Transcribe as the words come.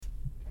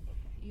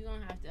you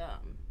gonna have to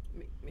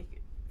make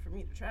it for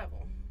me to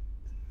travel.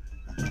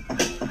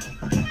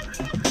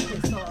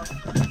 Pissed off.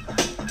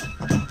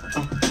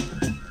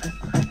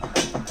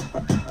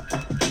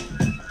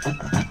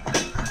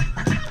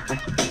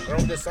 I don't know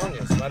what this song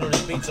is. I know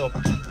this beat, so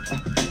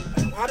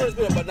I know this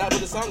beat, but not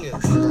what the song is. Oh,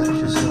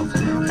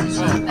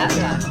 that's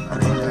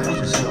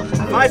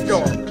that. Life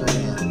Dog.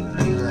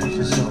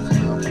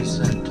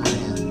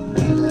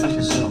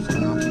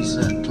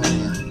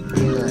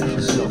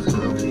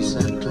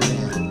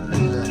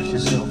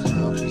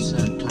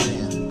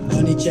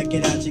 Check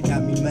it out, you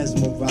got me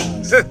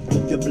mesmerized.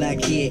 With your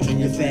black hair and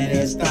your fat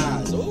ass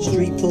thighs.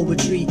 Street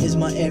poetry is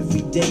my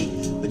everyday.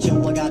 But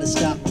yo, I gotta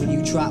stop when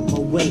you drop my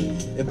weight.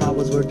 If I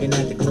was working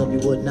at the club, you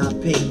would not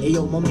pay. Hey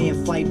yo, my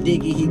man Fife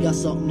Diggy, he got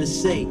something to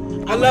say.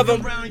 I love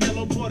him. Brown,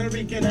 yellow, Puerto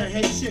Rican, or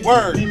Haitian.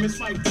 Word. Name is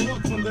Fife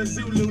Dog from the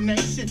Zulu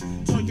Nation.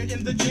 Told you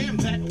in the jam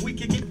that we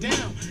can get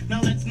down. Now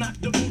let's knock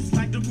the boots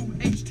like the boot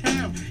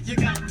H-Town. You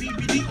got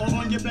BBD all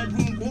on your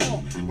bedroom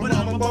wall. But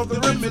I'm above the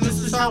rim and this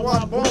is how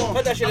I ball.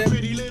 Put that shit A in.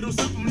 pretty little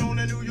something on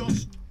the New York.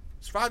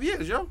 It's 5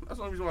 years, yo. That's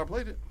the only reason why I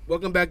played it.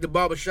 Welcome back to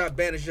Barbershop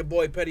Band. It's your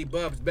boy Petty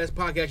Bubs, best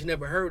podcast you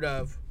never heard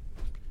of.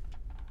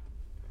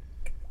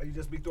 Or you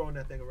just be throwing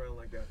that thing around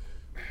like that.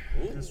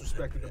 Ooh.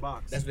 Disrespecting the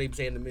box. That's what they be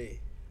saying to me.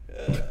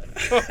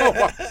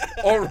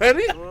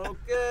 Already?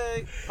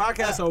 Okay.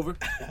 Podcast over.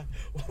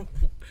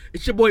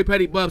 It's your boy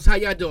Petty Bubs. How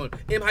y'all doing?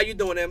 Em, how you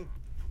doing, Em?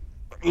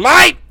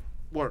 Light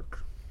work.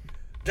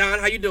 Don,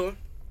 how you doing?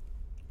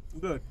 I'm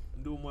good.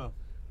 I'm doing well.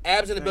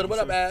 Abs in the Thank building. you, What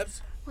up, sir.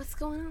 Abs? What's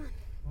going on?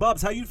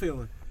 Bubs, how you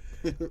feeling?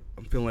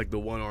 I'm feeling like the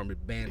one-armed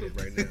bandit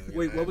right now. You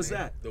Wait, know what was I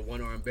mean? that? The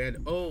one-armed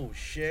bandit. Oh,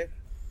 shit.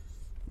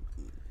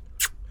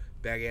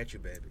 Back at you,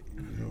 baby.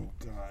 Oh,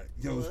 God.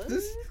 Yo,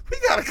 we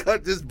gotta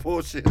cut this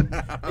bullshit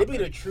out. It be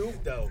the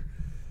truth, though.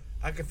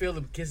 I can feel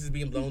the kisses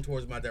being blown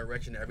towards my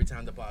direction every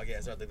time the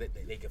podcast starts.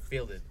 They can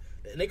feel it.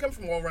 And they come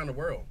from all around the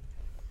world.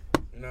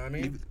 You know what I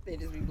mean? They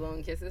just be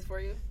blowing kisses for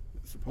you?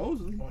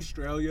 Supposedly.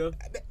 Australia.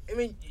 I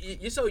mean,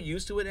 you're so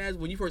used to it as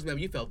when you first met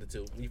me, you felt it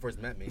too. When you first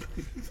met me.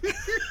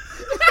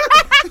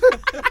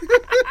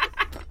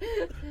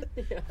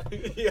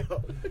 Yo.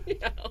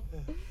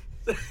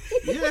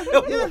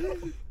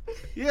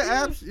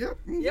 Yeah, abs. Yep.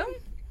 Yep.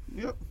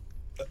 Yep.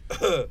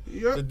 The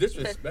Yep.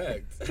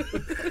 disrespect.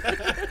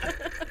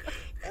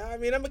 I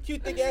mean, I'm a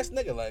cute, thick ass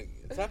nigga. Like,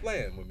 stop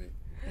playing with me.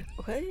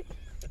 What?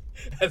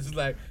 I was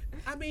like,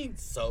 I mean,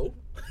 so.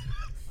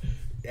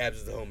 Abs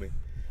is the homie.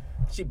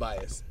 She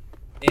biased.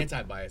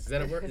 Anti-bias. Is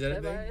that a word? Is that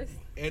a thing? Anti-bias?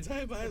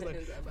 Anti-bias? Like,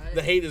 Anti-bias.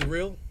 the hate is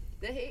real?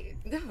 The hate?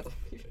 No.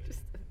 You're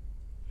just...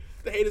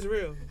 The hate is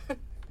real.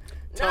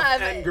 Tough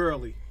if and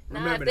girly. Nah,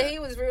 Remember if the that.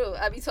 hate was real,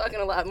 I'd be talking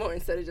a lot more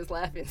instead of just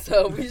laughing.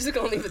 So we're just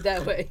gonna leave it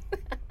that way.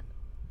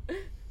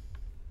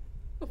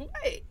 What?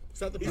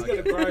 Stop the He's podcast.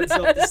 gonna cry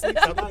himself to sleep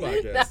Stop the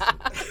tonight.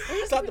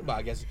 podcast. Stop the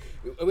podcast.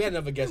 We had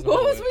another guest.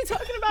 What was we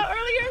talking about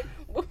earlier?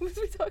 What was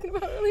we talking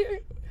about earlier?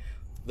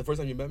 The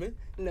first time you met me?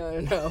 No.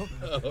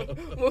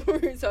 What were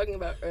we talking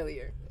about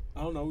earlier?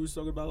 I don't know. We was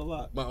talking about a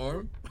lot. My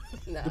arm?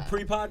 Nah. The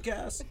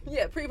pre-podcast.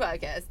 Yeah,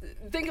 pre-podcast.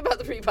 Think about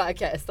the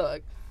pre-podcast,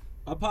 dog.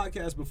 Our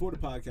podcast before the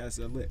podcast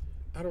are lit.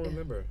 I don't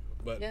remember.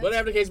 But Yeah.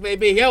 whatever the case may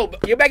be, yo,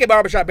 you're back at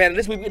Barbershop Band, and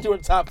this week we get to the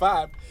top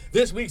 5.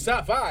 This week's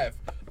top 5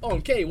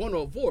 on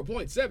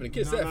K104.7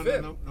 Kiss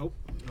FM Nope.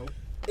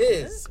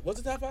 is,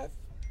 what's the top 5?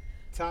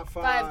 Top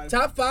 5.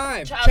 Top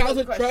 5 Childhood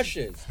childhood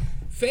crushes. crushes.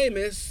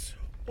 Famous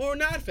or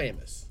not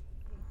famous?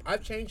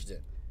 I've changed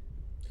it.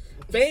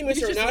 Famous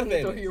You or just not wanted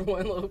to throw famous? your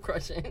one little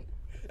crush in.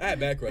 I had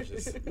bad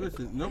crushes.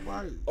 Listen,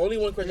 nobody. Only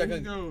one crush I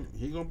He can.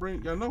 gonna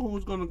bring. Y'all know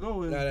who's gonna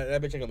go in. Nah,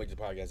 that bitch ain't gonna make the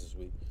podcast this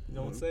week.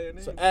 Don't say her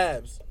name. So,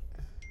 Abs,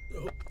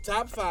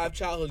 top 5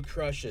 childhood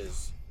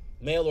crushes,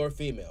 male or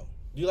female.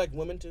 Do you like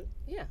women too?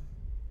 Yeah.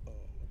 Oh,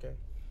 okay.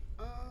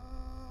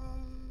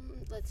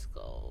 Let's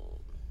go.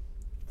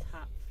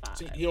 Top 5.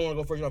 So you don't want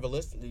to go first off a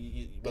list?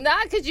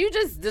 Nah, cause you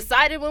just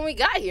decided when we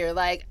got here.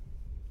 Like,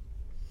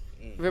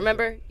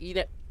 remember you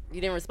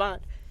didn't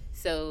respond.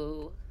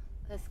 So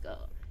let's go.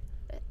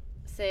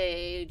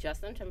 Say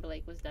Justin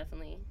Timberlake was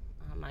definitely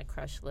on my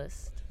crush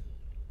list.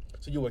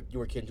 So you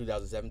were a kid in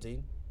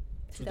 2017?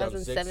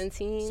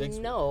 2017? Six?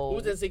 No. Who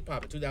was that Sick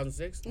Pop in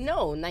 2006?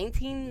 No,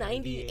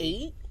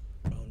 1998.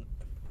 Oh,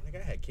 I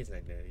had kids in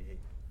 1998.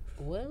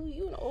 Well,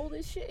 you an old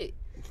as shit.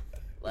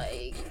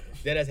 Like,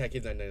 Deadass had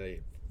kids in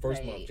 1998. First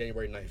Right. month,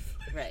 January 9th.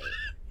 right.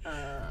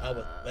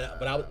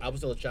 I was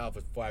still a child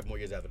for 5 more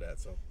years after that.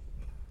 So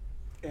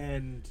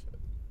And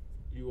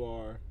you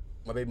are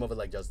my baby mother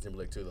liked Justin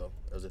Timberlake too, though.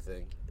 That was a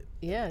thing.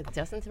 Yeah,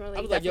 Justin Timberlake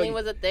I was like, yo,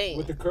 definitely was a thing.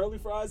 with the curly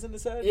fries in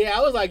his head. Yeah,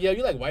 I was like, yo,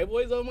 you like white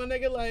boys on my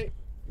nigga? Like,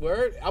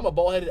 word? I'm a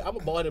bald headed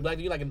black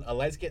dude. You like a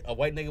light skin, a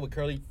white nigga with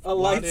curly A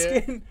blonde light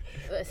hair? skin.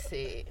 Let's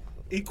see.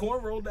 He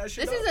cornrowed that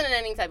shit. This up. isn't in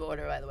any type of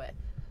order, by the way.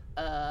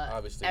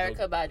 Obviously,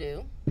 Erica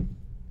Badu.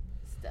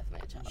 It's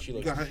definitely a child. She You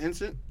looks got her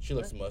instant? she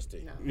looks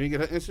musty. No, You ain't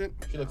get her instant?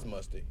 She looks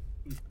musty.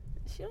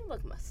 she don't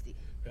look musty.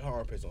 Her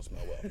armpits don't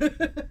smell well.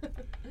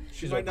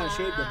 She might not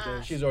shave them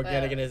things. She's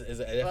organic and is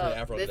definitely Well,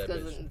 afro to this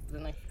that goes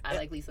bitch. I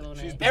like Lisa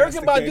Bonet. She's Erica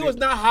Badu domesticated. is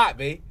not hot,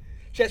 babe.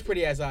 She has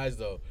pretty ass eyes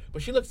though,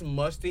 but she looks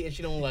musty and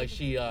she don't like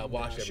she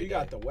wash every She day.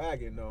 got the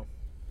wagon though.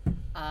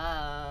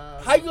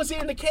 How you gonna see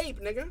it in the Cape,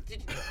 nigga?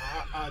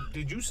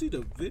 Did you see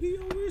the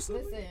video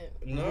recently?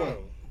 Listen. No.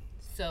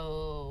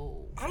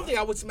 So. I don't think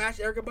I would smash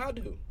Erykah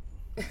Badu.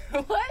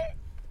 What?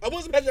 I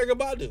wouldn't smash Erykah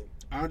Badu.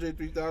 Andre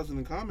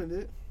 3000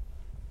 commented.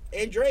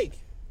 And Drake.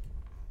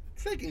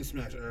 Drake ain't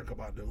smash Erykah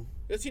Badu.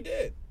 Yes, he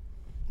did.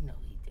 No,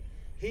 he did.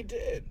 He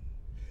did.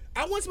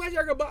 I want to smash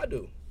Erykah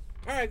Badu.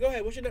 All right, go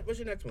ahead. What's your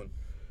next one?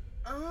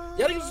 Y'all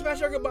think you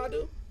smash Erykah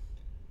Badu?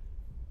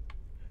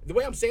 The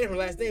way I'm saying her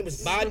last name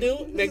is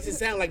Badu makes it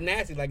sound like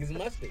nasty, like it's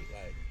musty.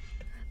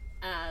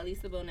 Like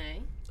Lisa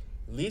Bonet.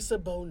 Lisa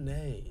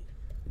Bonet.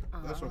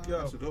 That's okay.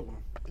 That's a good one.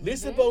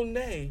 Lisa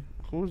Bonet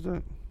Who's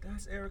that?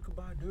 That's Erykah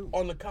Badu.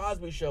 on the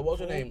Cosby Show.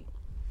 What's her name?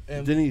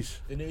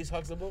 Denise. Denise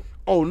Huxtable.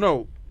 Oh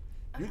no.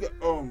 You got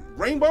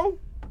Rainbow?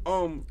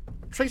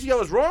 Tracy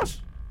Ellis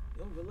Ross?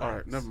 Yo, relax. All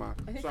right, never mind.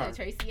 I think Sorry. that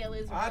Tracy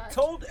Ellis.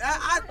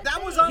 That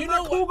was on You my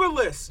know what- Cougar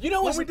list. you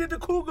know when what's- we did the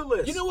Cougar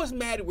list. You know what's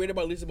mad weird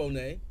about Lisa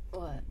Bonet?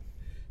 What?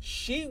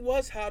 She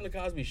was hot on the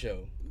Cosby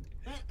Show.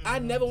 I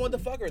never wanted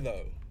to fuck her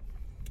though.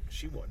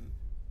 she wasn't.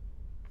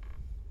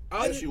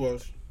 Yeah, she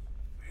was.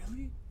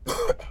 Really?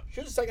 She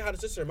was the second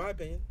hottest sister in my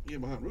opinion, Yeah,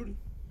 behind Rudy.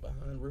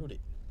 behind Rudy.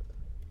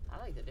 I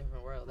like the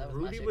different world. That was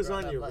my Rudy shit was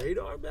growing on up, your like-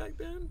 radar back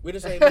then? We're the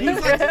same age.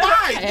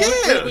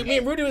 Why? Me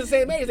and Rudy was the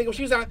same age. Like when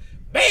she was on,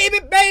 baby,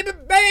 baby,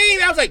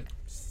 baby, I was like,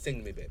 sing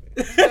to me, baby.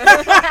 We're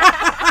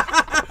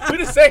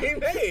the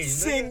same age.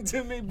 Sing nigga.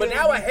 to me, But baby.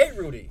 now I hate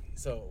Rudy,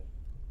 so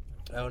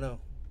I don't know.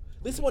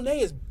 Lisa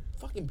Bonet is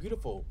fucking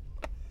beautiful,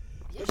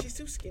 but she's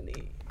too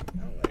skinny. I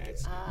don't like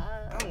it.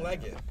 I don't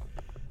like it.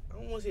 I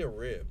don't want to see a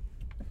rib.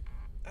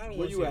 I don't Where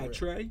want to see you a at, rib.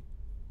 Trey?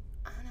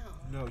 I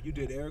know. No, you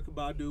did Erykah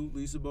Badu,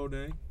 Lisa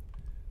Bonet,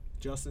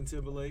 Justin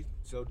Timberlake.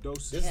 So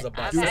those This is a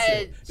I bisexual.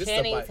 said This is a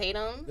Channing bi-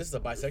 Tatum. This is a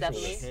bisexual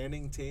Definitely. list.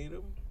 Channing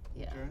Tatum,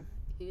 Yeah.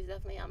 He was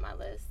definitely on my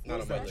list.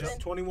 Not on my list.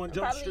 21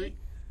 Jump Probably- Street.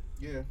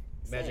 Yeah.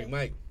 Magic Same.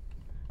 Mike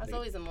I was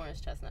always a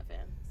Morris Chestnut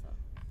fan. So.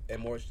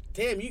 and more.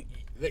 Damn, you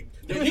You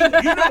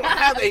don't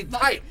have a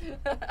type.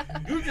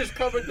 You just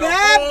covered the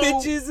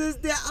whole. is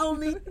the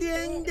only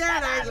thing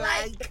that I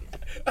like.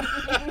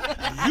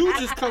 You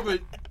just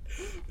covered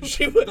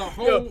She was the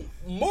whole. yo,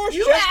 Morris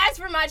You Chestnut. asked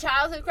for my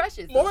childhood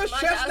crushes. Those Morris are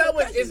my Chestnut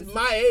childhood is crushes.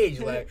 my age.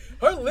 Like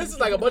her list is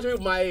like a bunch of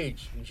people my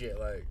age and shit.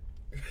 Like,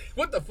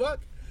 what the fuck,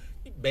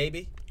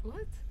 baby?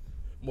 What?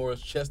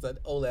 Morris Chestnut,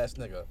 old ass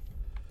nigga.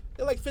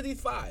 They're like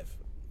 55.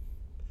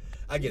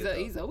 I get it.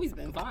 He's always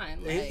been fine.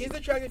 He's Like, an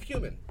attractive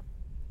human.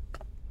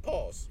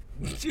 Pause.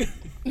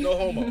 No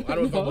homo. I don't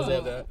know if I'm gonna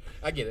say that.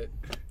 I get it.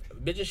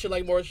 Bitches should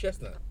like Morris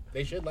Chestnut.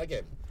 They should like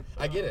him.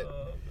 I get it.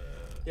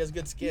 He has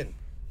good skin.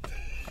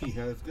 He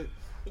has good.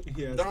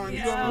 Yes. Don, you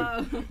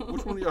Yeah. going?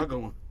 Which one of y'all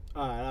going?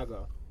 All right, I'll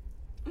go.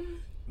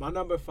 My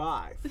number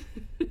 5,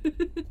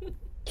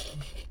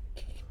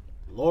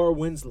 Laura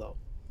Winslow.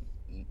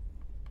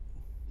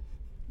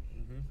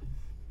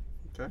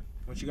 Okay.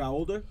 When she got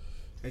older,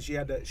 and she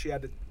had that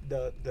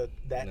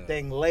No.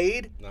 thing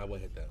laid. Nah, I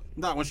wouldn't hit that.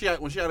 Nah, when she had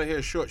her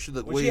hair short, she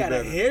looked When way she had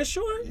better. her hair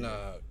short.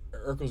 Nah,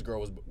 Urkel's girl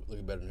was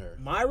looking better than her.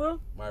 Myra.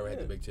 Myra had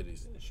the big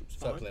titties. She was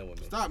Stop fine. playing with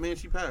me. Stop, man.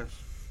 She passed.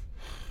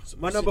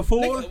 My number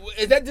 4. Nigga,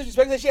 is that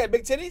disrespectful that she had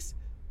big titties?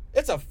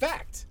 It's a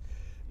fact.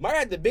 Myra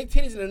had the big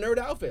titties in a nerd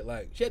outfit.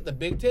 Like, she had the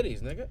big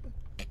titties, nigga.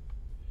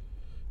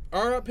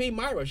 R.I.P.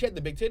 Myra. She had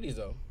the big titties,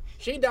 though.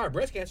 She ain't died of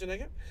breast cancer,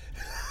 nigga.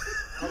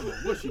 I don't know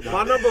what she got.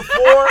 My number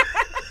 4.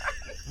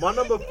 My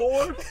number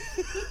 4.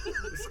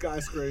 This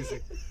guy's crazy.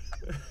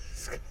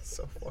 This guy's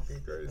so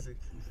fucking crazy.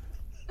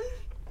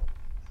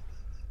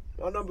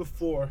 My number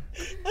 4.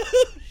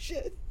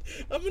 Shit.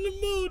 I'm in the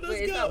mood. Let's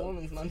Wait, it's not go.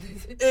 Women's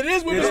Month. It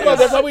is Women's It Month. is.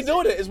 That's how we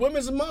doing it. It's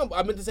Women's Month.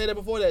 I meant to say that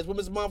before that. It's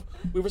Women's Month.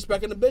 We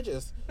respecting the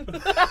bitches.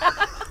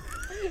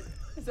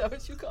 Is that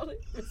what you call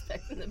it?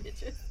 Respecting the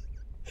bitches.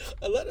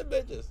 I love the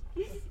bitches.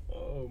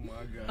 Oh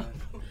my god.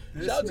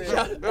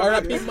 Shout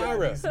R.I.P.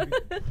 Myra. This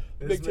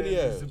Big titty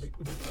man needs ass. to be-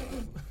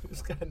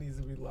 This guy needs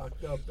to be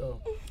locked up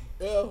though.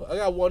 Yo, I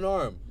got one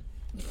arm.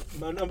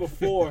 My number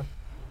 4,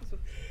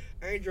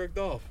 I ain't jerked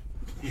off.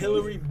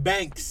 Hillary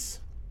Banks.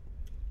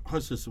 Her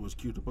sister was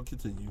cute, but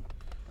continue.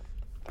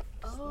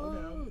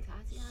 Oh,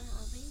 Tatiana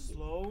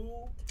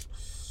Ali.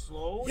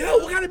 Slow Yo,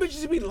 down. what kind of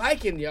bitches you be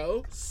liking,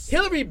 yo?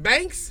 Hillary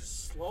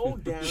Banks? Slow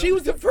down. She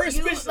was the first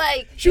You bitch.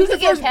 like she was you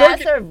the could first get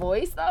past Birkin. her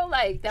voice though,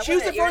 like that. She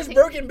was the wouldn't first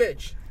irritate Birkin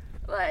bitch. me.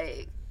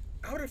 Like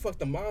I would have fucked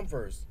the mom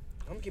first.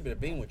 I'm keeping it a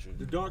bean with you.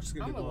 the dark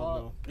skinned I'm a mom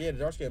wall. though. Yeah, the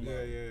dark skin mom.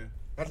 Yeah.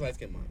 That's light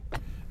skin mom.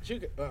 She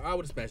could, I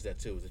would have smashed that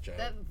too as a child.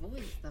 that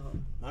voice though.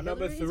 My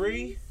number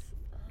Hillary's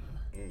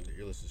 3. voice?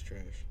 Your list is trash.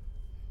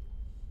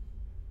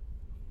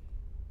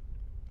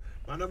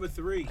 My number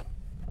 3.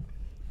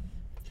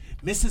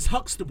 Mrs.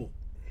 Huxtable.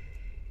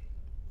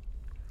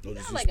 No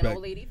Sound like an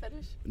old lady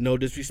fetish. No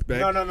disrespect.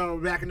 No.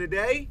 Back in the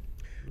day.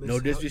 No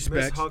disrespect.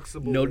 Miss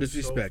Huxtable No was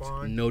disrespect. So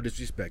fine. No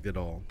disrespect at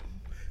all.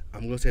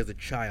 I'm gonna say as a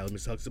child,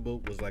 Miss Huxtable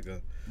was like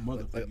a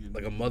Mother like, figure.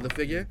 like a mother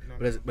figure,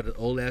 but an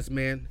old ass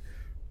man.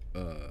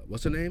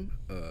 What's her name?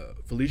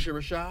 Felicia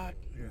Rashad.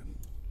 Yeah.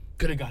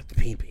 Could have got the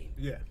peen peen.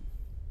 Yeah.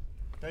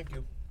 Thank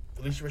you.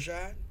 Felicia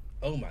Rashad.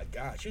 Oh my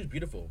God, she was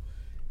beautiful,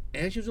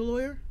 and she was a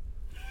lawyer.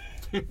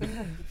 And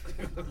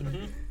Fuck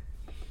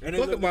they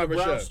live in about the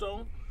Rashad.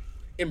 brownstone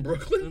In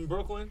Brooklyn. in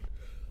Brooklyn.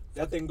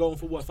 That thing going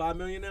for what, $5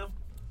 million now?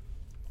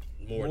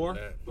 More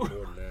than that. More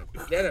than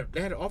that.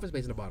 They had an office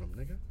space in the bottom,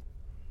 nigga.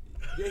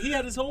 Yeah, he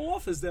had his whole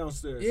office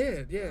downstairs.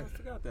 Yeah. I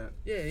forgot that.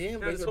 Yeah, he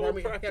Had his whole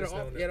practice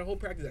down had a whole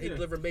practice. He Yeah.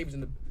 delivered babies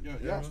in the.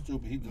 Y'all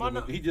stupid.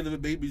 He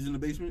delivered babies in the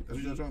basement. That's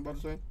what y'all trying about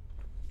to say?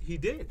 He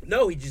did.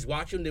 No, he just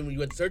watched him. Then when he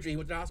went to surgery, he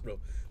went to the hospital.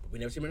 But we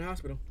never seen him in the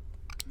hospital.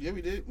 Yeah,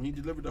 we did. When he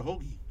delivered the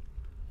hoagie.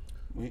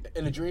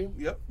 In a dream.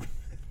 Yep.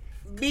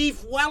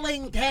 Beef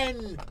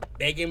Wellington.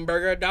 Bacon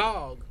burger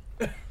dog.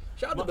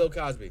 Shout out to Bill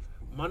Cosby.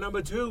 My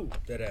number 2,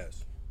 Dead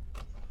ass.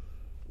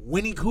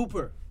 Winnie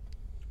Cooper.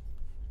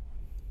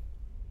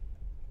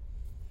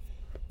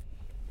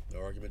 No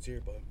arguments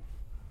here, bud.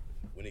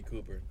 Winnie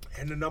Cooper.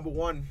 And the number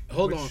 1.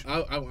 Hold on.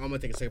 I'm gonna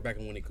take a second back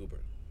on Winnie Cooper.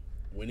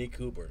 Winnie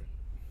Cooper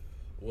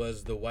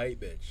was the white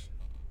bitch.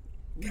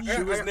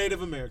 She was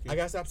Native American. I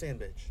gotta stop saying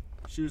bitch.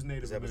 She was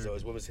Native This episode American.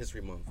 is Women's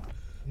History Month.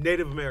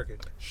 Native American.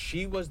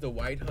 She was the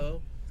white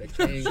hoe that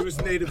changed. She was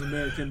Native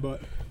American,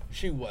 but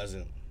She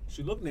wasn't.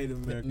 she looked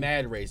Native American.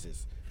 Mad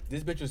racist.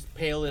 This bitch was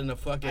pale in the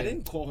fucking. I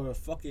didn't call her a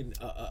fucking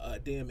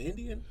damn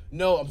Indian.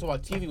 No, I'm talking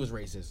about TV was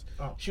racist.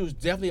 Oh. She was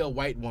definitely a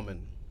white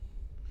woman.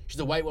 She's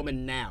a white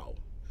woman now.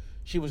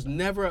 She was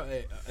never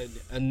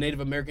a Native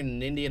American,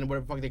 an Indian, or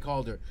whatever the fuck they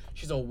called her.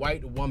 She's a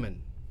white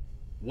woman.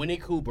 Winnie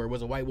Cooper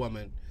was a white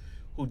woman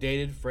who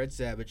dated Fred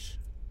Savage.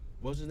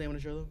 What was his name on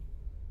the show though?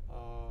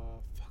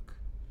 Fuck.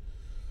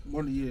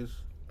 One of the years.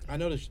 I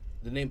know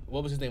the name.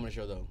 What was his name on the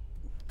show though?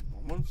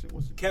 What's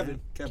it?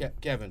 Kevin.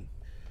 Kevin.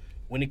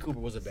 Winnie Cooper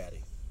was a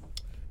baddie.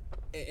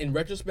 In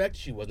retrospect,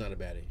 she was not a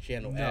baddie. She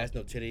had no ass,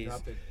 no titties.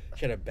 Nothing.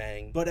 She had a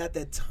bang. But at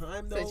that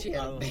time, though, Said she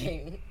had a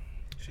bang.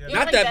 she had You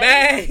Not like the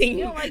bangs? bang.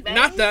 You don't like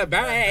Not bangs? the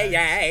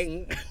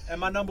bang.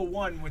 And my number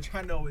 1, which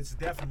I know is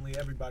definitely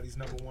everybody's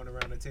number 1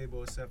 around the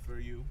table except for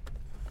you,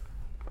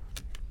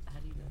 How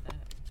do you know that?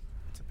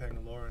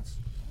 Topanga Lawrence.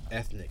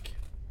 Ethnic.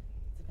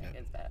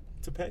 Topanga's bad.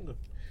 Topanga.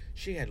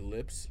 She had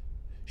lips.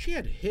 She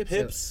had hips.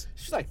 Hips.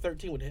 She's like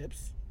 13 with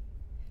hips.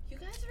 You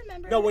guys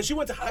remember? No, when she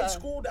went to high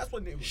school, that's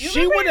when they was.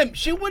 She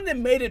wouldn't have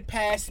made it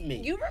past me.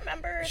 You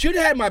remember? She would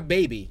have had my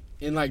baby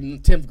in like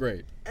 10th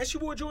grade. And she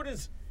wore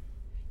Jordans.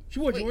 She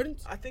wore Wait.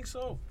 Jordans. I think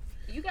so.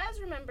 You guys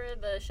remember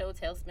the show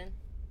Tailspin?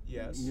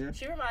 Yes. Yeah.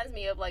 She reminds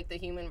me of like the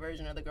human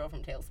version of the girl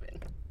from Tailspin.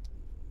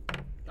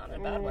 Not in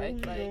a bad way.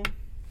 Like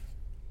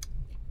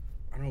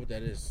I don't know what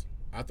that is.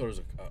 I thought it was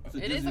a.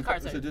 It is a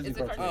cartoon. It's a Disney It's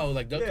a cartoon. cartoon. Oh,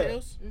 like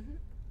DuckTales?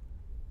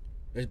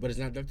 Mhm. But it's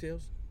not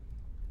DuckTales?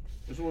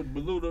 It's with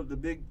Baloo, the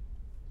big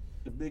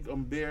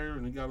bear,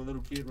 and he got a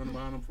little kid running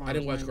behind him. I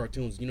didn't watch flying.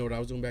 cartoons. You know what I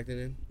was doing back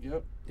then?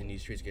 Yep. In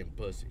these streets getting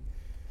pussy.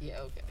 Yeah.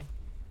 Okay.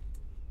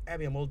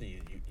 Abby, I'm older than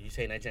you. You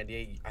say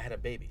 1998, I had a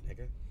baby,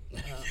 nigga.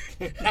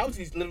 I was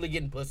just literally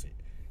getting pussy.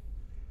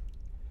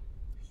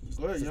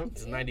 Go ahead, young.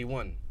 It's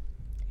 91.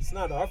 It's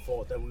not our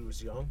fault that we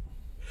was young.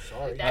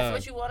 Sorry. That's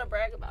what you want to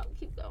brag about.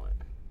 Keep going.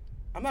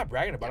 I'm not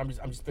bragging about it.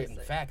 I'm just spitting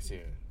facts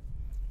here.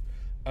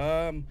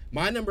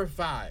 My number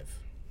 5.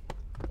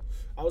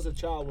 I was a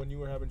child when you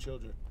were having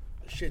children.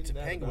 Shit, Didn't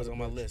have Topanga was about on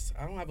my it. list.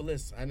 I don't have a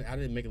list. I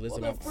didn't make a list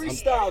Well, of then my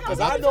freestyle, because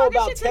Why I you know talking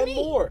about shit to 10 me?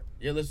 more.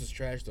 Your list is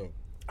trash though.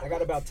 I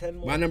got about 10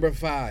 more. My number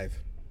 5,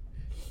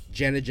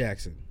 Janet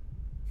Jackson.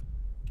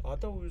 I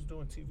thought we was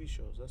doing TV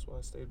shows. That's why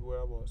I stayed where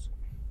I was.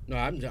 No,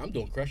 I'm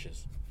doing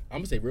crushes. I'm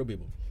gonna say real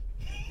people.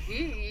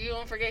 You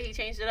don't forget he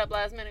changed it up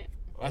last minute.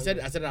 I said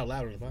it out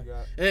loud on the got-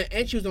 podcast.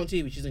 And she was on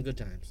TV. She's in Good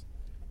Times.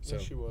 So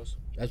Yes, she was.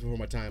 that's before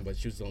my time, but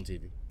she was on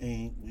TV.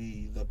 Ain't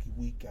we lucky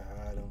we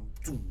got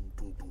him?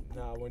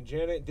 Nah, when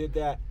Janet did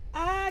that,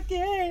 I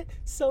get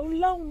so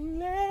lonely.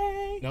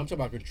 No, I'm talking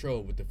about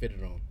Control with the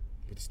fitted on,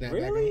 with the snapback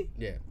Really? on.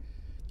 Yeah.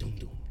 Doom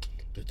doom,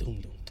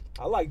 doom doom.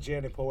 I like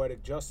Janet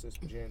Poetic Justice,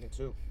 Janet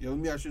too. Yo, let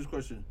me ask you this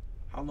question.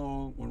 How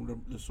long,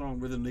 when the song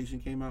Rhythm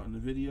Nation came out in the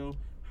video,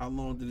 how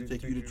long did it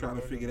take you to try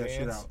to figure that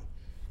shit out?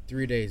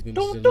 3 days. Me and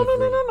my sister in the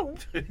living room.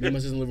 Me and my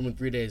sister in the living room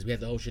 3 days. We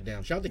had the whole shit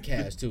down. Shout out to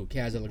Kaz too.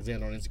 Kaz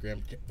Alexander on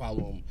Instagram.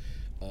 Follow him.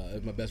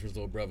 My best friend's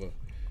little brother.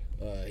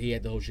 He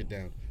had the whole shit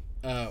down.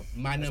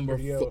 My number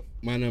pretty ill.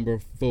 my number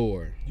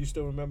 4. You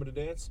still remember the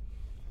dance?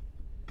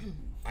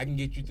 I can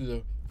get you through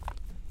the.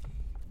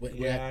 When,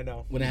 Yeah, I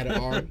know. When I had an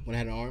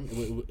arm,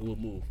 it would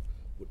move.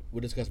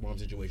 We'll discuss my arm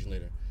situation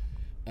later.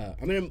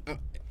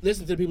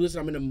 Listen to the people.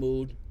 Listen, I'm in a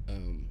mood.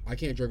 I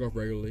can't jerk off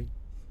regularly.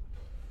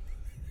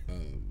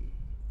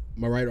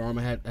 My right arm,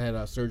 I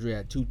had surgery. I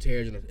had 2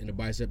 tears in a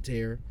bicep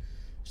tear,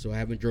 so I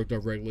haven't jerked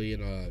off regularly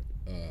in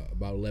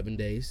about 11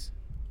 days.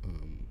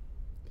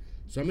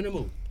 So I'm in a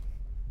mood.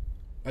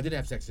 I did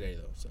have sex today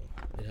though, so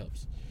it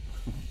helps.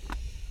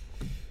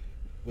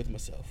 With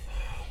myself.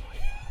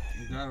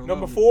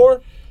 Number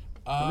 4,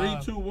 3,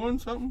 2, 1,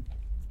 something?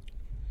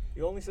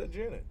 you only said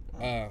Janet.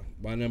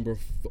 My number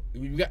 4.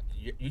 You got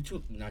you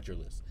two, not your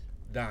list.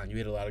 Don, you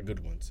had a lot of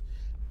good ones.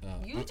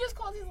 You just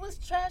called these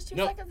lists trash 2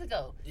 No. seconds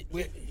ago.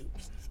 Wait,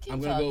 Keep I'm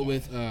gonna go talking.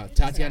 with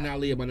Tatiana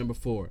Ali at my number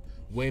 4.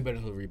 Way better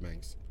than Hillary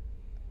Banks.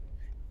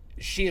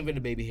 She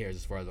invented baby hairs,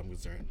 as far as I'm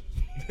concerned.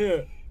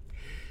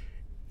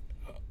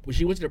 When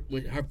she went to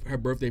her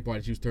birthday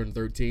party, she was turning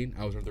 13.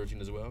 I was turning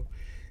 13 as well,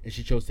 and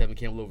she chose Tevin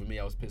Campbell over me.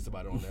 I was pissed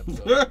about it on that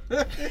episode.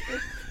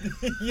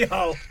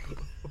 Yo.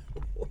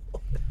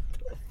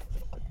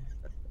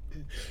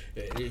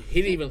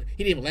 He didn't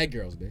even like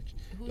girls, bitch.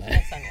 Who's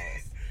next on your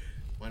list?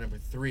 My number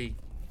 3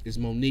 is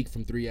Monique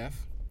from 3F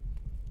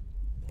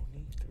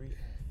Monique 3F.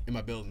 in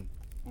my building.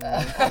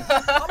 I'm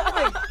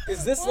like,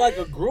 is this like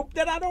a group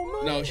that I don't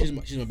know? No, she's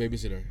my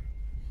babysitter.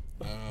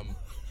 I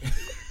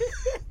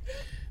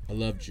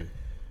loved you,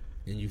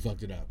 and you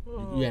fucked it up.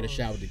 You had a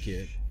shot with the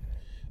kid.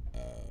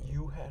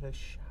 You had a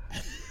shot.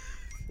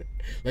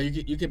 Like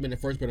you could have been the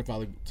first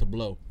pedophile to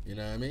blow. You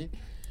know what I mean?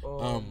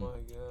 Oh my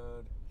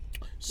god.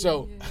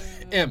 So,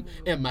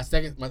 my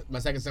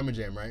second summer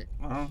jam, right?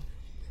 Uh-huh.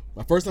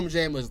 My first summer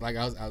jam was like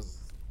I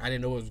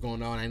didn't know what was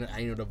going on. I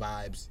didn't know the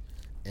vibes,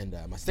 and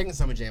my second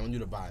summer jam I knew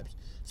the vibes.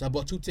 So I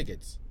bought 2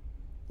 tickets.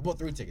 I bought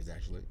 3 tickets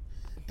actually,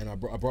 and I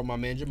brought my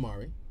man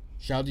Jamari.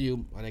 Shout out to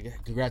you, my nigga.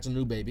 Congrats on the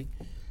new baby.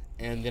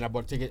 And then I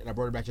bought a ticket and I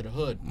brought her back to the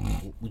hood.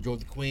 We drove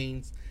to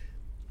Queens.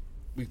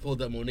 We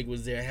pulled up. Monique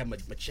was there. I had my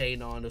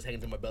chain on. It was hanging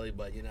to my belly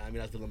button. You know what I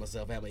mean? I was feeling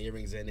myself. I had my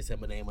earrings in. They said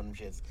my name on them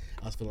shits.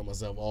 I was feeling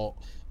myself.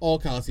 All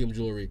Coliseum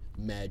jewelry.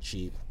 Mad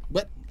cheap.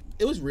 But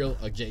it was real.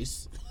 A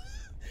Jace.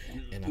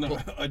 And No,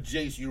 a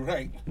Jace, you're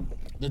right.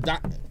 There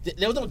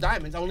was no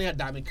diamonds. I only had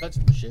diamond cuts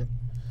and shit.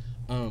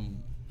 I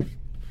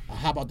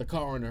hop out the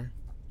car on her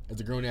as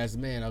a grown-ass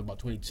man. I was about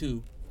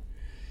 22.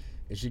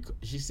 And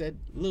she said,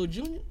 Lil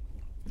Junior.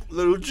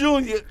 Little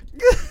Junior.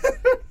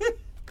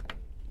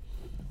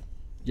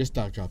 Your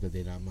stock dropped that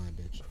day, not mine,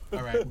 bitch.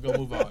 All right, we're gonna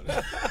move on.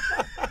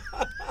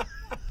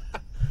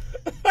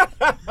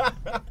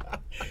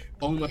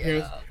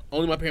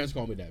 Only my parents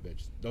call me that,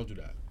 bitch. Don't do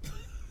that.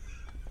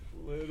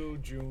 Little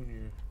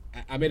Junior.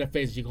 I made a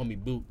face and she called me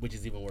Boot, which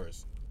is even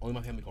worse. Only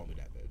my family called me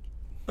that,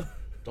 bitch.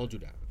 Don't do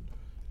that.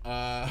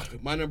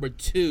 My number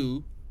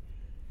 2,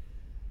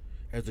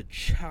 as a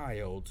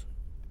child.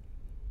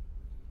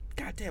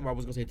 God damn, I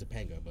was gonna say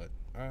Topanga, but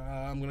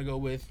I'm gonna go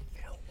with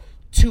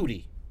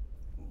Tootie.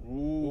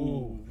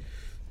 Ooh.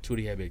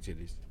 Tootie had big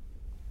titties.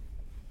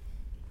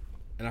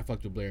 And I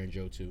fucked with Blair and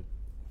Joe too.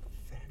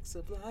 Facts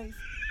of life.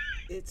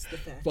 It's the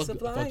facts Fucked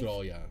of with life.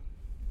 all y'all.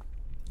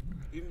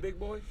 Even big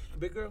boy?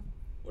 Big girl?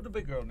 What the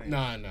big girl name?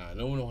 Nah,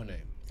 no one know her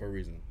name for a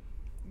reason.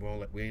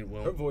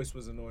 Her voice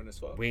was annoying as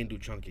fuck. We ain't do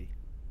Chunky.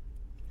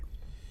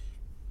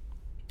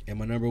 And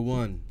my number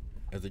 1,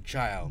 as a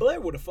child.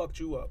 Blair would have fucked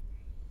you up.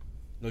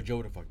 No, Joe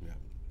would have fucked me up.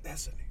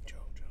 That's her name, Joe.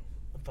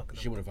 I'm fucking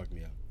She would have fucked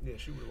me up. Yeah,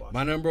 she would have watched.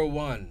 My number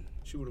 1,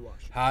 She would have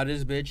watched.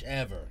 hottest bitch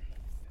ever,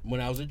 when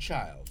I was a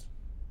child.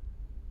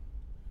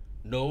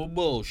 No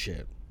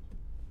bullshit.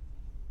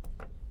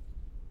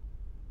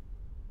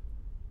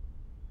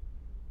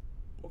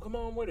 Well, come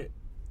on with it.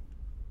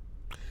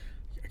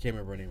 I can't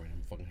remember her name right now.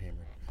 I'm fucking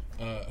hammered.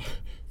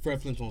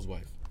 Fred Flintstone's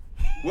wife,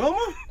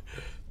 Wilma?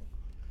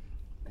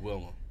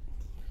 Wilma.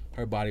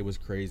 Her body was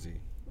crazy.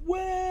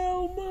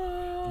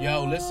 Wilma.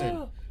 Yo,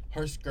 listen.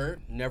 Her skirt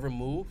never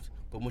moved,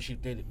 but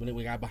when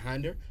we got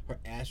behind her, her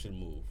ass would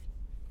move.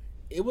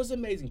 It was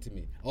amazing to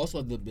me.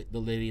 Also, the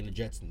lady in the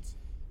Jetsons,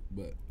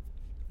 but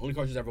only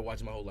cartoons I ever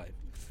watched in my whole life.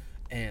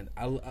 And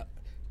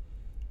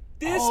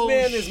This Oh,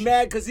 man is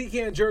mad because he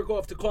can't jerk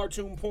off to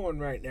cartoon porn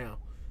right now.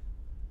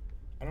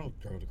 I don't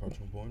go to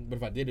cartoon porn, but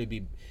if I did, it'd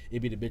be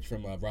the bitch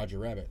from Roger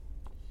Rabbit.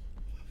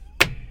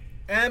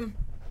 M.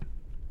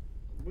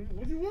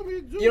 What do you want me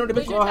to do? You know the bitch.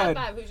 Who's your Go top ahead.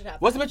 5? Who's your top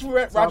 5? What's the bitch from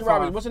Roger Top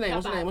Rabbit? five. What's her name? Top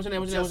What's her name? What's her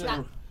name? What's her name? What's her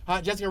name?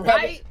 Huh? Jessica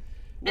Rabbit. Right?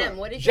 M,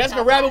 what is your Jessica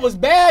top Rabbit 5? was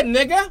bad,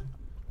 nigga.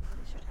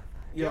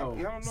 Yo,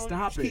 Y'all know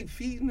stop you it. keep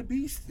feeding the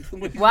beast.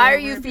 Why are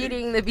you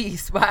feeding the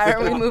beast? Why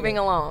are we moving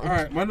along? All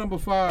right, my number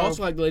 5.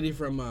 Also, like the lady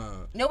from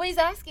Nobody's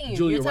asking you.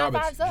 Julia Your top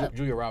Roberts. 5's up.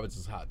 Julia Roberts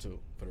is hot too,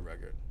 for the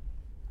record.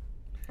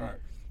 All right.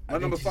 I My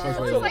think number she's 5.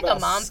 so It's like a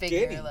about mom skinny.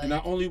 figure. And I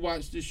Like, only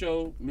watched this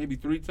show maybe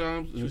 3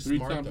 times. She The was 3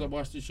 smart, times though. I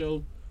watched this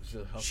show,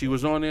 She'll help she her.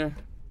 was on there.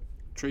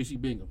 Tracy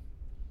Bingham.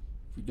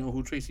 If you know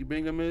who Tracy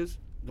Bingham is,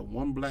 the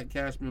one black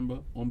cast member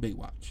on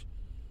Baywatch.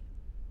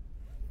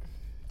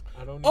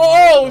 I don't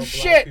Oh know black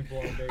shit! people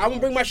on I'm Baywatch. gonna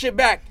bring my shit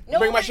back. No,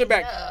 bring my shit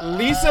back.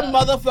 Lisa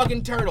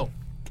motherfucking Turtle.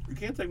 You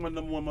can't take my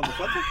number 1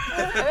 motherfucker.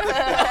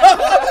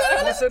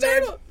 What's her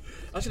name?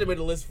 I should have made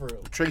a list for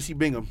real. Tracy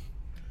Bingham.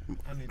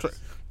 I need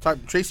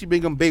Type Tracy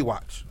Bingham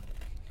Baywatch.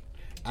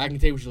 I can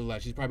tell you what she looks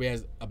like. She probably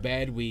has a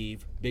bad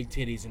weave, big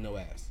titties, and no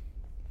ass.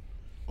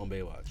 On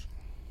Baywatch.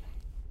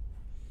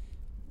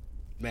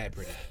 Mad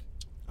pretty.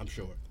 I'm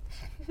sure.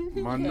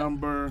 My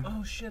number.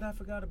 Oh shit! I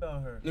forgot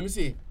about her. Let me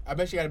see. I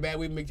bet she got a bad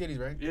weave and big titties,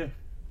 right? Yeah.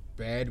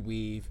 Bad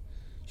weave.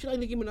 She like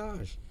Nicki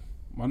Minaj.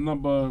 My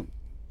number.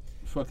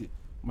 Fuck it.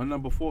 My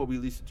number 4 will be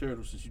Lisa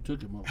Turtle since you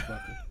took it,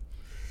 motherfucker.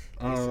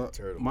 Lisa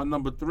Turtle. My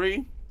number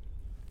 3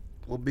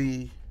 will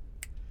be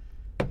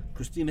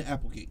Christina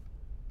Applegate.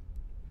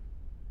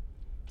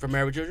 From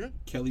Married with Children?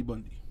 Kelly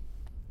Bundy.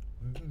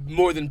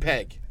 more than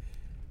Peg.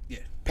 Yeah.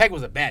 Peg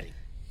was a baddie.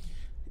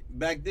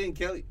 Back then,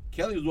 Kelly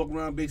was walking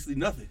around basically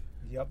nothing.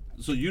 Yep.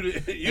 So you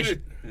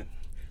didn't.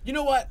 You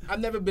know what? I've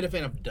never been a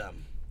fan of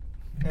Dumb.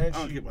 And I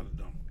don't care about the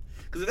dumb.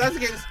 Because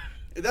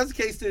if that's the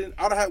case, then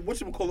I'd have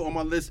whatchamacallit on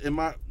my list. And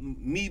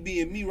me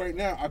being me right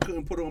now, I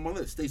couldn't put her on my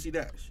list. Stacey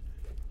Dash.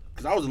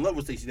 Because I was in love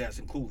with Stacey Dash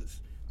and Clueless.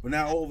 But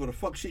now over the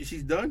fuck shit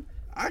she's done,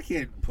 I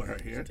can't put her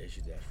here.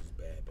 Stacey Dash was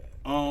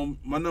bad.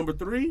 My number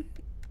 2,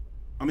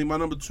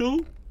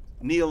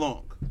 Nia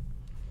Long.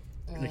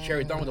 And the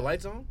cherry thong with the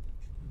lights on?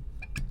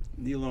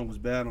 Nia Long was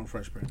bad on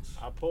Fresh Prince.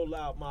 I pulled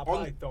out my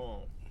Only-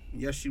 python.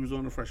 Yes, she was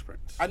on the Fresh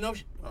Prince. I know.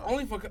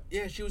 Only for.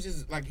 Yeah, she was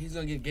just like, he's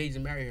going to get engaged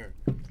and marry her.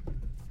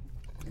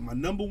 And my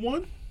number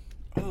 1,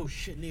 Oh,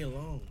 shit, Nia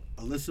Long.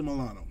 Alyssa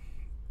Milano.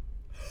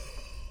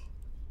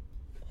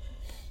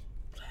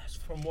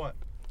 From what?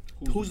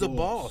 Who's the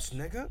boss,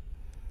 nigga?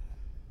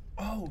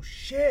 Oh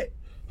shit!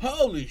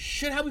 Holy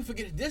shit, how we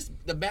forget this?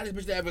 The baddest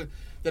bitch that ever,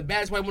 the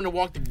baddest white woman to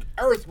walk the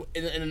earth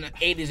in the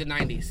 80s and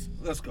 90s.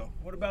 Let's go.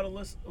 What about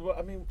Alyssa? Well,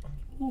 I mean,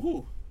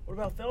 Who? what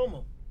about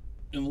Thelma?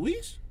 And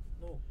Louise?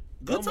 No.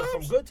 Good Thelma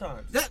Times? from Good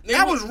Times.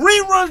 That was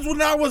reruns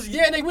when I was.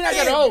 Yeah, nigga, we're not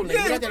that old, nigga.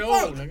 yeah, We're not that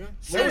fuck. old, nigga.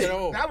 We're not that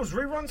old. That was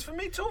reruns for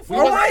me too. We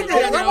All wasn't- right, we're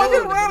then. not that I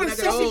wasn't old, around nigga. in We're not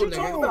that 60s, old, you nigga.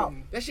 talking about.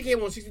 That shit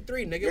came on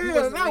 63, nigga. We Yeah,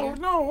 wasn't, no, nigga.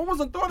 no, I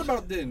wasn't thought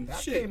about then. That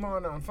Shit. came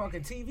on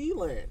fucking TV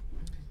Land.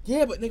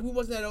 Yeah, but nigga, we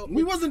wasn't that old.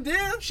 We wasn't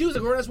there. She was a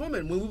grown-ass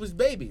woman when we was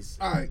babies.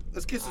 All right,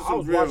 let's get to I some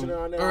was watching it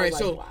real. on there. All I right, was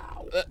so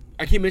like, wow.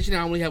 I keep mentioning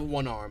I only have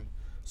one arm.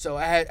 So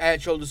I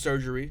had shoulder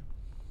surgery.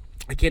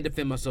 I can't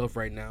defend myself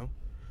right now.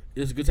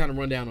 It's a good time to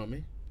run down on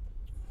me.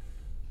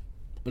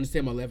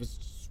 Understand my left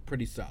is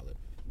pretty solid.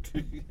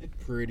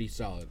 Pretty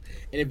solid.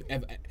 And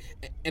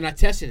and I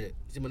tested it.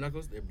 See my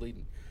knuckles? They're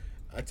bleeding.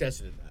 I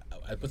tested it.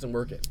 I put some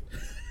work in.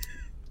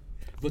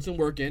 Put some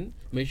work in.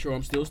 Make sure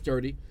I'm still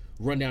sturdy.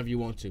 Run down if you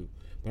want to.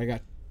 But I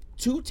got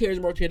 2 tears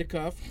in my rotator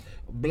cuff,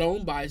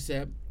 blown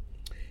bicep,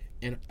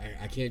 and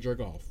I can't jerk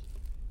off.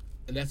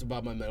 And that's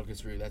about my medical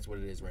history. That's what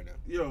it is right now.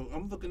 Yo,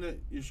 I'm looking at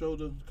your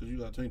shoulder because you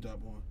got a tank top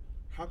on.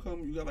 How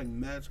come you got like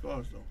mad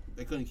scars though?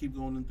 They couldn't keep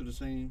going into the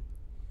same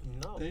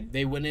No. thing.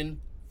 They went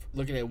in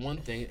looking at one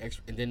thing,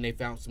 and then they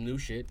found some new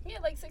shit. He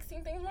had like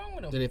 16 things wrong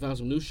with him. Then they found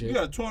some new You shit.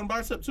 got a torn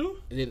bicep too.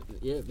 And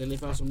then they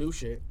found some new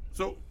shit.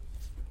 So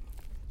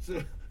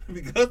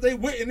because they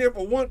went in there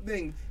for one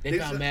thing, They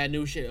found said- mad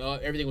new shit.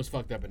 Everything was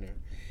fucked up in there.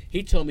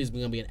 He told me it's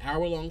gonna be an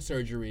hour-long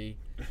surgery.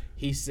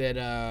 He said,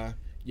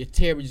 "Your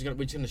tear, we're just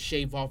gonna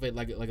shave off it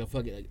like a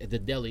fucking at the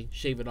deli,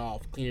 shave it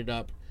off, clean it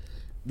up,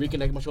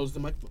 reconnect my shoulders to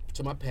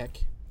my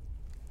pec,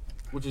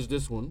 which is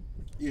this one,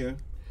 Yeah.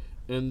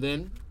 and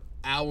then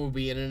I will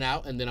be in and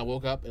out, and then I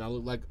woke up and I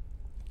looked like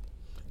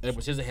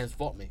Edward Scissorhands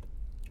fought me.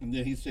 And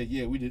then he said,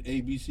 "Yeah, we did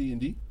A, B, C, and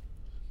D."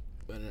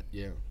 But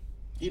yeah,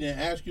 He didn't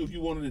ask you if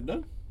you wanted it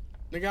done.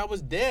 nigga, I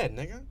was dead,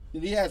 nigga.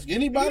 Did he ask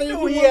anybody? You if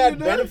knew you he wanted had it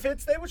done?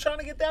 benefits. They were trying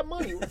to get that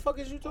money. What the fuck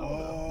is you talking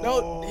about?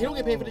 No, he don't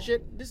get paid for this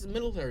shit. This is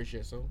military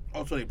shit, so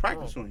Oh, so they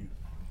practice on you.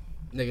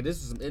 nigga,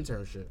 this is some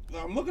intern shit.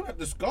 I'm looking at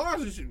the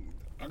scars and shit.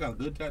 I got a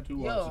good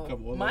tattoo. A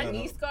couple Yo, of my them.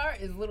 knee scar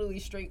is literally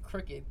straight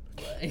crooked.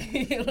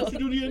 Like, What you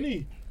do to your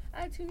knee?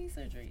 I had 2 knee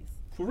surgeries.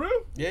 For real?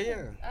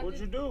 Yeah. What'd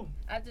you do?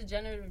 I have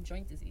degenerative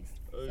joint disease.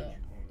 So, yeah.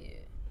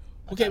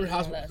 Who came to the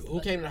thought it was hospital? less, Who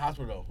but- came to the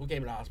hospital though? Who came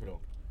to the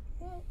hospital?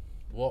 Well,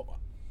 Well,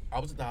 I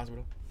was at the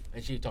hospital,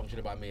 and she was talking shit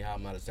about me, how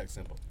I'm not a sex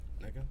symbol,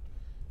 nigga.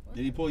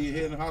 Did he pull your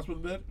hair in the hospital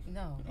bed?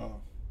 no.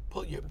 Oh.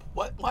 Pull your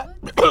what? What,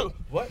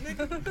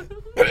 nigga?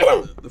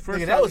 The first Nigga,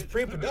 time that was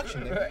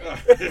pre-production.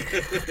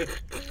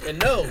 Nigga. And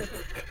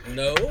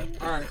no.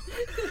 all right.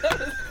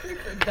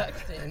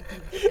 Production.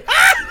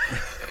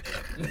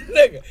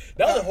 Nigga,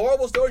 that was a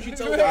horrible story she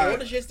told before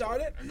the shit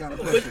started. I got a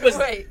But, question. but,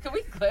 Wait, can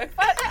we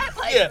clarify that?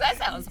 Like, Yeah. that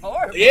sounds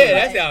horrible. yeah,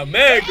 that Like, sound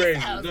mad that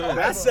crazy. sounds No,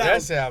 horrible. that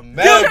sounds sound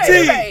mad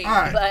guilty. crazy. All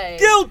right. Like,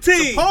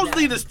 Guilty.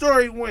 Supposedly the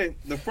story went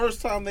the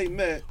first time they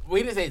met.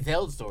 We didn't say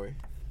tell the story.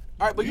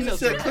 All right, but You you said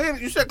said clear.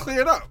 You said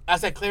clear it up. I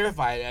said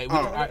clarify it. Oh.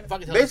 All right,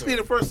 fucking tell the Basically,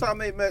 story. the first time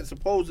they met,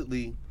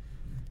 supposedly,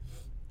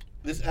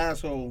 this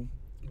asshole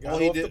Got all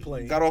he off the did-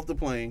 plane. got off the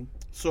plane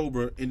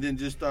sober and then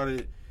just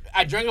started.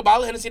 I drank a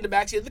bottle of Hennessy in the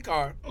backseat of the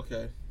car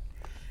Okay.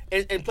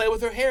 and played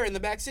with her hair in the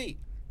back seat.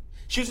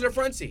 She was in the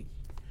front seat.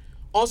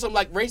 On some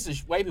like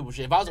racist white people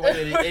shit. If I was a white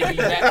lady,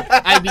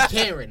 I'd be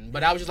Karen.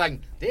 But I was just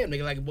like, damn,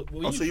 nigga, like,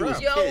 where Oh, you so you from?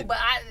 was- Yo, kid. but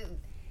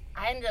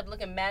I ended up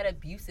looking mad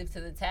abusive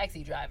to the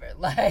taxi driver.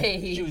 Like,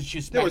 She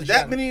was There was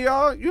that many of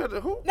y'all. You had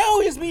to who?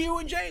 No, it's me, you,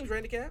 and James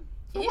ran the cab.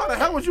 So why the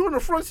hell was you in the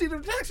front seat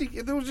of the taxi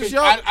if there was just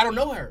 'Cause y'all? I don't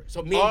know her.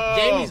 So me,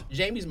 Oh.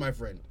 Jamie's my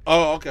friend.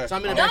 Oh, okay. So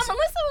I'm in the no, back.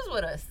 Melissa was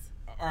with us.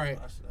 All right.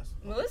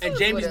 Melissa And was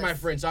Jamie's with my us.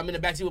 friend, so I'm in the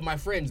backseat with my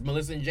friends,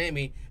 Melissa and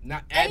Jamie,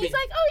 not And Abby, he's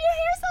like, "Oh, your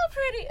hair's so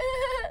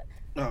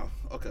pretty." Oh,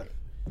 okay.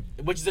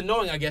 which is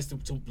annoying, I guess, to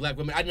black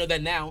women. I know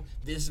that now.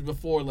 This is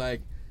before,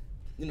 like,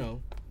 you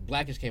know,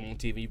 Blackish came on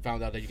TV. You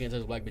found out that you can't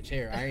touch a black bitch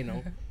hair. I ain't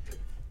know.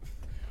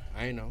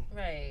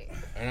 Right.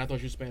 And I thought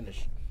you were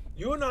Spanish.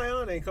 You and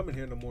Ion ain't coming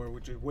here no more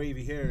with your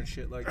wavy hair and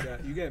shit like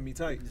that. You getting me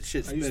tight.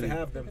 Shit's I used to spinning.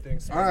 have them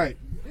things. All right.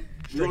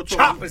 We're gonna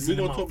choppers in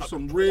the talk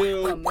some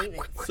real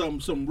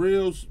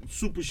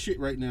super shit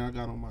right now. I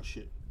got on my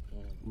shit.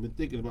 I've been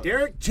thinking about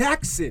Derek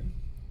Jackson.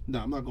 No,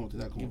 I'm not going to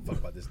that. Give a fuck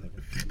about this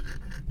nigga.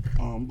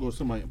 I'm going to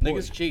somebody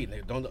important. Niggas cheat.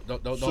 Nigga.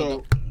 Don't.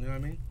 So- You know what I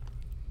mean?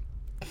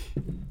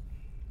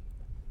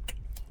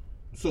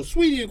 So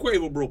Sweetie and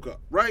Quavo broke up,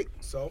 right?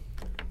 So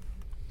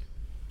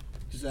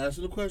Just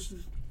asking the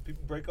question.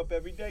 people break up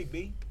every day,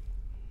 B.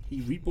 He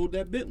repoed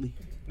that Bentley.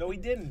 No, he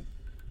didn't.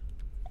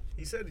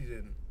 He said he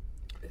didn't.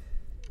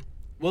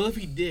 Well, if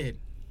he did,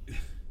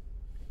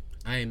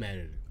 I ain't mad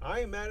at it.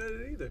 I ain't mad at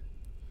it either.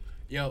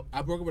 Yo,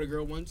 I broke up with a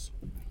girl once.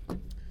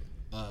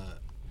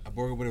 I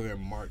broke up with her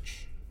in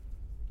March.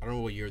 I don't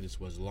know what year this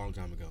was. A long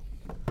time ago.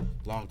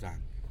 Long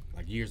time.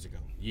 Like years ago.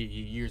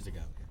 Years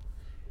ago.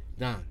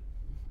 Don.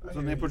 What's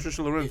her name?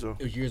 Patricia Lorenzo.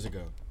 It was years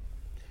ago.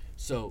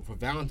 So for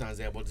Valentine's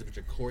Day, I bought this bitch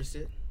a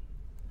corset,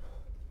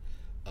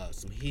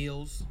 some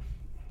heels,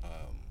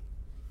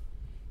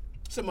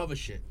 some other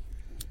shit,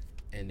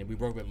 and then we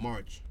broke up in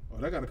March. Oh,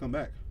 that got to come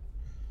back.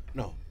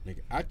 No, nigga,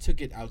 I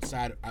took it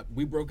outside.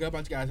 We broke up.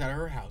 I took it outside of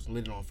her house and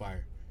lit it on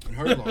fire in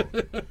her lawn.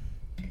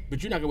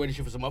 But you're not gonna wait this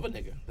shit for some other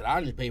nigga that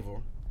I didn't pay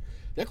for.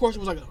 That corset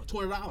was like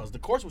 $20. The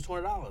corset was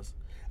 $20.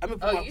 I mean,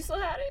 Oh, you still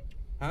had it?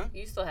 Huh?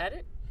 You still had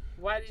it?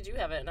 Why did you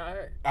have it, not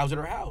her? I was at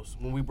her house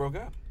when we broke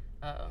up.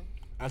 Uh-oh.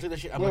 I took that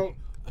shit. Well-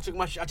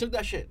 I took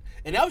that shit,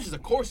 and that was just a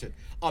corset.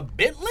 A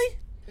Bentley?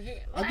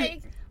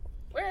 Like,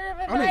 where I'm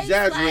everybody's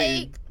exaggerating.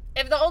 like,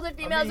 if the older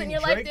females in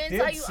your life Drake didn't did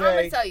tell you, I'm say-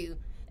 gonna tell you.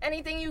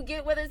 Anything you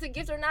get, whether it's a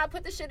gift or not,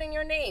 put the shit in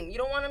your name. You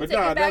don't want them to But take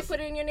nah, it back, that's- put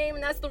it in your name,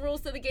 and that's the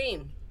rules to the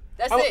game.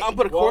 That's I'm it.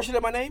 put a Well- corset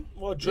in my name.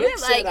 Well, Drake Yeah,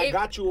 said, like, I if-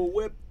 got you a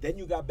whip, then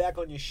you got back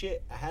on your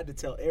shit. I had to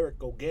tell Eric,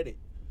 go get it.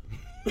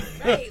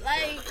 Right,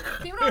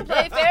 like, people don't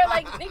play fair.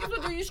 Like, niggas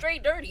will do you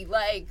straight dirty.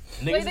 Like,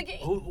 play Niggas, the game.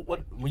 what?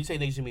 When you say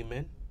niggas, you mean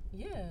men?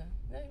 Yeah.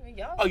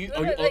 Y'all, Oh, you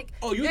like, think?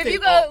 if you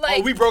go,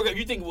 like, we broke up.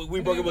 You think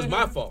we broke up was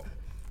my fault?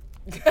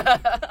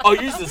 Oh,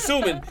 you just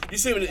assuming. You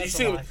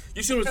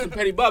assuming some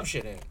petty bub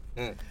shit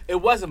in. It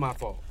wasn't my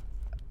fault.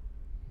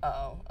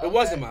 Uh-oh. It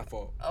wasn't my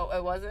fault. Oh,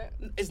 it wasn't?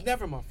 It's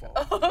never my fault.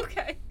 Oh,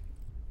 okay.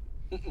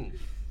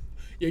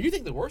 Yeah, you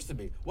think the worst of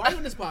me. Why are you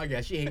on this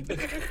podcast? She hates me.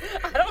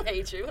 I don't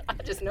hate you. I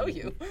just know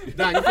you.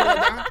 Don, you feel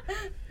that, Don?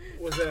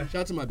 What's that?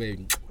 Shout out to my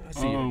baby. I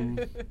see you.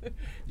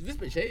 This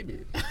bitch hate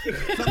me.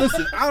 So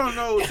listen, I don't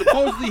know.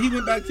 Supposedly he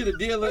went back to the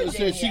dealer and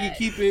said she could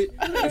keep it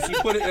if she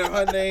put it in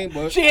her name,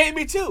 but She hate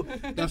me too.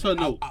 that's her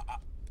note.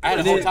 I had a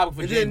And whole then, topic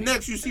for and Jamie. then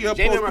next you see her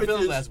Jamie post and my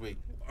feelings pictures, last week.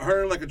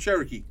 her in like a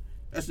Cherokee.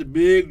 That's a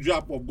big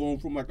drop off going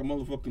from like a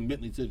motherfucking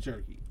Bentley to a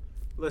Cherokee.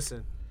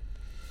 Listen,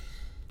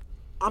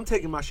 I'm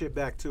taking my shit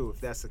back too, if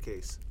that's the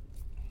case.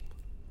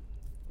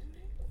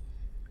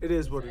 It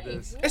is what it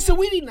is. Is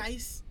Saweetie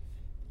nice?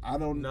 I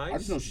don't know. I Nice.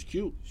 just know she's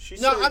cute. She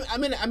No, said, I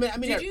mean.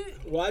 Did you?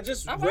 well, I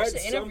just I read watched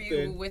the interview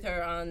something. with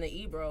her on the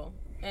Ebro,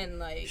 and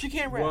like, She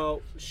can't rap.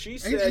 Well, she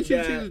And said she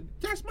that. said,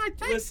 that's my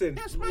type. Listen,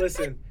 that's my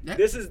listen. type.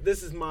 This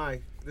is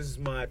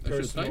my your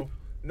personal. type?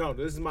 No,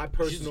 this is my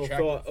personal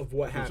attractive. thought of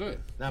what That's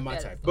happened. it. Not my Yeah.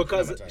 type. though.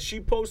 Because Not my type. she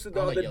posted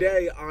the I like other yellow.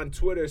 day on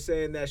Twitter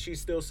saying that she's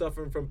still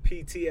suffering from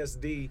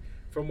PTSD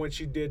from when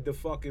she did the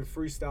fucking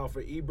freestyle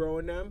for Ebro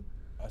and them,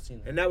 I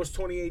seen that. and that was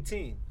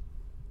 2018.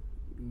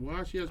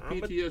 Why she has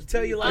I'ma PTSD?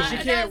 tell you like she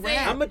I can't was gonna say-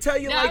 rap. I'm gonna tell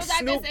you No, I like was not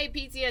Snoop. gonna say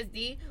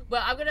PTSD,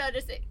 but I'm gonna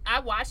understand. I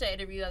watched that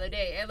interview the other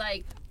day, and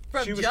like,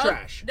 from She was jump,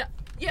 trash.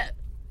 Yeah,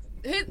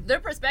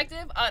 their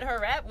perspective on her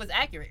rap was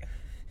accurate,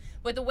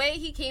 but the way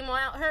he came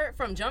out her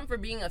from jump for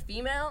being a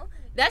female,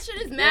 that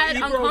shit is mad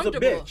Ebro's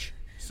uncomfortable. a bitch.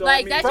 So, Like I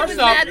mean, that shit first is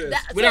off, mad. this.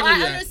 That, we're so not gonna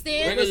do I that.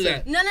 understand. We're not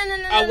gonna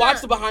do that. No. I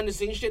watched the behind the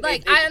scenes shit.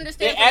 Like, I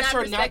understand They from asked that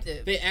her not.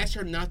 perspective. They asked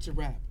her not to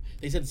rap.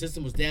 They said the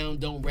system was down.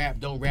 Don't rap.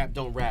 Don't rap.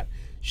 Don't rap.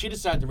 She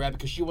decided to rap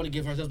because she wanted to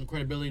give herself some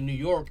credibility in New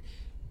York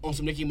on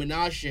some Nicki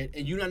Minaj shit.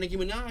 And you're not Nicki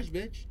Minaj,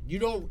 bitch. You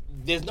don't.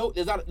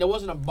 There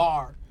wasn't a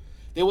bar.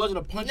 There wasn't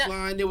a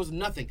punchline. There was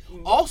nothing.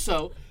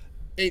 Also,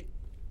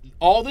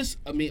 all this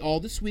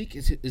week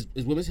is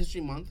Women's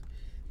History Month.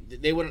 They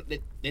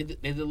did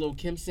a little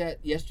Kim set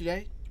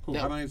yesterday. Who,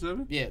 That- Hot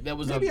 97? Yeah, that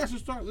was Maybe I should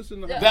start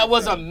listening to that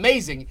was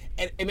amazing,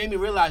 and it made me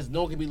realize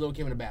no one can be Lil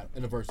Kim in the battle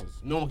in the verses.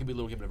 No one can be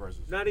Lil Kim in the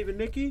verses. Not even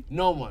Nicki.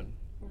 No one.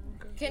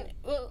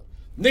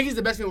 Nicki's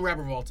the best female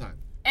rapper of all time.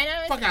 And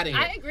Fuck out of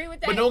here. I agree with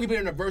that. But no one can be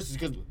in the verses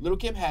because Lil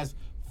Kim has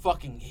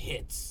fucking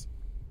hits.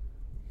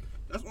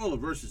 That's all the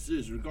verses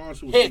is,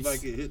 regardless of what Hits. you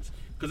like it hits.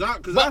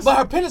 But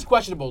her pen is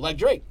questionable, like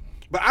Drake.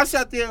 But I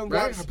sat there and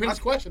Right? watched. Her pen is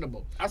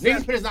questionable. I said-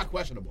 Nicki's pen is not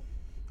questionable.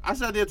 I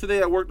sat there today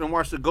at work and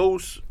watched the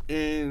Ghost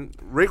and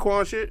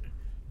Raekwon shit.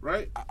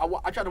 Right?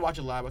 I tried to watch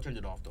it live. I turned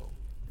it off though.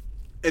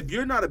 If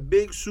you're not a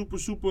big super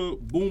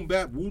boom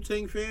bap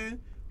Wu-Tang fan,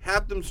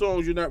 half them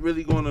songs you're not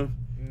really gonna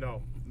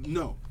No.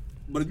 know.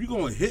 But if you're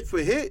going hit for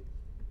hit,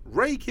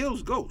 Ray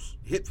kills Ghost.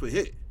 Hit for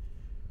hit.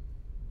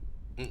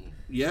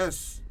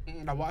 Yes.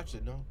 I watched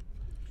it. No.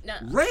 No.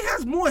 Ray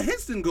has more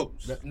hits than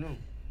Ghost. No.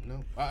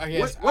 No. I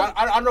guess. What-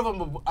 I don't know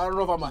if I'm. I don't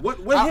know if I'm. What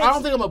I don't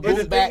hits- think I'm a But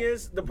the boom back. thing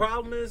is, the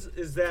problem is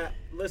that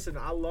listen,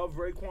 I love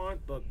Raekwon,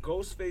 but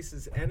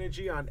Ghostface's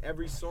energy on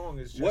every song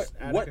is just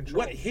out of control.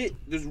 what hit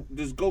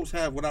does Ghost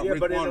have without Yeah,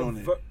 but Raekwon on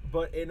it?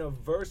 but in a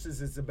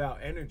verses, it's about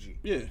energy.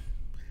 Yeah.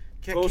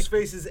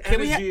 Ghostface's Can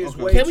we energy is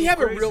okay. way Can we too have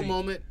a crazy. real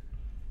moment?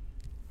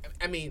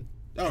 I mean,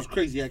 That was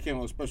crazy. I came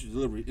out with special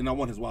delivery, and I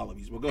want his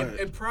wallabies. But go ahead.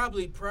 and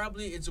probably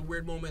it's a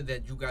weird moment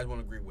that you guys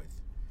won't agree with.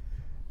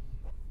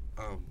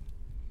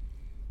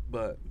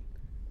 But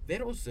they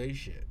don't say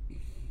shit.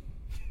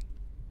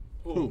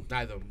 Who?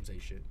 Neither of them say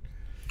shit.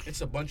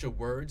 It's a bunch of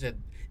words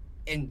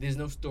and there's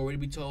no story to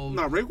be told.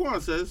 No,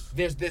 Raekwon says.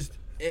 There's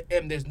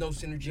no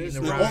synergy There's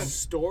in the no rhymes.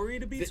 story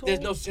to be told. There's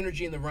no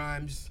synergy in the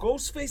rhymes.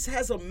 Ghostface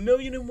has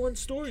 1,000,001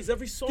 stories.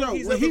 Every song Yo,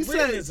 he's when ever he written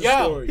said- is a Yo,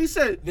 story. He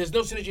said. There's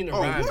no synergy in the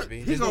Oh, rhymes, what? B.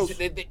 He There's no goes-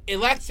 it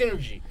lacks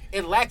synergy.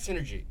 It lacks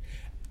synergy.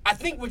 I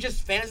think we're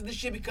just fans of this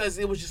shit because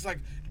it was just like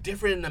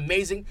different and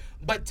amazing.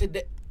 But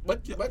today,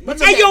 but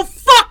Hey, yo,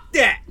 fuck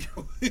that!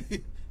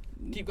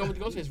 keep going with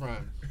the Ghostface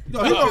rhyme.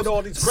 Yo, he Look at goes,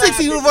 all these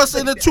 16 of graphics. us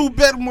in a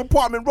 2-bedroom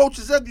apartment,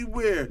 roaches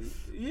everywhere.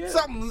 Yeah.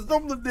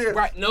 Something there.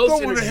 Right, no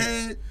Go with the synergy.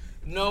 head.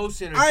 No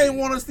synergy. I ain't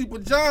want to sleep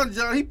with John.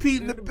 He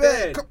peed in the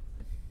bed. Come-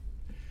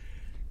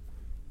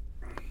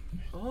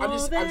 I'm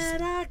just-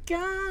 I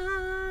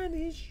got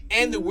is you.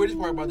 And the weirdest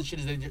part about the shit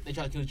is they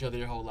try to kill each other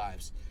their whole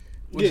lives.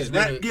 Which Yeah, is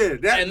that, really- yeah,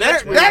 that, and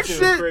that's that, weird that too.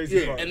 shit. Crazy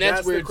Yeah. part. And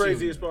that's weird, the too.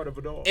 craziest part of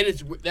it all. And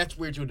that's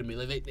weird too to me.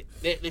 Like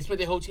they spent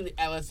their whole teen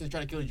adolescence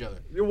trying to kill each other.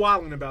 You're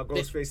wilding about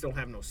Ghostface don't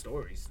have no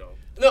stories though.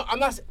 No, I'm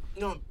not.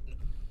 No,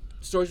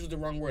 stories was the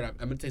wrong word. I'm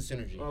gonna say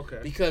synergy. Okay.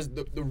 Because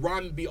the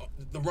rhymes be all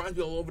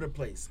over the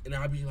place, and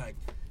I'd be like,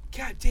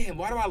 God damn,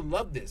 why do I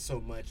love this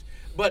so much?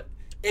 But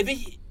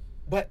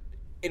but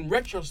in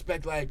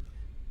retrospect, like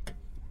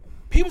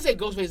people say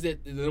Ghostface is the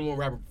number one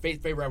rapper,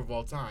 favorite rapper of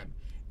all time,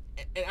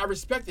 and I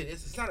respect it.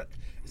 It's not.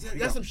 That's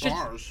got some shit.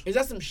 bars. Is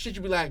that some shit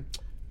you be like?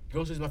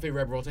 Ghostface is my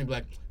favorite rapper of all time. You be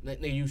like,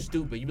 nigga, you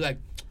stupid. You be like,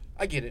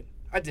 I get it.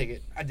 I dig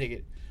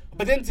it.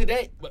 But then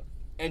today,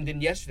 and then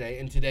yesterday,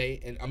 and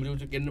today, and I'm doing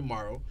it again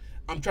tomorrow.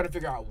 I'm trying to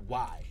figure out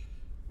why,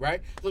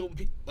 right? Look,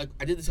 like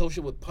I did this whole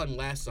shit with Pun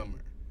last summer.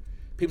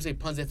 People say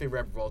Pun's their favorite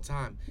rapper of all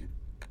time.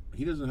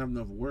 He doesn't have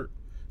enough work.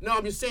 No,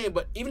 I'm just saying.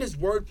 But even his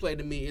wordplay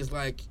to me is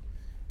like,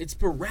 it's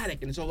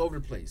sporadic and it's all over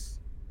the place.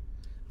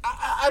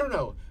 I don't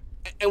know.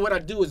 And what I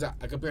do is I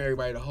compare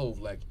everybody to Hove.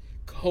 Like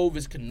Hove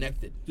is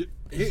connected.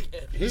 His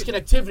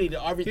connectivity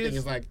to everything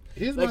is like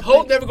my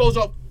Hove thing- never goes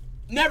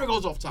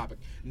off topic.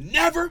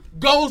 Never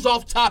goes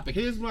off topic.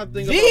 Here's my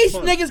thing These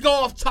about Pun. niggas go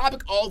off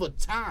topic all the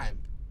time.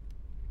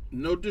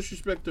 No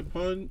disrespect to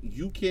Pun,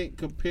 you can't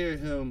compare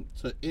him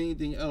to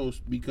anything else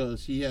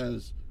because he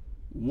has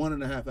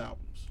 1.5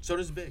 albums. So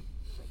does Big.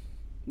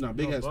 No,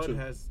 Big has Bud 2. he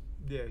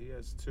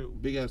has 2.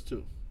 Big has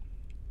 2.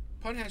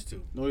 Pun has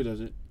to. No, he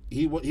doesn't.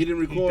 He didn't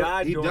record.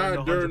 died He during died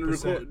the during the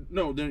 100%. record.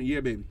 No, during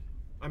Yeah Baby.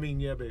 I mean,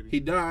 yeah, baby. He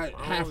died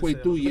I halfway always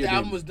say through that. But Yeah the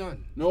album Baby. was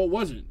done. No, it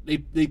wasn't.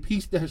 They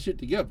pieced that shit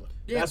together.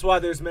 Yeah. That's why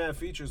there's mad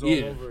features all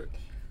Yeah. over it.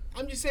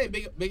 I'm just saying,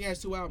 Big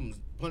has 2 albums.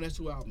 Pun has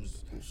 2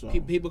 albums. So-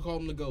 People call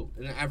him the GOAT,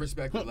 and I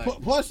respect it. Like,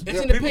 Plus, it's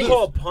yeah, in the People opinion.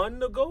 call Pun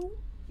the GOAT?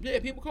 Yeah,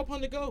 people call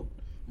Pun the GOAT.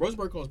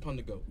 Rosenberg calls Pun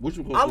the GOAT. which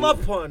one? I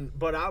love Pun,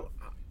 but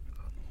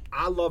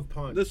I love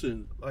Pun.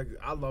 Listen, Like,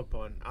 I love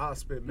Pun. I'll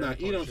spit mad nah,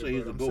 he Pun don't shit, say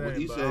he's but a I'm GOAT, but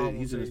saying, he I said won't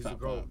he's say in his he's a top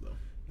GOAT. 5 though.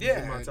 He's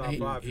in my top he,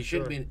 5 he for should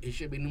sure. be. He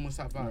should be in my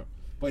top 5.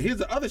 But here's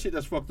the other shit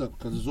that's fucked up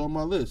because it's on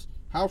my list.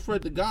 How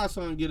Fred the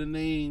Godson get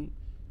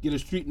a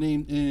street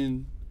name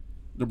in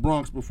the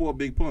Bronx before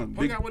Big Pun?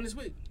 Pun got one this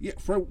week. Yeah,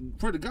 Fred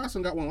the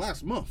Godson got one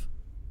last month.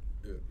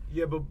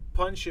 Yeah, but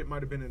Pun shit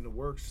might have been in the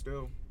works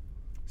still.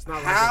 It's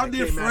not How like it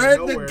did came out Fred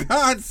of nowhere. the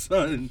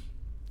Godson?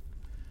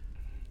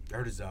 I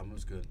heard his album. It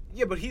was good.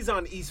 Yeah, but he's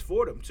on East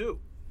Fordham too.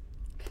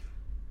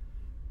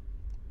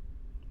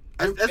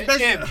 That's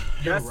basically.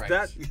 You're That's right.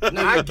 that.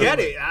 No, I you're get right.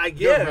 it. I You're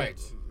get it. right.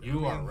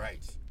 You are right.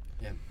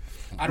 Yeah.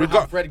 I don't know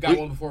how Fred got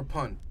one before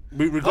Pun.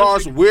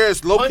 Regardless of where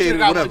it's Pun should located, have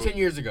got whatever. one 10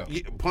 years ago.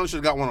 Yeah, Pun should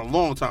have got one a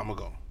long time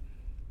ago.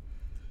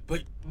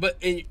 But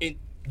in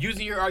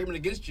using your argument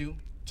against you,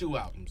 2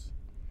 albums.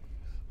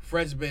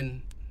 Fred's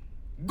been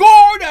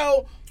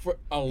Gordo for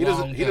a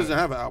long time. He doesn't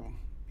have an album.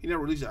 He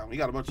never released an album. He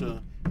got a bunch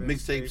of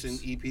mixtapes and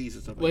EPs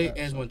and stuff Well, like he that.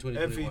 has so. one And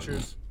 2021.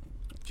 features.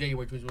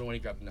 January 2021 he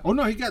dropped it. Oh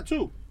no, he got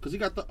 2. Cause he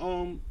got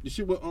the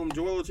shit with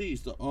Joel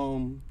Ortiz, the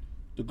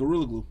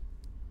Gorilla Glue.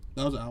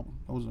 That was an album.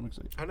 That was a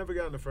mixtape. I never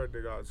got into Fred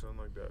the Godson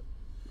like that.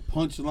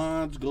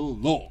 Punchlines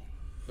galore.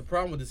 The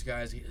problem with this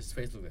guy is his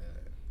face look like that.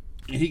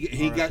 And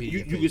he got R.I.P.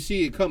 you can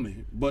see it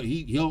coming, but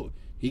he'll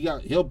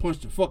punch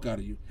the fuck out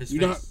of you. His You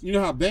know face. you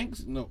know how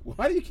Banks? No,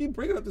 why do you keep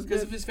bringing up this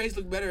Because guy? if his face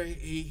looked better,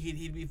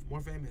 he'd be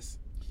more famous.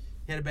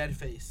 He had a bad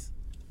face.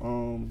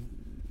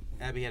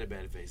 Abby had a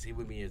bad face. He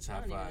would be in your I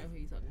top don't even 5. know who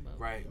you talking about.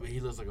 Right, but he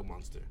looks like a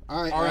monster.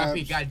 All right,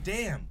 R.I.P. Abs. God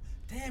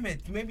damn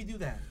it! You made me do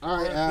that. All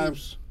right, R.I.P.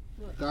 Abs.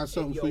 Got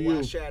something Yo, for I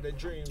you. shattered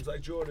dreams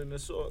like Jordan,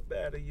 assault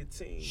batter your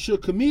team.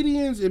 Should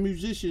comedians and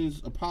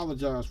musicians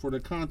apologize for their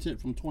content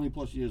from 20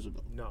 plus years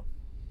ago? No.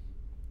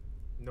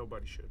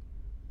 Nobody should.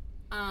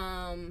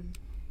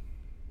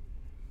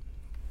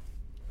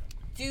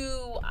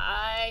 Do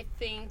I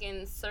think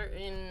in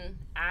certain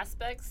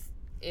aspects,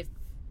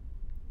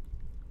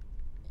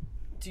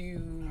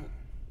 do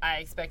I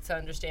expect to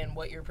understand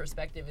what your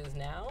perspective is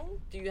now?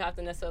 Do you have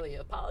to necessarily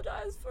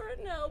apologize for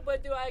it? No,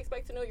 but do I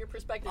expect to know your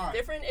perspective is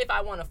different if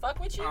I want to fuck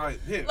with you? All right,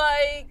 here.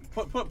 Like,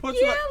 Put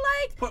yeah,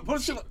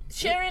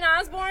 Sharon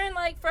Osbourne,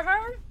 like, for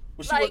her?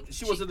 Well,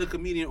 she wasn't a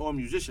comedian or a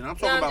musician. I'm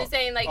talking no, I'm about. just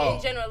saying, like, in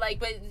general, like,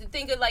 but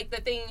think of, like, the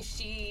things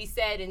she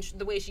said and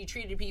the way she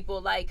treated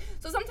people, like,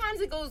 so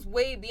sometimes it goes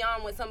way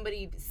beyond what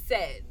somebody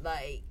said,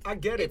 like. I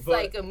get it, it's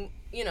but. like,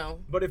 you know.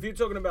 But if you're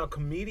talking about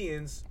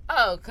comedians.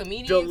 Oh,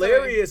 comedians.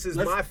 Delirious is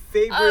my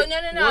favorite. Oh,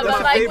 no. One But, of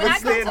my like, favorite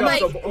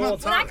stand-ups of all when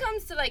time. it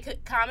comes to,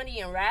 like, comedy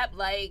and rap,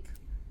 like,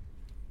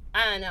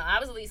 I don't know. I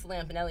was a Lisa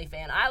Lampanelli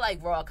fan. I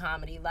like raw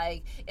comedy.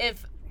 Like,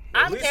 if.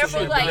 I'm Lisa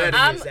careful, Lampanelli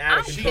like, is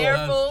I'm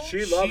careful.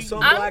 She loves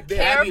some I'm black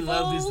careful. Abby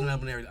loves Lisa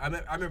Lampanelli.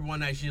 I remember one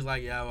night she was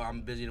like, "Yeah, well,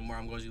 I'm busy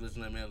tomorrow. I'm going to see Lisa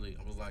Lampanelli."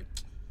 I was like,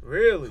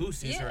 "Really? Who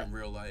sees her in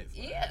real life?"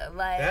 Yeah,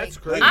 like that's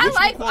crazy.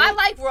 I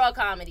like raw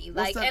comedy,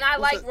 like, that- and I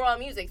what's like that- raw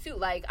music too.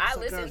 Like, I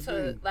what's that listen guy's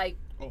to name? like,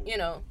 you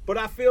know. But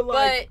I feel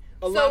like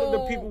But, a lot of the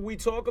so- people we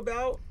talk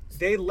about,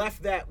 they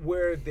left that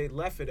where they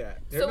left it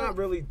at. They're So- not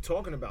really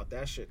talking about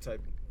that shit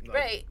type. Like,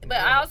 Right, but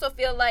I also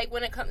feel like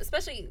when it comes,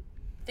 especially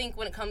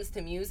when it comes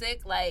to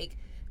music, like,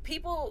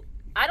 people,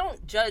 I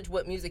don't judge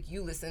what music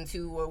you listen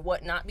to or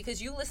whatnot,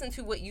 because you listen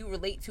to what you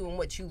relate to and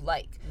what you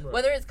like,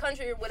 whether it's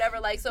country or whatever.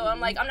 Like, so I'm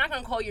like, I'm not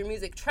gonna call your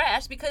music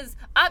trash because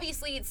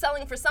obviously it's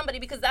selling for somebody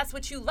because that's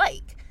what you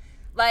like.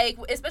 Like,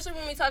 especially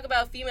when we talk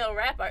about female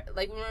rap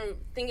like when we're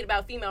thinking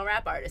about female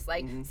rap artists,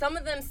 like, some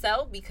of them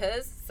sell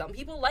because some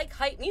people like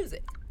hype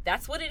music.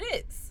 That's what it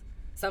is.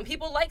 Some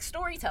people like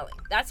storytelling.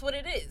 That's what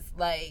it is.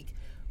 Like,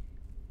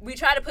 we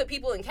try to put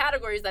people in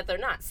categories that they're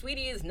not.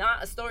 Sweetie is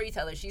not a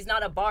storyteller. She's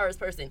not a bars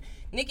person.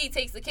 Nicki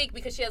takes the cake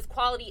because she has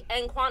quality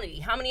and quantity.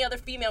 How many other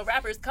female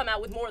rappers come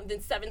out with more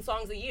than 7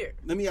 songs a year?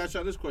 Let me ask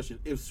y'all this question: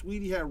 if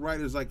Sweetie had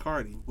writers like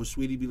Cardi, would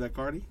Sweetie be like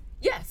Cardi?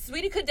 Yeah,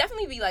 Sweetie could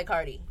definitely be like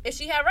Cardi if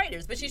she had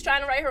writers, but she's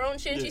trying to write her own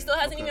shit and she Yeah, still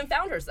hasn't okay. even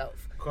found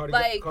herself. Cardi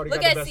Like, got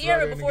look the at best Sierra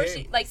writer in the before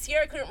game.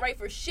 Sierra couldn't write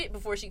for shit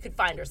before she could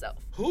find herself.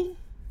 Who?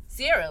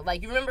 Sierra,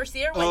 like, you remember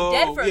Sierra went Oh,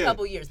 dead for a yeah.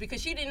 couple years because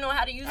she didn't know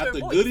how to use her After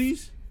voice.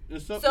 Goodies and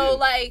stuff. So, yeah.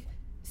 like,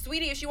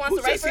 Sweetie, if she wants Who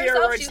to write said for Sierra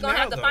herself, writes she's gonna now,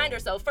 have to though? find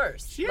herself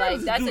first. Sierra Like,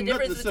 doesn't that's do the nothing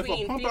difference except for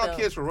between pump out female.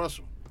 kids for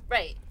Russell.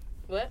 Right.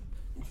 What?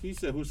 He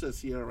said, "Who said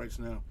Sierra writes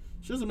now?"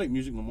 She doesn't make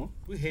music no more.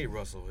 We hate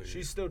Russell. Here.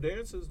 She still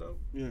dances though.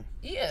 Yeah.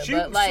 Yeah, She,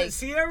 but like,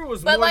 Sierra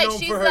was but, more like, known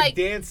she's for her like-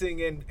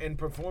 dancing and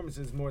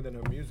performances more than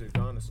her music,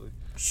 honestly.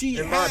 She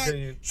In my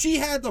opinion. She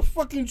had the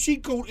fucking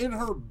cheat code in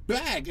her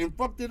bag and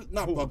fucked it.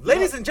 Not fucked it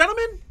Ladies up. and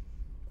gentlemen,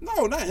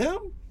 No, not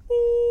him.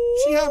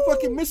 She had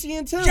fucking Missy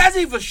and Tim.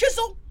 Jazzy for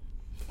shizzle.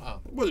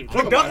 Wasn't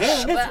talking about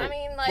him. but I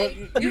mean,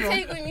 like, But, you you know.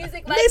 take with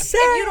music, like, if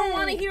you don't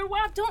want to hear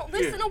WAP, don't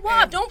listen to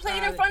WAP. Don't play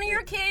it in front of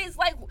your kids.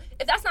 Like,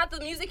 if that's not the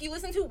music you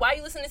listen to, why are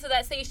you listening to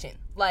that station?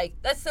 Like,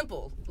 that's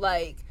simple.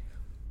 Like,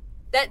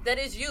 that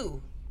is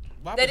you.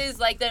 That is,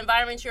 like, the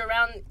environment you're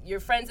around, your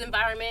friend's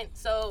environment.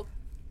 So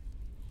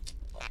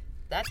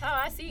that's how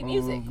I see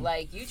music.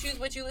 Like, you choose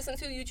what you listen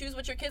to. You choose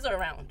what your kids are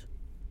around.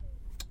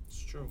 it's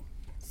true.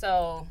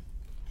 So,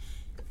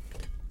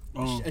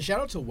 And shout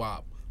out to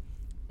WAP.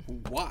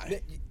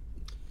 Why?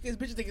 These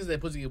bitches think it's their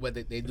pussy wet.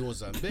 They doing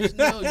something. Bitch,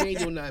 no, you ain't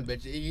doing nothing,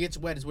 bitch. It gets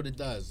wet. Is what it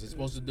does. It's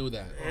supposed to do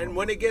that. And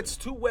when it gets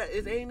too wet,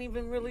 it ain't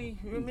even really.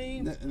 You know what I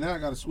mean? Now I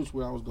gotta switch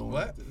where I was going.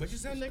 What? with this. What you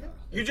said, nigga?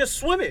 You just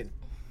swimming.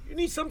 You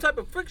need some type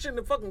of friction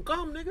to fucking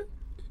come, nigga.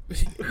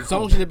 The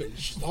song should have been.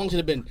 Song should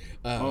have been.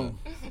 Hold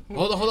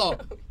on.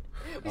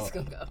 we just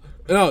gonna go.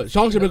 No,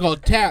 song should have been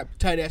called "Tap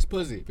Tight Ass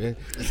Pussy." Man.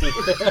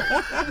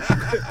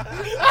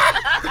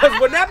 Because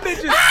when that bitch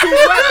is too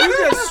wet, you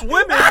just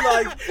swimming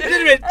like. It should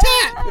have been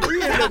tap. We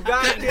in the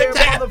goddamn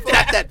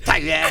motherfucker. That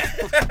tight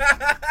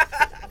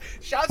ass.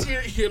 Shout out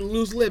to your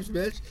loose lips,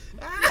 bitch.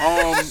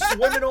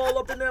 Swimming all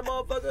up in that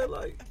motherfucker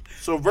like.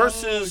 So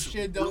versus.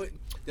 Shit, don't.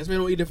 That's why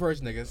don't eat it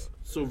first, niggas.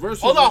 So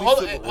versus. Hold on.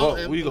 Whoa,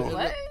 where you going?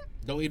 What?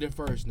 Don't eat it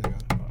first, nigga.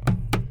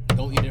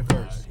 Don't eat it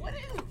first. What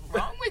is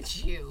wrong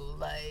with you?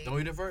 Like, Don't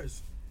eat it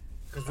first.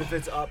 Because if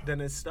it's up, then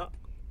it's stuck.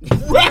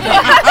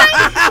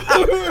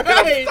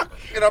 Right.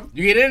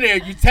 You get in there,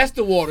 you test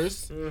the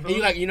waters, and you're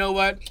like, you know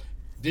what?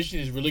 This shit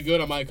is really good.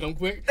 I might come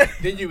quick.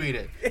 Then you eat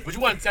it. But you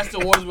want to test the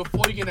waters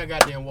before you get in that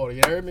goddamn water.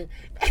 You heard me?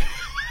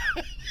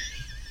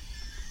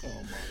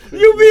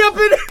 You be up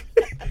in it.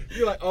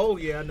 You're like, oh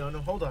yeah, no,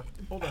 hold on.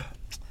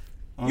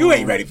 You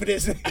ain't ready for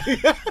this.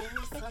 there's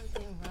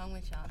something wrong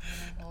with y'all.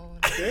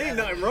 There ain't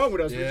nothing wrong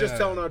with us. We're just Yeah.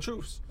 telling our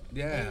truths.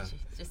 Yeah.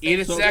 Just Eat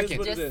it say, second.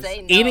 what it Just is.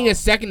 say no. Eating is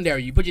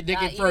secondary. You put your dick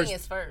Nah, in first. Eating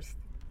is first.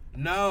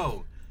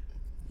 No.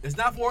 It's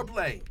not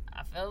foreplay.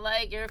 I feel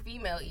like you're a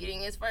female.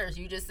 Eating is first.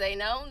 You just say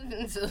no.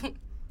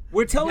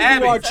 We're telling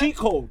Abby. you our cheat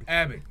code.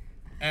 Abby.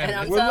 And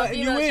I'm We're telling letting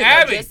you females, in.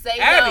 Abby, just say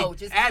Abby, no.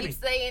 Just Abby. keep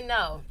saying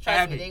no. Trust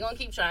Abby. me, they're going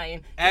to keep trying.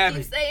 Just Abby.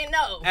 keep saying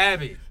no.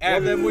 Abby. Well,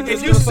 Abby. then we're If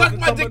just you gonna suck fucking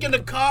my come dick with- in the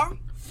car,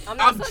 not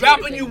I'm sucking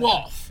dropping your you dick.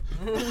 off.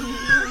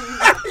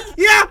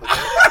 Yeah.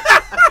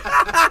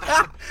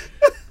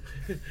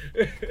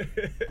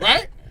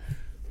 Right?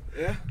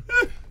 Yeah.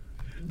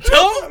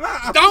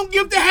 Don't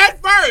give the head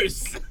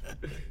first.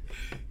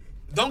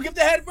 Don't give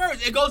the head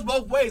first. It goes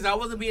both ways. I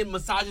wasn't being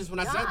misogynist when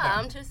I said that.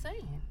 I'm just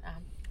saying.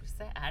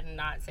 I'm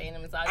not saying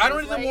I'm misogynist. I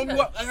don't even warm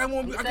you up. I can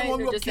warm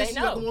you up, just kiss say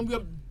you. I no. can warm you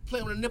up, play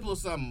on a nipple or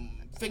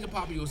something, finger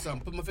pop you or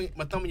something, put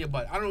my thumb in your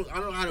butt. I don't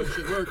know how that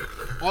shit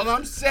work. All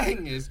I'm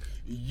saying is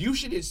you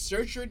should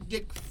insert your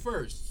dick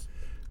first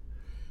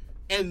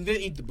and then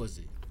eat the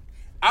pussy.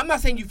 I'm not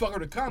saying you fuck her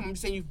to come. I'm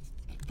saying you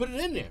put it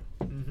in there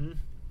and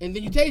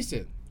then you taste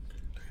it.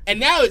 And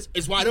now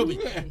it's wide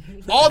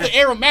open. All the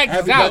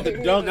aromatics is out.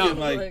 Dunkin',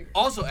 like,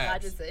 Also, I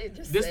ask.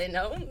 just say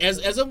no.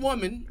 As a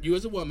woman, you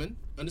as a woman,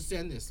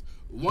 understand this.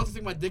 Once I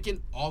stick my dick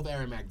in, all the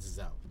aromatics is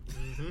out.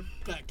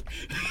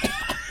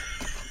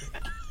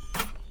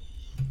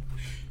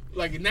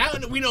 Like now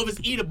we know if it's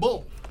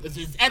eatable.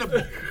 It's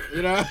edible.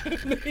 You know?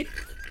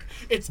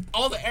 It's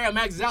all the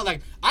aromatics is out.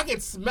 Like I can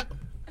smell.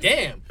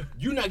 Damn,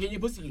 you not getting your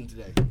pussy eaten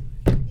today.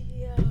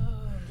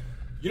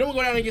 You don't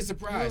go down and get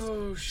surprised.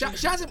 Oh,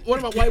 Shout out to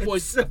one of my white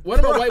boys. One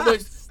of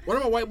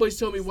my white boys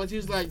told me once. He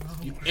was like,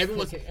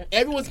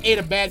 "Everyone's ate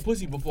a bad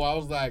pussy before." I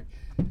was like,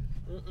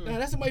 "Nah,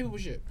 that's some white people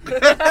shit."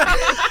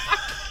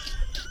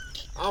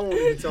 I won't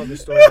even tell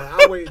this story.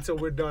 I'll wait until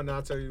we're done.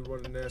 I'll tell you one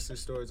of the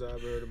nastiest stories I ever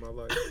heard in my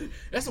life.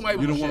 That's some white you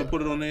people don't shit. want to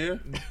put it on the air?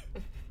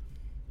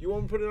 You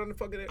want me to put it on the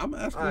fucking air? I'm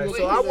asking. All right, you.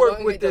 so Wait, I is it work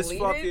gonna with get this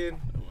deleted?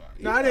 fucking.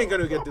 No, it ain't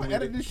gonna get I'm gonna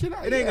edit deleted. this shit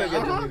out. It ain't gonna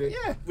get Yeah, deleted.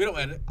 Yeah. We don't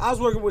edit. I was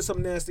working with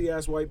some nasty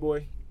ass white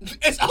boy.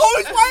 It's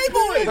always white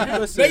boys.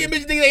 Listen. Making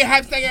bitches think they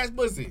have stank ass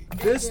pussy.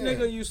 This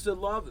nigga used to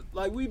love it.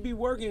 Like, we'd be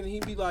working, and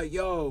he'd be like,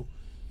 yo,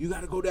 you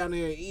gotta go down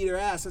there and eat her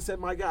ass. I said,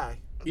 my guy.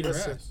 Eat her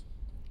listen. ass.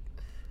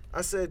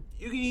 I said,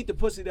 you can eat the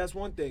pussy, that's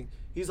one thing.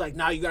 He's like,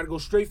 nah, you gotta go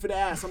straight for the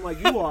ass. I'm like,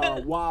 you are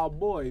a wild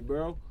boy,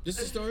 bro. This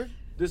is the story?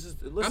 This is,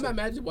 listen. I'm not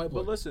mad at you, white boy.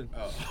 But listen.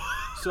 Oh.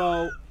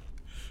 So,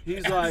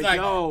 he's like, like,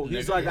 yo,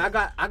 he's nigga, like,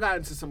 yeah. I got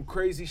into some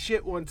crazy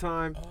shit one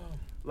time.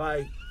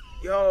 Like,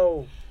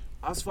 yo,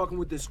 I was fucking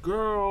with this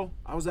girl.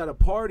 I was at a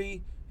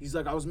party. He's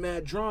like, I was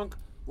mad drunk.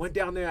 Went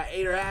down there, I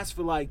ate her ass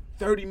for like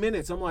 30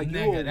 minutes. I'm like, you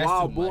Nigga, a that's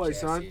wild too much boy, ass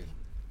son. eating.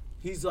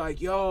 He's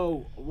like,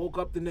 yo, I woke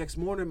up the next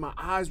morning, my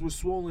eyes were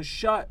swollen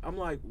shut. I'm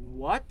like,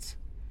 what?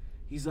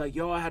 He's like,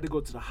 yo, I had to go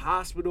to the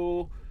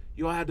hospital.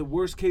 Yo, I had the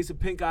worst case of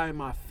pink eye in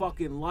my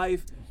fucking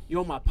life.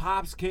 Yo, my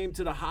pops came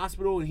to the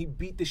hospital and he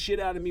beat the shit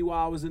out of me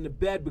while I was in the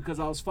bed because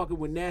I was fucking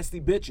with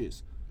nasty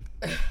bitches.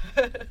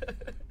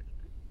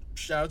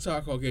 Shout out to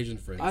our Caucasian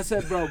friends. I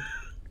said, bro,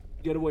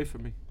 get away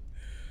from me.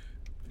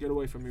 Get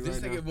away from me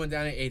This right nigga now. went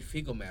down and ate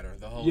fecal matter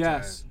the whole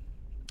Yes. time.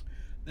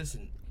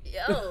 Listen,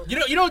 Yo.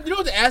 you know what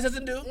the ass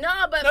doesn't do?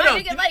 No, but No, my no.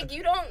 nigga, like,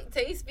 you don't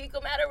taste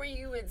fecal matter where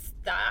you would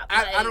stop.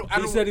 I like, don't.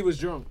 He said he was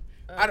drunk.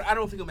 I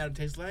don't think matter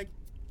tastes like.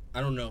 I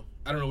don't know.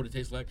 I don't know what it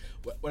tastes like.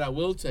 What I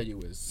will tell you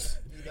is,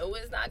 You know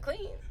it's not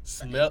clean.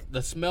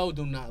 the smell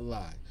do not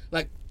lie.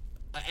 Like,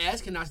 an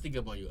ass cannot stick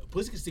up on you. A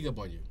pussy can stick up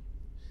on you.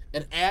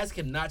 An ass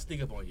cannot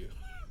stick up on you.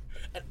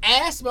 An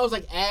ass smells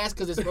like ass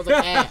because it smells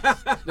like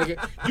ass.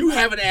 Nigga, you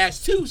have an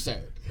ass too,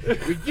 sir.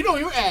 You know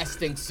your ass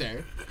stinks,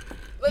 sir.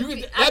 But You can,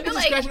 see, that I bitch feel is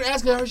like scratching her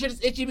ass because her shit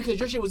is itchy because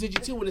your shit was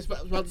itchy too when it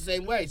smelled the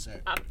same way,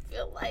 sir. I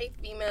feel like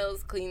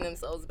females clean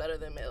themselves better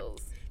than males.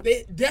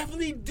 They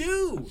definitely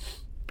do.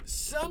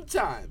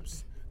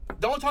 Sometimes.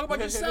 Don't talk about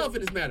yourself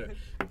in this matter.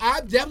 I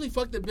definitely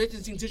fucked a bitch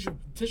and seen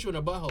tissue in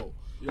her butthole.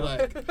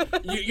 Like,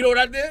 you know what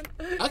I did?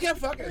 I kept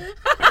fucking.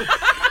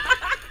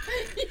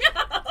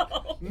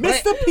 Yo.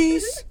 Mr.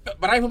 Peace.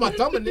 But I didn't put my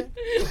thumb in there.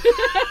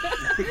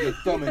 Put your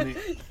thumb in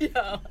it. Yo,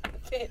 I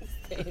can't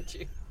stand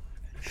you.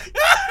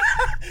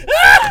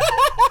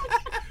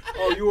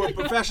 Oh, you were a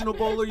professional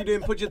bowler? You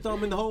didn't put your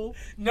thumb in the hole?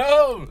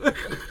 No.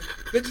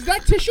 Bitch, is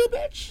that tissue,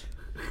 bitch?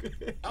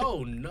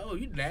 Oh, no.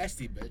 You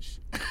nasty, bitch.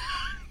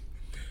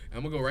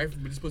 I'm going to go right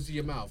from this pussy to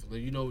your mouth.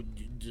 Let you know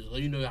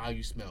how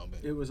you smell, man.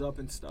 It was up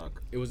and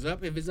stuck. It was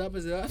up. If it's up,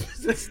 it's up.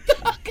 It's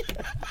stuck.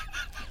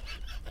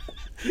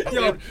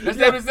 Yo, That's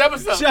the end of this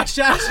episode.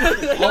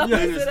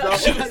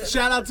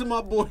 Shout out to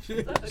my boy.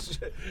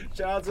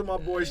 Shout out to my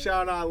boy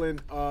Sean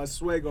Island,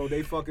 Swego.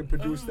 They fucking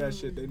produced that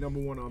shit. They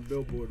 #1 on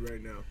Billboard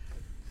right now.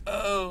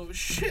 Oh,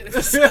 shit.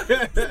 It's up.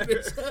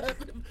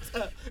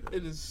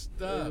 It is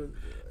stuck.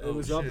 It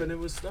was up and it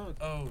was stuck.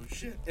 Oh,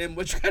 shit. And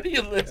what you got on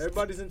your list?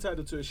 Everybody's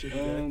entitled to a shit. I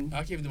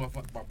can't even do my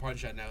party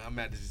shot now. I'm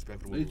mad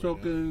disrespectful. They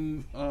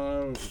talking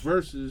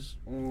verses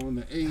on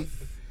the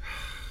 8th.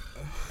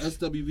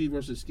 SWV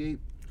versus Escape.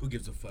 Who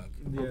gives a fuck?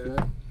 Yeah.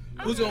 Okay.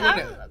 Who's gonna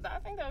win that? I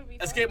think that would be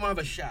Escape won't have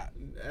a shot.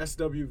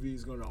 SWV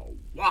is gonna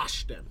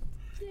wash them.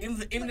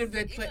 Even if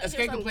they play,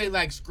 Escape can play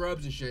like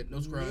Scrubs and shit. No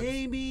Scrubs.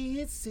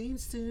 Maybe it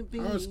seems to be.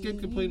 Our Escape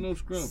can play no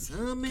scrubs.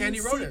 Candy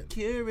wrote it.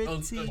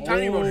 Insecurity.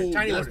 Tiny wrote it.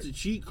 Tiny that's wrote it. the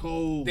cheat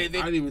code. They- I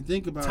didn't even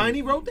think about Tiny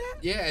it. wrote that?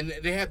 Yeah, and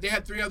they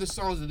have 3 other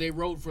songs that they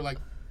wrote for like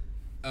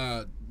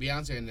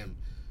Beyonce and them.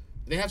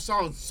 They have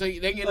songs so they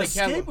can get in the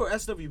Escape catalog. or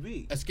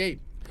SWV?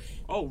 Escape.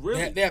 Oh,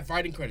 really? They have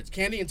fighting credits.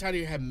 Candy and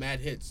Tiny have mad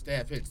hits. They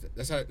have hits.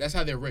 That's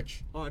how they're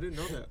rich. Oh, I didn't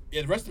know that.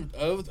 Yeah, the rest of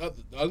the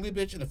ugly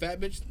bitch and the fat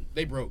bitch,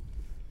 they broke.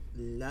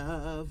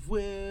 Love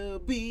will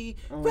be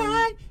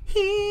right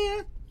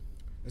here.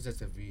 That's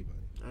SFV,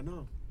 buddy. I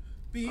know.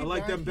 Be I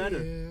like them right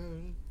better. here.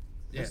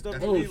 Yeah, Stuff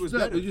that's Oh, He was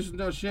snap. better. We just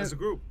know As a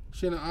group.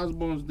 Shannon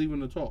Osbourne's leaving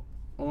the talk.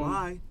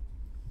 Bye.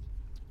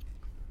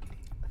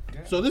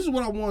 So this is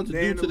what I wanted to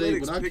The do today,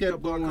 analytics but I picked kept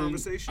up our going.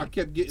 conversation. I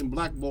kept getting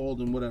blackballed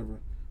and whatever.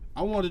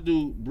 I wanted to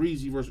do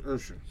Breezy versus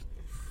Ursher.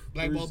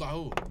 Blackball by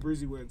who?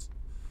 Breezy wins.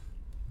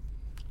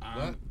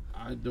 What?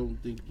 I don't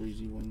think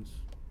Breezy wins.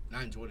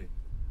 920.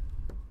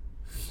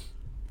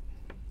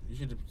 You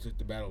should have took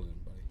the battle then,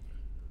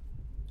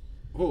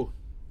 buddy. Oh,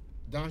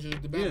 Don should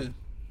have took the battle. yeah.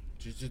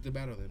 Just took the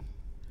battle then.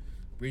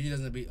 Breezy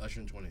doesn't beat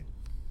Usher in 20.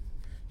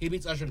 He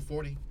beats Usher in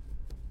 40.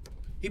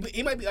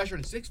 He might be Usher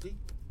in 60,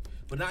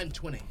 but not in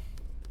 20.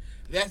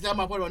 That's not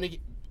my point about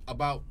Nicki.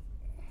 About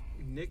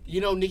Nick.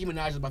 you know, Nicki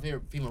Minaj is my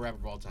favorite female rapper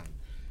of all time,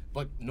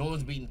 but no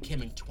one's beating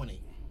Kim in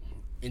 20.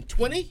 In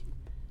 20,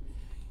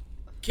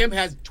 Kim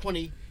has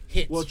 20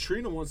 hits. Well,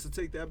 Trina wants to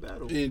take that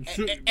battle. And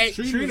Trina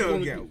Trina gonna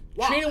again. do-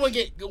 Wow. Trina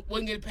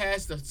wouldn't get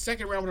past the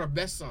second round with her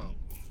best song.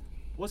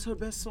 What's her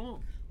best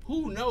song?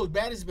 Who knows?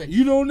 Baddest bitch.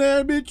 You don't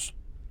know, bitch.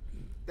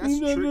 That's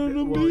No, Trina. no,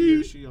 no, Well, me.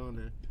 yeah, she on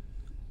there.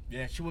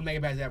 Yeah, she would make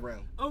it past that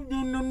round. Oh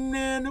no no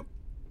no no.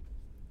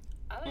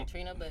 I like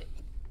Trina, but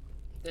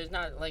there's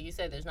not, like you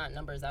said, there's not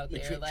numbers out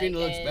there. Like, Trina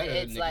looks and better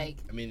it's than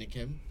like, than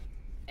Kim.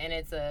 and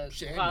it's a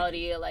Shit,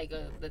 quality of like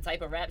the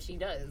type of rap she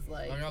does.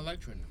 Like, I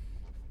like Trina.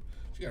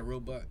 She got a real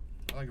butt.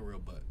 I like a real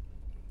butt.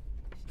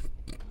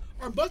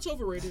 Are butts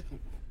overrated?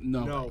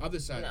 No. No. Other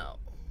side. no.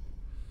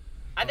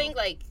 I think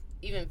like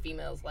even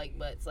females like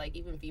butts. Like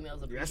even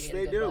females appreciate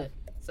they a good do. butt.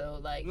 So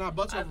like, Nah,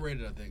 butts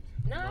overrated, I think.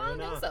 no, I don't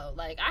they're think not. so.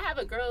 Like I have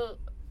a girl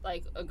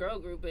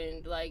group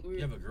and like we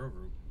You have a girl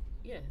group.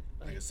 yeah.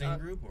 Like a singing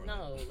group or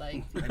no,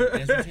 like like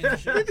dancing team and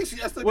shit? I think she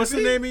has to What's the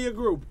be. name of your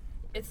group?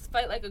 it's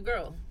Fight Like a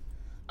Girl.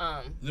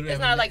 Literally It's have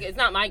not a like name. it's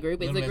not my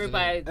group. It's a Literally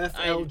group has a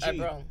FLG. I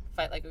belong.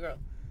 Fight Like a Girl.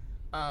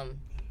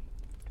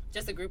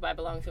 Just a group I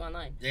belong to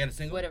online. You got a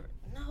single? Whatever.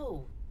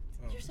 No,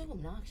 Oh. you're so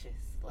obnoxious.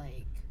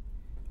 Like,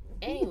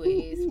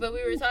 anyways, but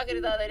we were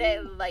talking the other day.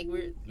 Like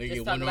we're They just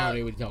get talking one arm, about.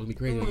 they would talk to me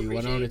crazy. who You get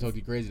one arm, they appreciates- talk to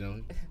you crazy, don't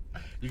you?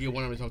 You get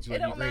one arm, they talk to you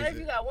It like don't you matter if crazy.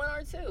 you got one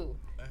or two.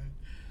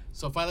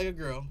 So fight like a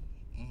girl.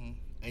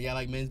 And y'all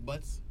like men's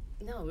butts?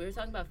 No, we were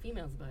talking about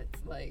females' butts.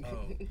 Like,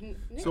 Oh.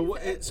 So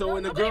what? So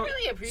in the nobody girl.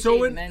 really appreciates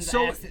So in men's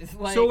so asses.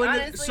 Like, so in the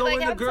honestly, so like, in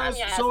the half the time girls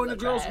your ass so in the look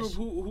girls trash.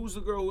 group who's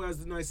the girl who has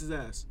the nicest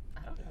ass?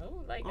 I don't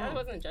know. Like, I Oh.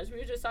 wasn't judging. We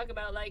were just talking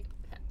about like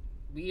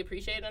we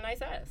appreciate a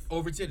nice ass.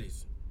 Over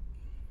titties.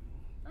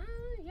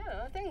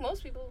 Yeah, I think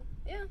most people.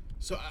 Yeah.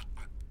 So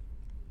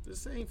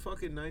This ain't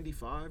fucking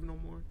 95 no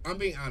more. I'm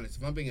being honest.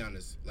 If I'm being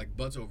honest, like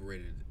butts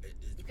overrated.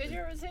 Because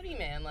you're a titty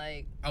man.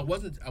 Like, I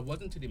wasn't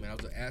titty man. I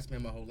was an ass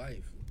man my whole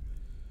life.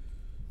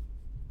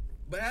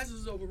 But ass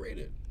is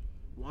overrated.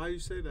 Why you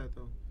say that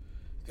though?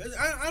 Cause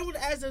I would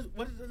ask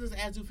what does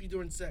ass do for you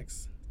during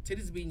sex?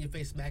 Titties be in your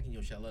face, smacking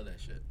your shit. I love that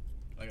shit.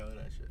 Like I love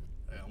that shit.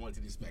 Like, I want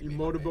titties smack You me in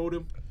my motorboat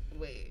him.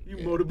 wait. You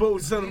Yeah.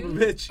 motorboat son of a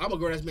bitch. I'm a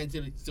grown ass man,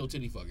 still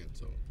titty fucking.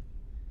 So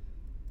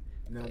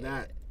Now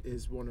that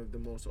is one of the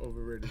most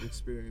overrated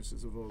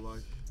experiences of all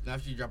life. now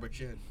after you drop her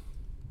chin,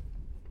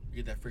 you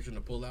get that friction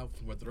to pull out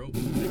from her throat.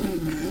 What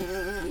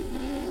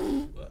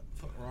the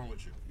fuck wrong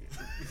with you?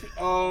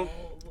 I'm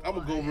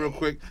gonna go real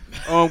quick.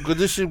 Cause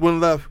this shit went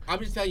left. I'm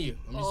just telling you.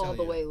 I'm just All telling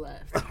the you. way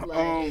left. Like,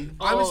 I'm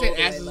all just saying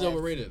the way ass is left.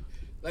 overrated.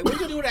 Like what you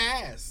gonna do with an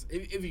ass?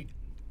 If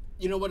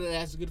you know what an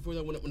ass is good for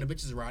though? When a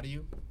bitch is around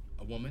you,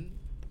 a woman,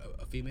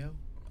 a female,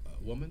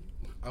 a woman,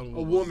 I don't know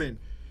A what- woman.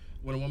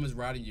 When a woman's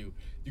riding you,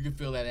 you can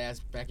feel that ass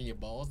back in your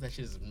balls. That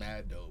shit is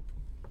mad dope.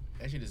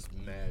 That shit is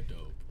mad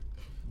dope.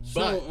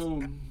 But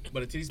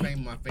but a titty smack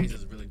in my face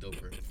is really dope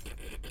for it.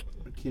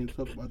 I can't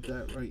talk about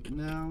that right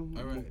now.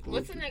 All right.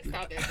 What's the next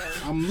topic?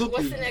 Though? I'm looking.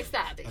 What's the next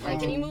topic? Like,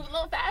 can you move a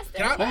little faster?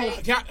 Can I,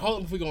 Like, hold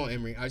on before we go on,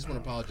 Emery? I just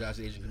want to apologize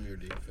to the Asian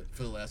community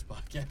for the last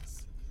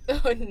podcast.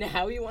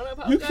 now you want to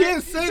You apologize?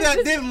 can't say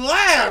that. Then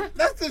laugh.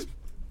 That's just.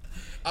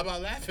 I'm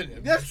not laughing at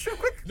him. That's true.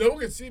 No one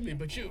can see me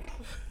but you.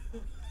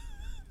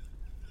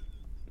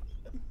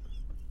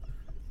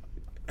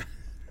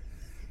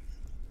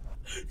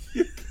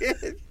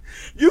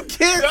 You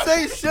can't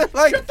say shit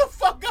like. Shut the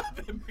fuck up,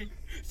 Emery.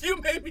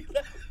 You made me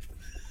laugh.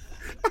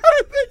 I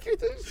didn't think you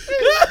did shit.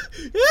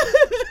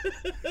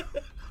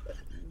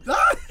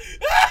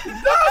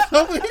 Don's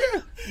over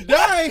here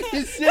dying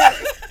and shit.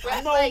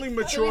 I'm the Like, only can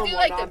mature we do,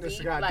 one like, the on this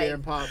beat,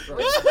 goddamn like-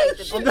 podcast. Like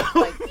the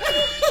beat,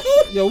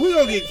 like, Yo, we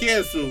gonna get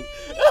canceled.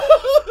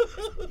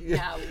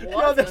 yeah,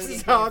 Yo, this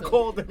is how I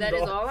called him, That is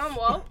though. all I'm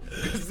Walt.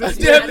 This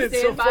You damn gotta it, so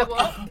stand by fucking.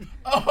 Walt.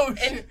 Oh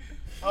shit.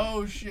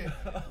 Oh shit.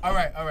 All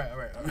right.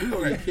 We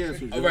gonna get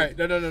canceled. All right.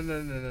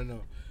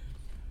 No.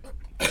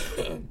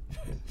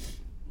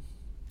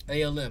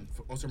 ALM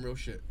on some real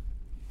shit.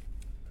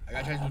 I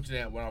got changed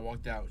today when I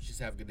walked out. She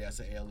said, "Have a good day." I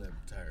said, "ALM,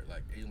 tired.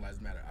 Like Asian lives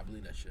matter." I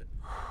believe that shit.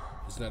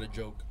 It's not a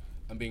joke.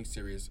 I'm being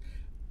serious.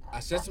 I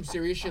said some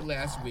serious shit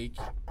last week,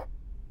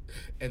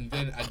 and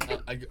then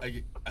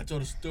I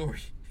told a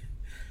story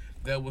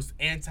that was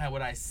anti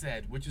what I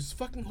said, which is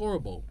fucking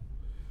horrible.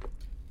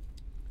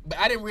 But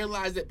I didn't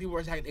realize that people were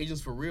attacking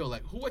Asians for real.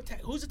 Like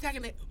who's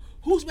attacking?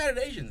 Who's mad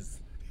at Asians?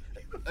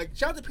 Like,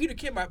 shout out to Peter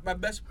Kim, my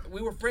best.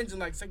 We were friends in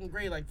like second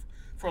grade, like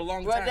for a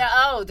long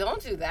time.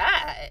 Don't do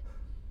that.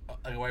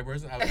 Like a white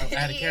person, I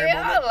had to carry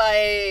yeah,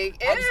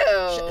 like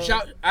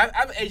ew. I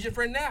have an Asian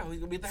friend now. He's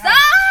gonna be at the Stop!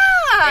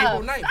 house.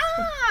 April 9th.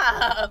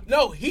 Stop!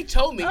 No, he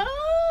told me.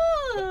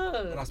 Oh.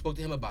 But I spoke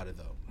to him about it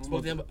though.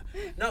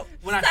 No,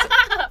 when I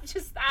Stop!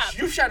 Just stop.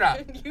 You shut up.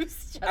 You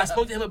shut I up.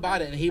 spoke to him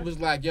about it, and he was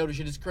like, "Yo, this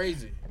shit is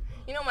crazy."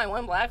 You know my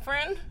one black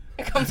friend?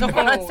 It comes over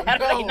on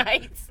Saturday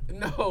nights.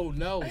 No.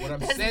 What I'm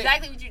That's saying.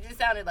 exactly what you just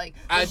sounded like.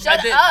 I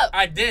Shut did, up.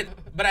 I did.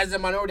 But as a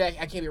minority, I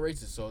can't be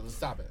racist, so let's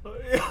stop it.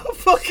 I'm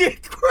fucking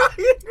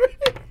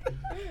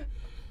crying.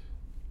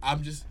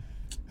 I'm just.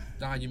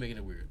 Don, you're making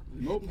it weird.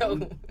 Nope. No,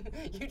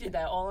 you did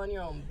that all on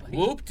your own. Buddy.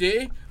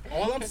 Whoop-dee.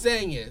 All I'm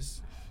saying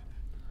is,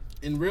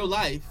 in real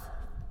life,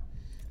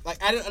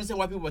 like, I didn't understand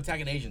why people were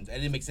attacking Asians. It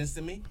didn't make sense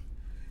to me.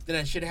 Then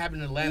that shit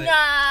happened in Atlanta. Nah,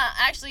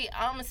 actually,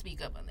 I'm gonna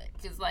speak up on that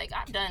because, like,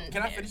 I'm done.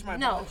 Can I finish my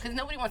No, point? because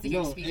nobody wants to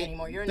hear you speak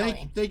anymore. You're thank,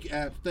 annoying. Thank you,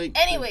 Abs. Thank.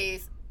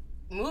 Anyways,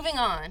 moving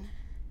on.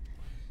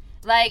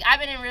 Like, I've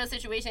been in real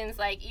situations,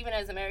 like, even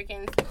as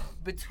Americans,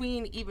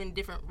 between even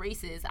different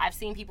races, I've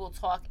seen people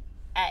talk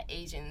at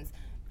Asians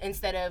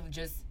instead of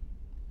just,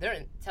 they're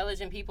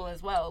intelligent people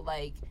as well.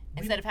 Like,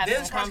 instead of having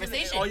a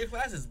conversation. All your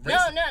classes. No,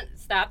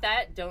 stop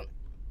that. Don't.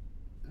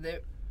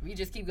 We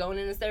just keep going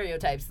into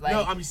stereotypes. Like,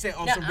 No, I'm just saying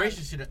on no, some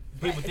racist shit.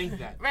 People think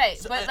that. Right,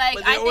 So, but like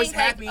they're I always think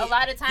like happy. a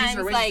lot of times These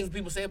are the racist like things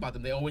people say about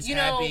them. They always you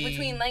know happy.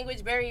 between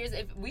language barriers,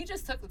 if we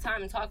just took the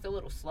time and talked a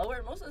little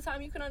slower, most of the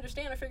time you can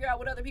understand and figure out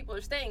what other people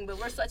are saying. But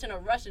we're such in a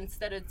rush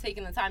instead of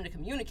taking the time to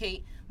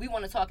communicate. We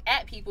want to talk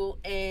at people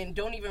and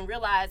don't even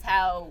realize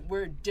how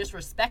we're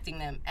disrespecting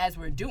them as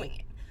we're doing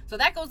it. So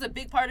that goes a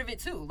big part of it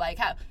too. Like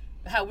how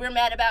we're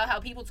mad about how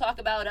people talk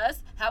about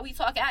us, how we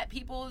talk at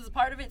people is a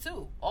part of it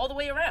too, all the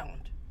way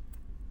around.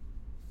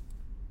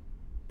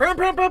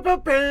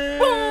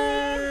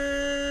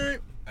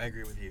 I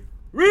agree with you.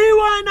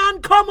 Rewind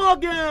and come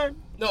again.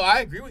 No, I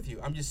agree with you.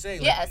 I'm just saying,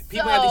 like, Yeah,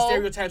 people have these so-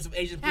 stereotypes of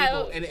Asian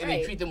people, and they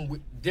right. treat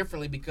them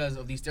differently because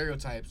of these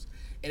stereotypes.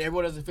 And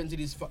everyone doesn't fit into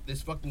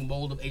this fucking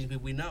mold of Asian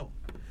people we know.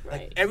 Like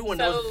Right. everyone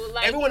So, knows,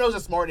 like- everyone knows a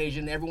smart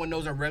Asian. Everyone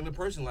knows a regular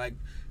person, like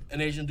an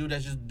Asian dude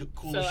that's just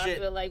cool So as I shit.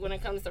 feel like when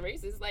it comes to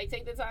races, like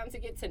take the time to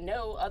get to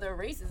know other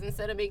races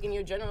instead of making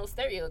your general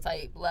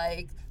stereotype.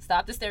 Like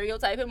stop the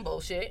stereotyping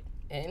bullshit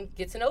and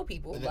get to know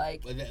people. But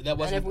Like, that and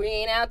wasn't. if we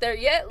ain't out there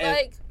yet, and-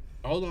 like,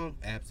 Hold on,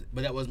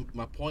 but that was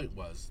my point.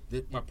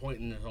 My point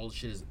in this whole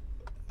shit is,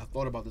 I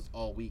thought about this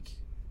all week.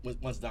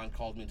 Once Don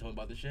called me and told me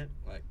about this shit,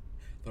 like,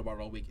 thought about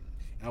it all week,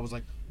 and I was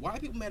like, why are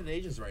people mad at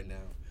Asians right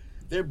now?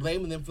 They're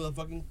blaming them for the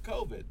fucking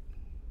COVID.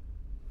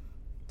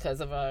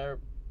 because of our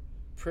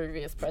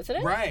previous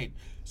president. Right.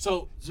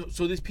 So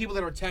these people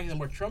that are attacking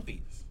them are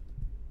Trumpies.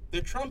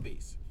 They're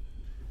Trumpies.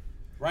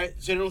 Right?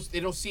 So they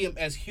don't see them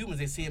as humans.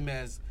 They see them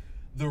as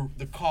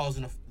the cause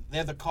and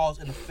they're the cause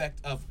and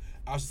effect of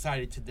our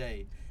society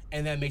today,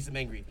 and that makes them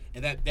angry,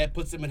 and that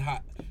puts them in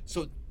hot.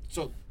 So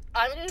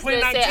I'm just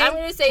gonna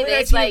say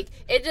this. 2019 Like,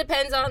 it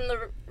depends on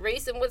the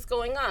race and what's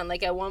going on.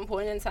 Like, at one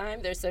point in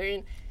time, there's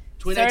certain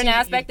 2019,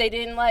 aspect they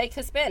didn't like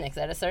Hispanics.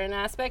 At a certain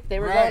aspect, they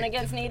were Right. going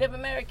against Native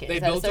Americans. they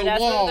At built certain a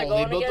aspect, wall. they're They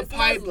going built a against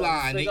Muslims.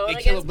 pipeline. They're They going killed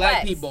against black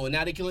blacks. people, and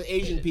now they killing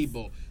Asian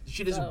people. This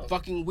shit is So-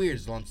 fucking weird.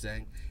 Is all I'm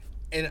saying.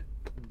 And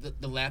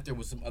the laughter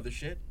was some other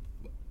shit,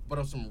 but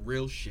on some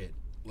real shit.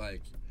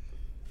 Like,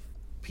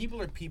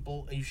 people are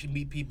people, and you should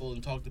meet people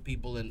and talk to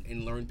people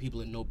and learn people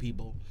and know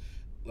people.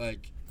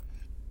 Like,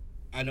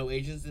 I know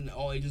Asians, and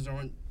all Asians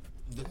aren't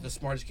the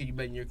smartest kid you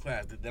met in your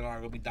class. They're not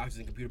gonna be doctors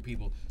and computer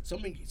people. Some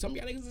of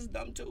y'all niggas is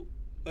dumb too.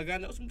 Like, I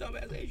know some dumb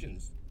ass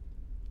Asians.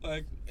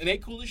 Like, and they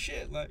cool as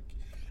shit. Like,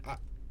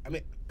 I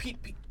mean, Pete,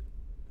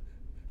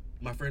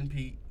 my friend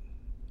Pete,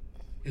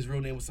 his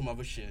real name was some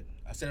other shit.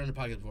 I said it on the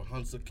podcast before,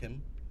 Hansuk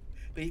Kim,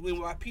 but he went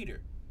by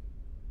Peter.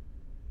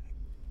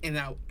 And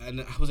I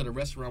was at a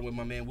restaurant with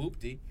my man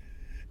Whoopty,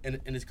 and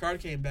his card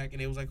came back,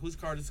 and it was like, who's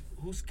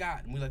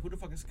Scott? And we were like, who the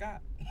fuck is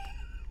Scott?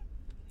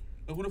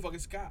 Like, who the fuck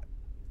is Scott?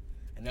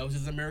 And that was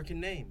his American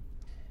name.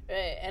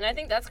 Right, and I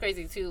think that's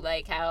crazy too,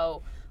 like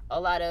how a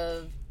lot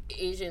of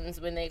Asians,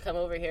 when they come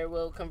over here,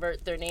 will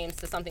convert their names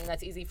to something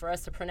that's easy for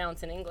us to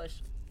pronounce in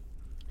English.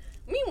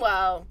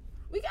 Meanwhile,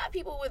 we got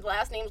people with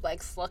last names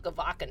like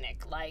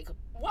Slukavakanik. Like,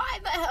 why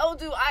the hell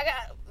do I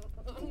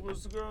got...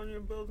 What's the girl in your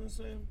building's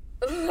name?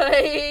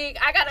 Like,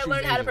 I gotta She was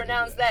learn how to Asian,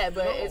 pronounce yeah. that,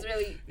 but No. it's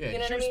really, Yeah, you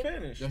know She what I was mean?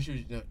 Spanish. No, she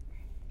was, no.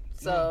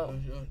 So,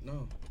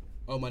 No.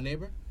 Oh, my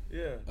neighbor?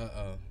 Yeah.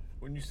 Uh-oh.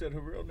 When you said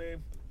her real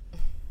name.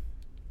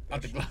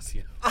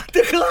 Altagracia.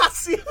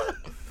 Altagracia.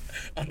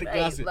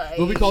 Altagracia. like-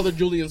 But we called her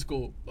Julie in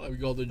school. We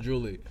called her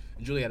Julie.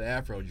 And Julie had an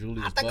afro.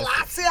 Julie was busted.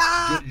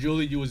 Altagracia.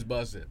 Julie, you was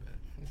busted.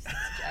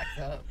 jacked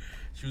up.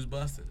 She was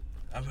busted.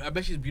 I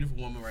bet she's a beautiful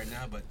woman right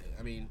now, but,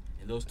 I mean,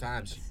 in those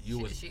times,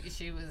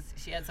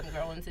 She had some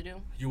growing to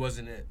do. you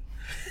wasn't it.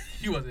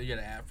 You had an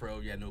afro,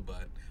 you had no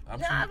butt. I'm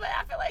Nah, sure. but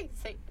I feel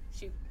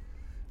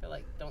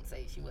like don't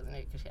say she wasn't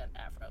it because she had an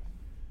afro.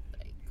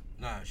 Like,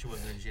 Nah, she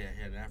wasn't it. She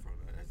had an afro.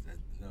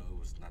 No, it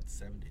was not the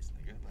 70s,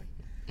 nigga.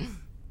 Like,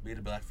 Be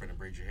the black friend and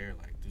braid your hair.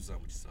 Like, do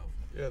something with yourself.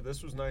 Yeah,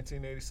 this was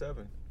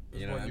 1987. This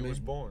You is know when what I you was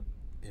mean? born.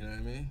 You know what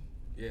I mean?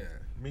 Yeah.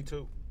 Me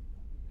too.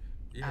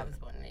 Yeah. I was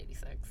born in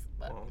 '86,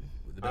 but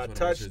The best I one I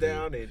touched watched is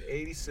down in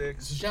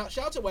 '86. So shout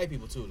out to white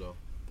people too, though.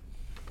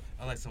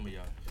 I like some of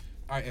y'all.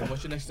 All right, and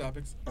what's your next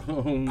topics? I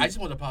just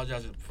want to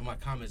apologize for my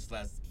comments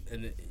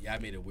I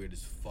made it weird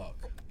as fuck.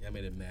 I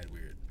made it mad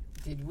weird.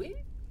 did we?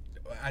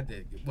 I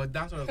did, but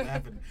that's what I was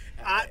laughing.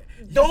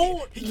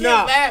 Don't. He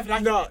can't laugh.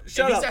 And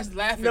Shut if up. He starts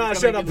laughing. Nah, it's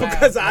shut gonna up make me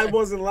because laugh. I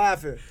wasn't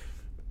laughing.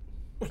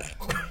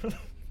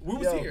 We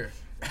was Yo. here.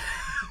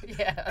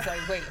 Yeah, I was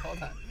like, wait,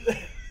 hold on.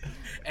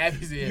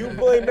 Abby's here. You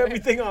blame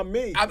everything on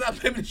me. I'm not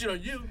blaming shit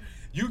on you.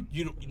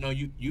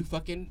 You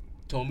fucking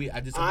told me I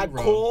did I something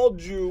wrong.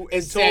 called you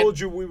and Said- told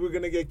you we were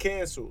gonna get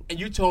canceled. And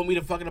you told me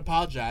to fucking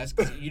apologize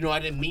because I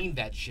didn't mean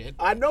that shit.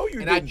 I know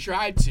you and I didn't.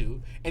 tried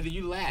to, and then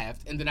you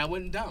laughed, and then I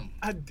went dumb.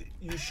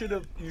 You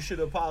should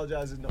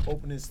apologize in the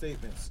opening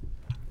statements.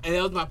 And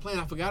that was my plan.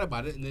 I forgot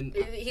about it, and then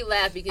He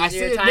laughed I because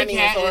your said timing Nick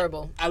was had it.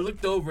 horrible. I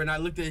looked over and I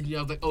looked at you.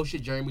 I was like, "Oh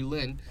shit, Jeremy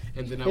Lin,"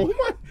 and then I. Oh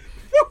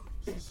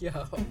my. Yo.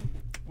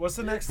 What's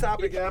the next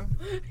topic, Em?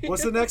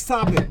 What's the next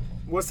topic?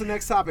 What's the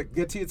next topic?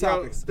 Get to your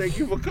topics. Thank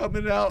you for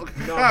coming out.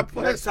 No, God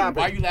bless next you. topic.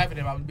 Why are you laughing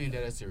at me? I was being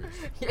dead serious.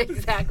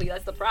 Exactly,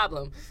 that's the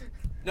problem.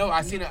 No,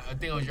 I seen a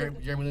thing on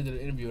Jeremy Lin did an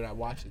interview and I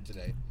watched it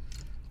today.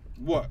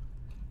 What?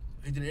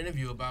 He did an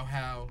interview about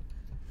how,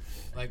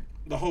 like,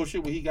 The whole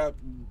shit where he got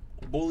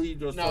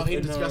bullied or no, something? he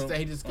discussed that.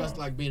 He discussed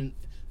like being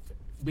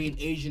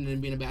Asian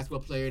and being a basketball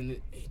player, and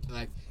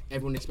like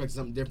everyone expected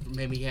something different from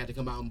him. He had to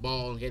come out and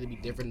ball, and he had to be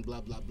different.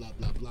 Blah blah blah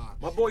blah blah.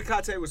 My boy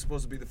Kate was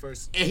supposed to be the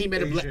first. And he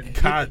met a black.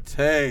 Asian.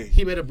 Kate.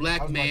 He met a black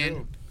That was my man.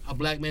 dude. A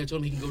black man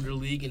told him he can go to the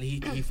league, and he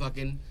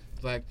fucking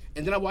like.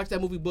 And then I watched that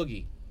movie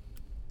Boogie.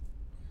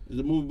 Is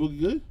the movie Boogie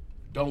good?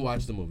 Don't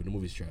watch the movie. The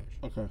movie's trash.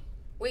 Okay.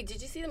 Wait,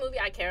 did you see the movie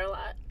I Care a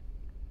Lot?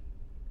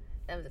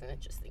 That was an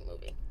interesting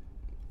movie.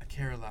 I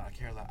care a lot. I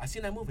care a lot. I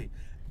seen that movie.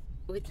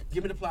 With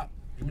Give me the plot.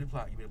 Give me the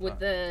plot. Give me the with plot.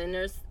 the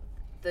nurse,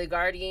 the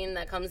guardian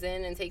that comes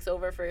in and takes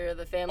over for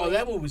the family. Oh,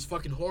 that movie was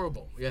fucking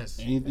horrible. Yes.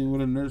 Anything with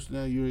a nurse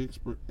now, you're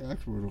expert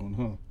on,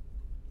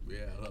 huh? Yeah,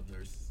 I love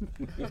nurses.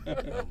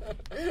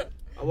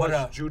 I watched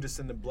But, Judas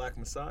and the Black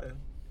Messiah.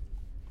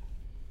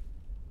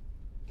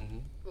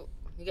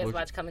 You guys What-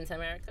 watch Coming to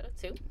America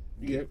too?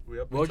 Yeah. We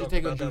What was your talked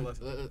take on about that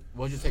Judas? last-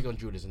 What was your take on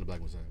Judas and the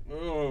Black Messiah?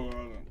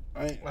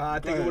 I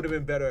think it would have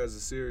been better as a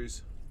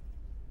series.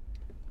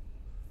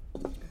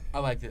 I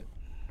liked it.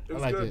 It I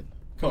was liked good. it.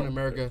 Coming to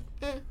America.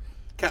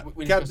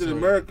 We discussed Captain it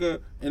America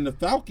and the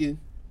Falcon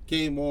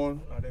came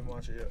on. I didn't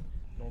watch it yet.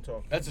 Don't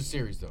talk. That's a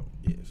series though.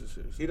 Yeah, it's a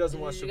series. He doesn't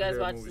watch Did you guys superhero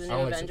watch movies. the I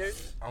new don't like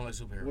Avengers? I don't like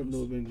superheroes. What no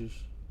Avengers?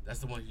 That's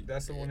the one.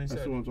 That's the one he That's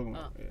said. the one I'm talking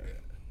about. Oh. Yeah.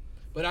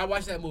 But I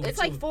watched that movie. It's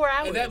too. like 4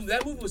 hours. And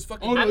that movie was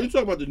fucking. Oh no, you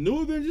talking about the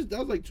new Avengers? That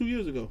was like 2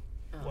 years ago.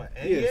 What?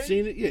 Yeah, Endgame?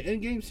 seen it. Yeah,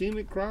 Endgame, seen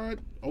it, cried,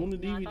 own the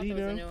No, I thought DVD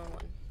there was a now. newer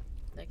one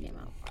that came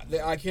out.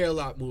 The I Care a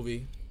Lot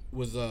movie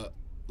was a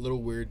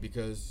little weird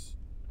because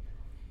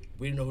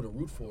we didn't know who to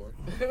root for.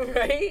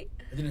 Right?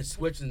 And then it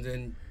switched, and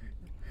then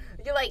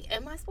You're like,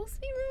 am I supposed to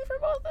be rooting for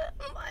both of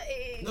them?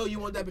 Like, no, you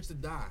want that bitch to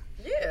die.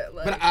 yeah.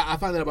 Like, But I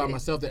find that about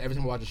myself that every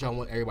time I watch a show, I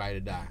want everybody to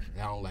die.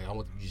 I don't like. I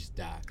want them to just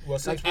die. Well,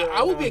 since Like, we're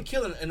I would on, be a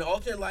killer in an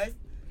alternate life.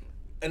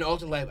 In an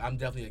alternate life, I'm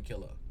definitely a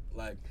killer.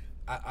 Like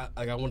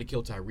I want to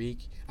kill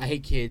Tyreek. I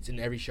hate kids. In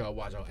every show I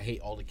watch, I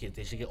hate all the kids.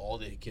 They should get all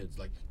the kids.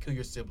 Like kill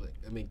your sibling.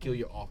 I mean, kill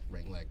your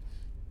offspring. Like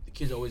the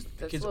kids always.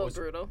 that's Kids a are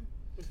little always. brutal.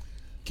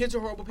 Kids are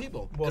horrible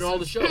people. Well, in all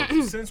the since-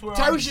 shows. Since we're on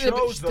Tyree should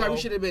shows, though,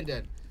 have been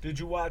dead. did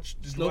you watch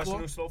the new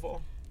Snowfall?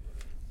 Snowfall?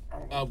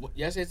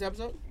 Yesterday's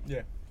episode?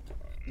 Yeah.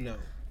 No.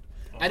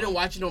 I didn't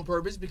watch it on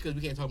purpose because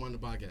we can't talk about it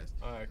on the podcast.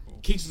 All right, cool.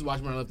 Keeks was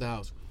watching when I left the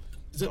house.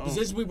 So,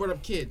 since we brought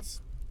up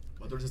kids,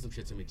 my daughter said some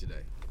shit to me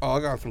today. Oh, I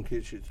got some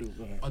kid shit too.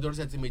 Go ahead. My daughter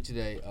said to me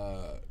today,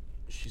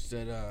 she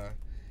said,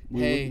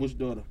 Wait, hey, which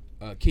daughter?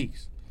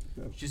 Keeks.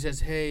 Yeah. She says,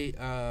 hey,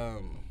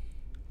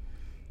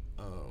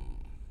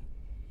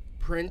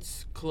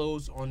 Prince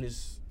closed on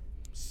his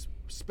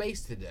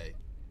space today.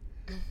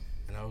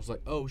 And I was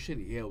like, oh shit,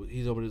 yeah,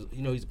 he's over his,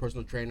 he's a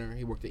personal trainer.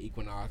 He worked at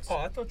Equinox. Oh,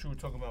 I thought you were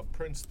talking about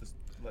Prince,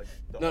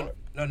 the no, art.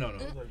 no. I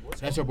was like,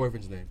 what's That's her going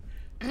boyfriend's name.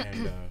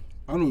 And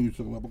I know what you're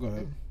talking about, but go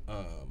ahead.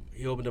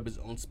 he opened up his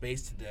own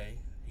space today.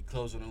 He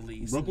closed on a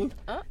lease. Brooklyn?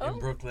 In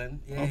Brooklyn.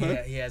 Yeah,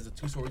 Okay. he has a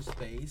 2-story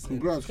space. And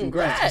Congrats.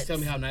 Congrats. she's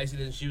telling me how nice it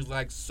is. And she was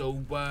like, so,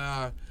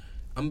 I'm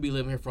going to be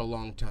living here for a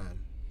long time.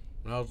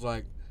 And I was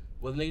like,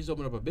 well, then he's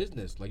opened up a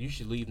business. Like, you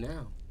should leave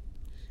now.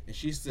 And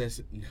she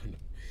says, no.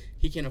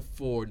 He can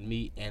afford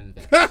me and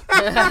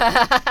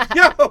that.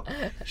 Yo!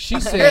 She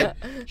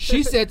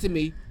said to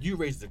me, you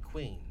raised the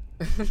queen.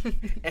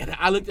 And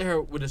I looked at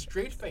her with a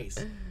straight face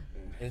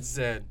and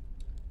said,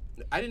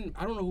 I don't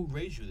know who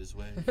raised you this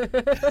way.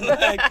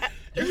 Like,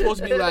 you're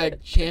supposed to be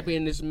like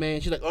championing this man.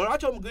 She's like, oh, I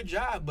told him good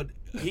job, but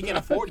he can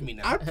afford me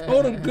now. I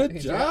told him good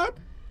job.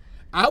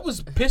 I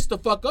was pissed the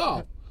fuck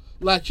off.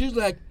 Like, she was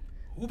like,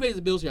 who pays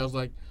the bills here? I was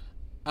like,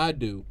 I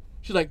do.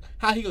 She's like,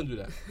 how he gonna do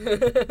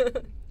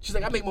that? She's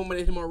like, I make more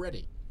money than him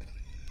already.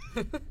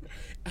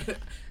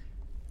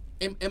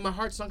 and my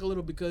heart sunk a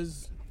little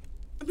because,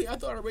 I mean, I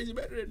thought I raised it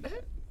better than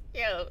that.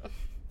 Yo.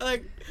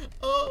 Like,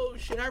 oh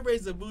shit, I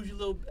raised a bougie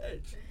little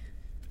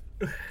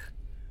bitch.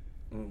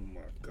 Oh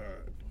my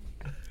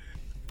god.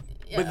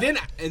 Yeah. But then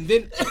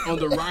on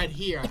the ride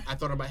here, I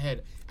thought in my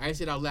head. I didn't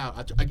say it out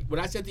loud. When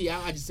I said to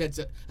y'all, I said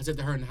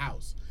to her in the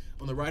house.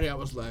 On the ride here, I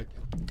was like,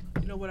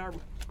 you know what?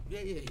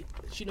 Yeah,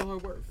 she know her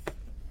worth.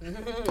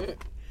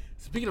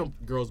 Speaking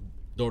of girls'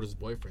 daughters'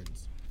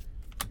 boyfriends,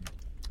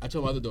 I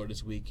told my other daughter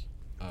this week,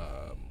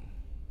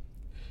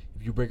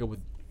 if you break up with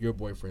your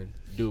boyfriend,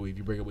 Dewey, if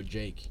you break up with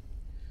Jake,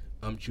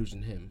 I'm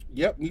choosing him.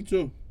 Yep, me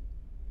too.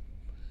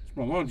 It's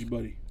my laundry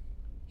buddy.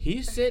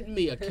 He sent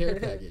me a care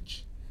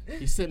package.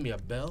 He sent me a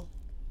bell.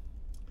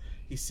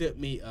 He sent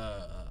me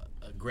a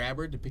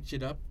grabber to pick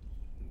shit up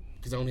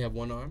because I only have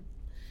one arm.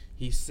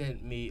 He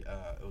sent me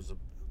it was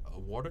a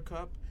water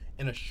cup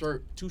and a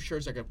shirt, 2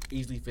 shirts I could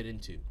easily fit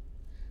into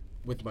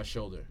with my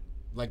shoulder,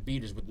 like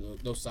beaters with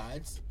no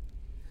sides.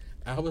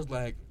 I was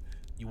like,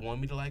 you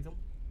want me to like him?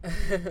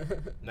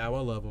 Now I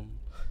love him.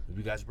 If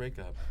you guys break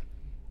up.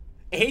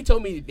 And he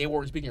told me they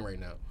weren't speaking right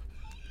now.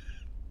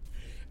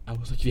 I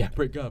was like, yeah,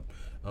 break up.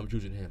 I'm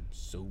choosing him.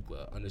 So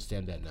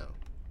understand that now.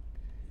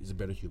 He's a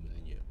better human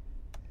than you.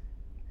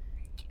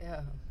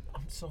 Yeah.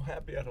 I'm so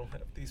happy I don't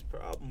have these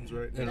problems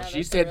right now. And Yeah, she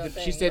that's the real said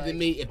thing, she said to like,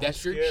 me, if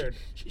that's your scared.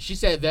 she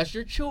said that's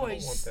your I don't want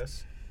choice.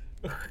 this.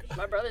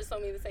 My brothers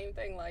told me the same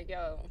thing. Like,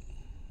 yo,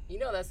 you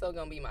know that's still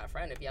gonna be my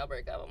friend if y'all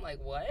break up. I'm like,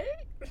 what?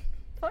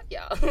 Fuck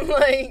y'all.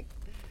 Like,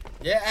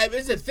 Yeah,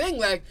 it's a thing.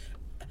 Like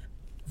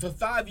for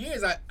 5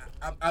 years,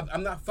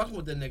 I'm not fucking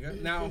with the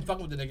nigga. Now I'm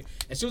fucking with the nigga.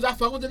 As soon as I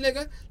fuck with the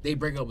nigga, they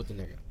break up with the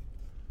nigga.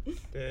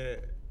 Yeah.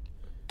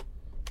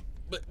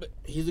 But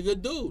he's a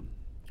good dude.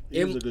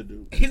 He's a good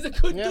dude. He's a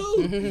good Yeah.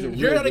 dude. He's a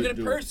You're real not a good good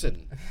dude.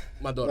 person,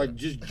 my daughter. Like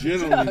just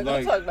generally, don't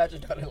like talk about your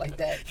daughter like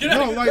that. You're not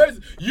No, a good like-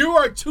 person. You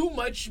are too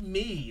much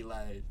me.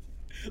 Like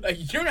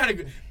you're not a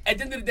good. At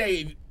the end of the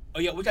day, oh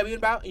yeah, what you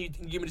about? And you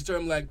give me the story.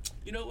 I'm like,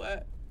 you know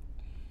what?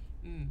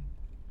 I'm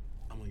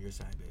on your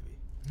side,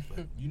 baby.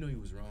 But you know you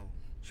was wrong.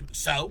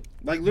 So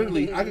Like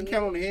literally, I can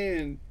count on the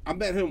hand. I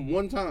met him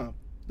one time.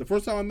 The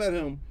first time I met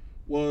him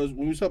was when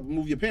we was helping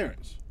move your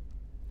parents.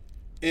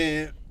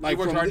 And like you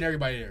worked from hard the- than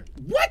everybody there.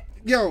 What?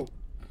 Yo,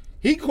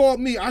 he called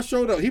me. I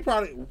showed up. He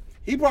probably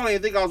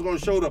didn't think I was gonna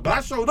show up, but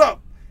I showed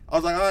up. I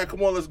was like, all right,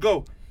 come on, let's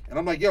go. And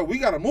I'm like, yo, we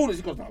gotta move this.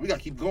 He goes, no, we gotta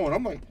keep going.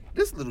 I'm like,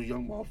 this little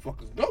young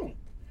motherfucker's going.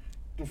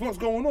 The fuck's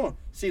going on?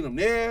 Seen him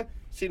there.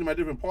 Seen him at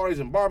different parties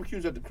and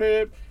barbecues at the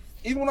crib.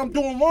 Even when I'm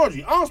doing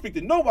laundry, I don't speak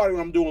to nobody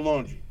when I'm doing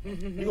laundry.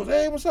 He goes,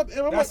 hey, what's up? And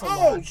I'm That's like,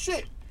 a oh lie.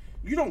 shit,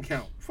 you don't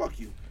count. Fuck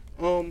you.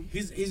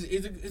 He's a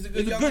good He's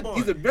a young good- boy.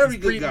 he's a very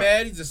good guy.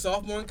 Pre-med. He's a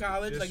sophomore in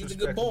college. Like he's a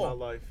good Disrespecting my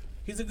boy. life.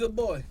 He's a good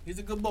boy. He's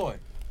a good boy.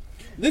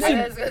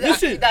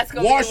 Listen, That's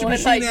gonna washing be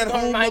the one, machine at gonna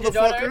home, remind your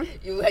daughter,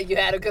 motherfucker. You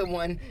had a good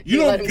one.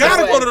 You let don't him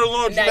gotta away. go to the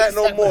Now laundromat you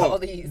no stuck with more. all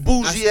these.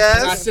 Bougie I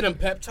ass. send him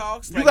pep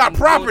talks. You got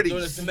properties.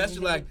 During the semester,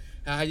 like,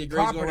 how your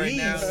grades going right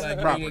now? Properties. Like,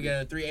 you Property. gonna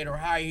get a 3.8 or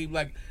higher. He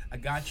like, I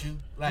got you.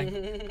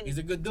 Like, he's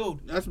a good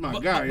dude. That's my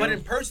but, guy, But yo.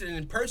 in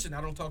person, I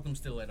don't talk to him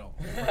still at all.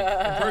 In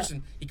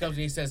person, he comes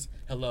and he says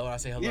hello. I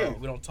say hello. Yeah.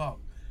 We don't talk.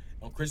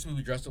 On Christmas,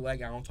 we dress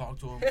alike. I don't talk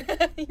to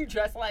him. You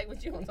dress like,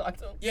 but you don't talk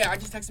to him. Yeah, I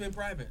just text him in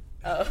private.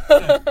 Oh.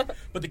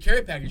 But the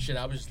carry package shit,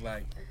 I was just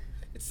like,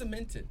 it's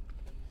cemented.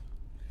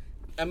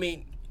 I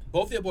mean,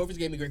 both their boyfriends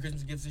gave me great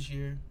Christmas gifts this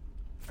year.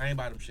 I ain't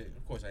buy them shit.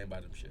 Of course, I ain't buy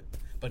them shit.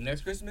 But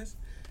next Christmas,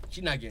 she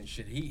not getting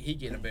shit. He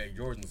getting a bag of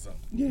Jordan or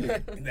something.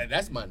 Yeah.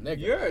 That's my nigga.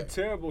 You're a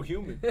terrible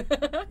human.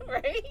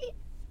 Right?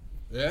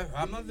 Yeah,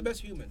 I'm not the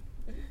best human.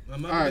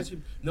 I'm not All the right. best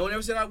human. No one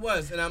ever said I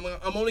was, and I'm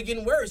only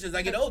getting worse as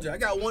I get older. I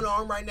got one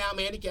arm right now. I'm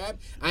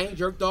handicapped. I ain't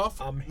jerked off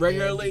I'm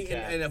regularly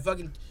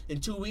handicapped. in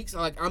 2 weeks.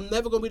 I'm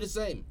never gonna be the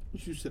same.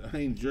 What you said? I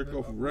ain't jerk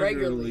off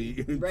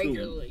regularly.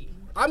 Regularly.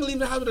 I'm leaving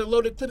the house with a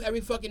loaded clip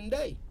every fucking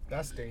day.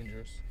 That's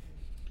dangerous.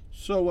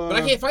 So, But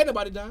I can't fight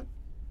nobody, Don.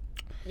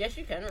 Yes,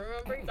 you can.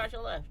 Remember, you got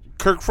your left.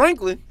 Kirk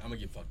Franklin. I'm gonna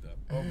get fucked up.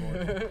 Oh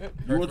boy.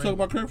 You want to talk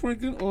about Kirk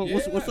Franklin? Or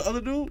what's Yeah. the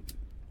other dude?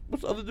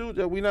 What's the other dude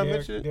that we not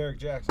mentioning? Derek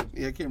Jackson.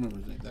 Yeah, I can't remember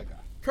his name. That guy.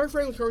 Kirk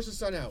Franklin cursed his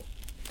son out.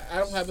 I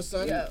don't have a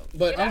son, Yo.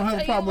 but I don't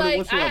have a problem with it I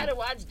whatsoever. had to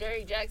watch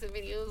Derek Jackson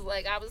videos.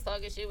 Like, I was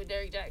talking shit with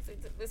Derek Jackson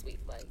this week.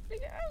 Like,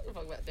 nigga, I don't give a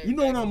fuck about Derek You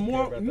know what Jackson. I'm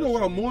more? about You that know what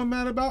shit I'm more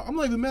mad about? I'm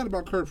not even mad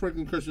about Kirk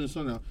Franklin cursing his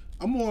son out.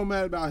 I'm more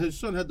mad about his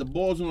son had the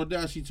balls and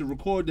audacity to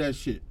record that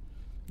shit.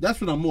 That's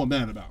what I'm more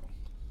mad about.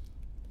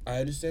 I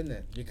understand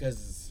that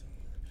because,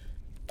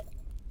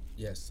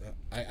 yes,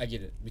 I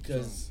get it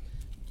because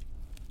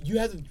you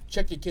have to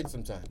check your kids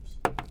sometimes.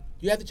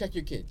 You have to check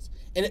your kids,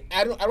 and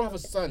I don't have a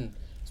son,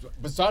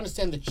 but so I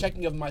understand the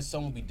checking of my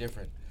son will be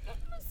different. I'm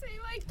gonna say,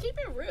 like, keep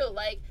it real.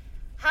 Like,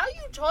 how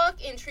you talk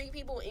and treat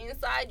people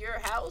inside your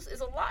house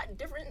is a lot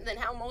different than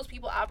how most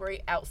people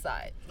operate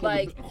outside.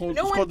 Like, it's no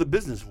called one, the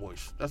business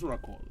voice. That's what I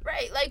call it.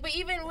 right? Like, but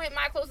even with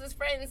my closest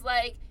friends,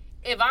 like,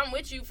 if I'm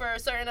with you for a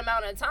certain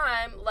amount of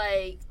time,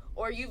 like,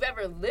 or you've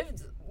ever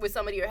lived with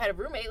somebody or had a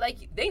roommate,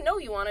 like, they know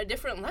you on a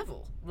different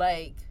level.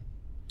 Like,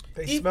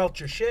 They smelt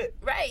your shit.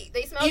 Right.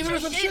 They smell Even your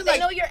if some shit. shit They like-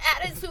 know your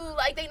attitude.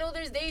 Like, they know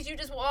there's days you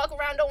just walk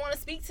around, don't want to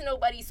speak to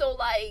nobody. So,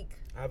 like,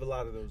 I have a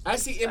lot of those. I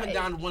see Em and Right.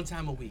 Don one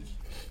time a week,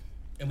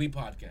 and we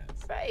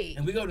podcast. right.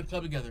 And we go to the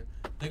club together.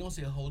 They're gonna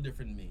see a whole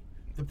different me.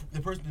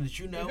 The person that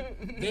you know,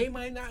 they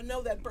might not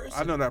know that person.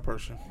 I know that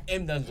person.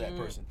 M knows that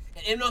person.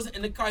 And M knows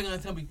in the car, gonna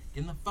tell me,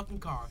 get in the fucking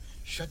car,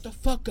 shut the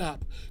fuck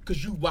up,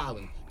 cause you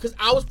wildin'. Cause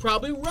I was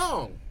probably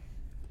wrong.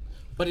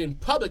 But in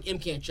public, M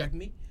can't check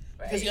me.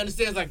 Because he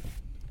understands, like,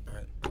 all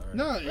right.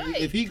 No, Right.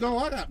 if he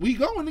go, we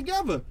going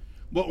together.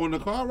 But on the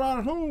car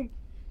ride home,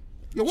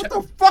 yo, what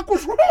the fuck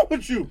was wrong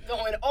with you?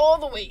 Going all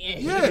the way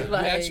in. Yeah.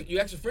 like, You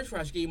asked for French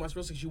fries, she gave you my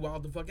spill because you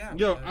wild the fuck out.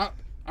 Yo,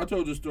 I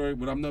told this story,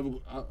 but I'm not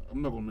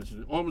gonna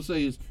mention it. All I'm gonna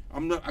say is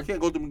I can't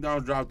go to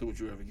McDonald's drive-thru with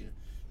you ever again.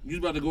 You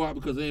about to go out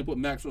because they ain't put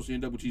mac sauce in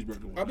your double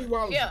cheeseburger. one I'll be night.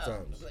 wildin' Yeah.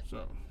 sometimes.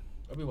 So,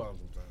 I'll be wildin'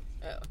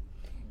 sometimes.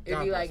 it'd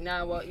God be like, bless.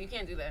 nah, well, you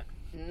can't do that.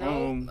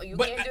 No, you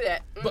But- can't do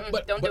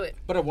that. Don't do it.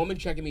 But a woman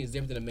checking me is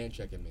different than a man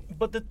checking me.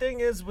 But the thing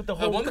is, with the A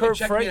whole woman Kurt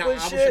can check me, I Franklin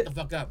will shut shit, the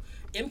fuck up.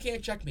 M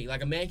can't check me.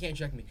 Like, a man can't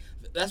check me.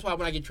 That's why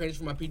when I get trainers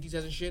for my PT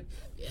test and shit,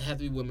 it have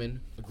to be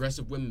women,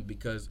 aggressive women,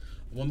 because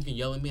a woman can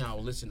yell at me and I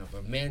will listen. If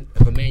a man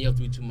yells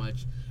at me too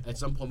much, at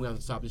some point we have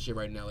to stop this shit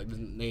right now. Like,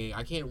 listen,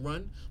 I can't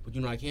run, but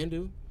you know what I can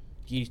do?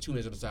 Give these 2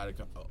 minutes on the side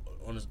of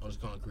on this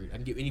concrete. I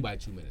can give anybody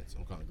 2 minutes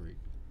on concrete.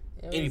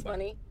 You know what's Anybody.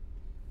 funny?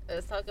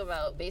 Let's talk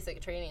about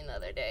basic training the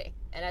other day.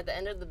 And at the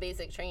end of the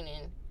basic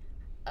training,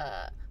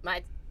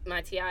 my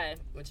TI,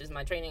 which is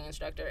my training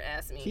instructor,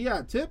 asked me.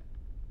 T.I. tip?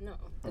 No,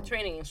 the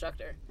training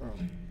instructor.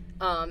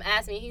 Oh.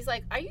 Asked me, he's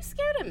like, are you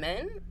scared of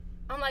men?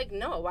 I'm like,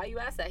 no, why you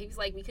ask that? He was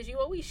like, because you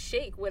always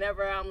shake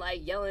whenever I'm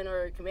like yelling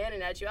or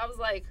commanding at you. I was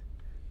like,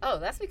 oh,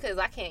 that's because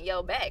I can't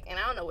yell back and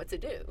I don't know what to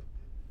do.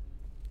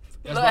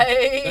 That's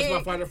Like,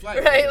 my fight or flight.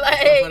 Right, That's my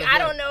fight or like, I flight.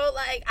 don't know,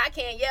 like, I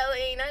can't yell,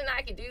 ain't nothing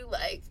I can do,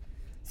 like,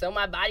 so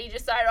my body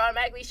just started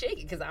automatically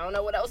shaking because I don't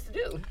know what else to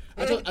do.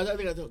 I think I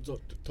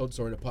told the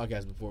story in the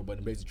podcast before, but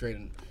in basic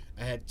training,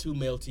 I had 2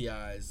 male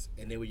TIs,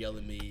 and they would yell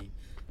at me,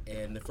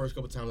 and the first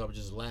couple times I would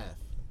just laugh.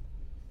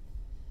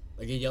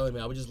 Like, they yell at me,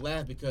 I would just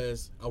laugh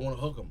because I want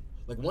to hook them.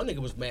 Like, one nigga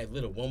was mad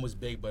little, one was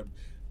big, but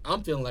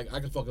I'm feeling like I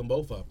can fuck them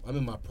both up. I'm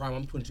in my prime,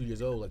 I'm 22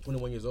 years old, like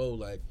 21 years old,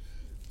 like,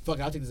 fuck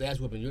it, I'll take this ass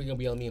whooping, you ain't gonna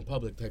be yelling at me in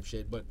public type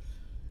shit, but,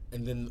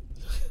 and then,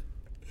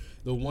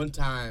 the one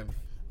time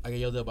I got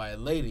yelled at by a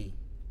lady,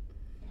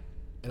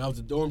 and I was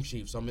the dorm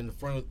chief, so I'm in the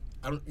front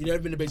of, you never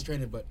been to basic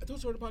training, but I told the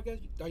story on the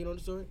podcast, you know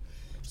the story?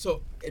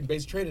 So, in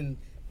basic training,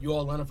 you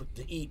all line up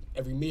to eat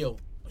every meal,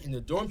 and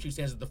the dorm chief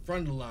stands at the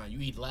front of the line, you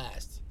eat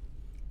last.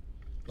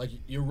 Like,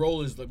 your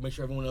role is, like, make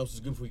sure everyone else is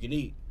good before you can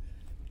eat.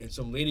 And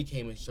some lady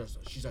came and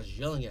she starts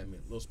yelling at me,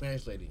 a little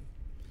Spanish lady.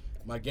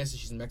 My guess is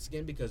she's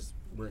Mexican because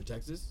we're in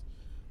Texas,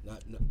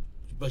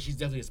 but she's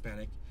definitely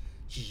Hispanic.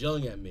 She's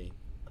yelling at me,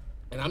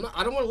 and I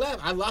don't want to laugh.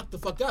 I lock the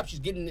fuck up. She's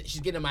getting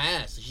in my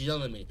ass. She's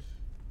yelling at me,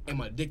 and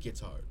my dick gets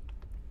hard.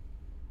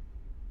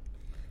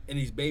 And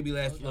these baby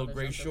last little There's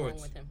gray something wrong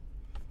shorts, with him.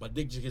 my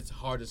dick just gets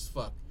hard as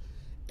fuck,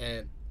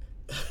 and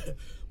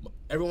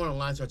everyone on the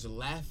line starts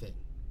laughing.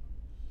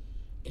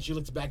 And she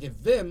looks back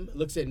at them,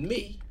 looks at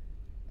me.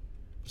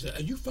 She's like,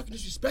 are you fucking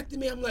disrespecting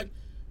me? I'm like,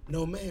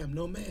 no ma'am,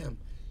 no ma'am.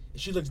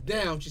 And she looks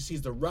down, she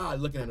sees the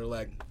rod looking at her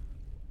like,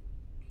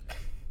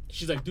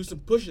 she's like, do some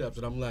push-ups.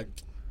 And I'm like,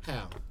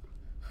 how?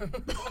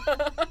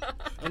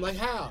 I'm like,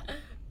 how?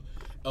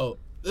 Oh,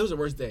 it was the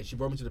worst day. She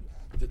brought me to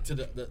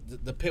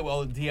the pit where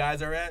all the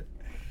TIs are at.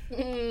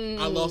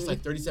 I lost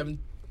like 37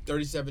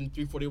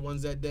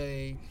 341s that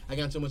day. I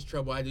got in so much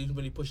trouble. I had to do too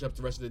many push-ups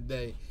the rest of the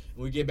day.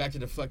 And we get back to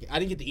the fucking, I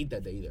didn't get to eat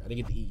that day either. I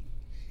didn't get to eat.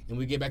 And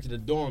we get back to the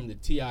dorm, the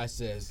TI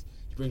says,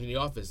 he brings me to the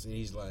office, and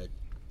he's like,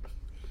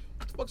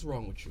 what the fuck's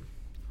wrong with you?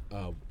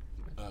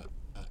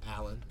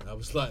 Alan. I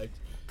was like,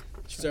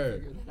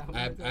 sir,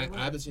 I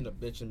haven't seen a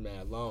bitch in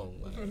mad long.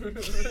 Like,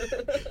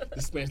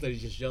 this Spanish lady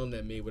just yelling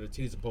at me with her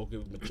titties poking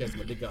with my chest.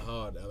 My dick got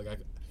hard.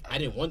 I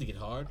didn't want to get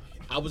hard.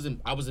 I was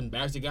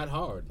embarrassed it got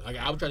hard. Like,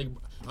 I'm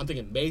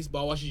thinking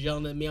baseball while she's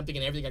yelling at me. I'm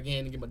thinking everything I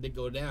can to get my dick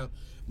go down.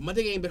 My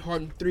dick ain't been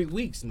hard in 3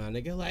 weeks, my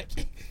nigga. Like,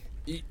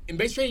 in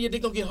base training, your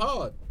dick don't get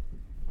hard.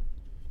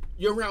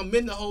 You're around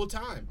men the whole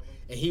time.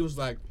 And he was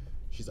like,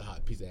 she's a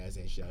hot piece of ass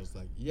and shit. I was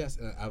like, yes.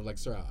 And I was like,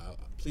 sir,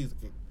 please,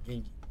 can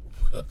you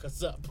hook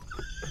us up?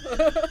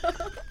 I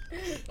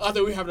thought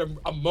we were having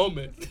a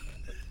moment.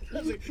 I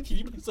was like, can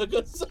you please hook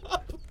us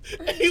up?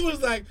 And he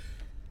was like,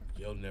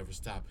 you'll never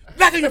stop.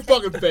 Back in your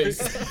fucking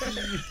face.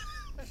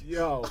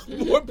 Yo,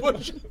 More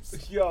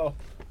push-ups. yo,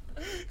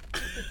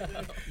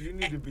 you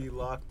need to be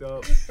locked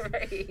up.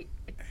 Right.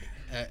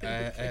 I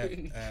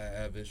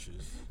have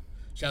issues.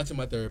 Shout out to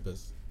my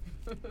therapist.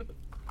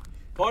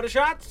 Party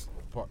shots?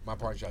 My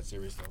part shot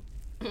serious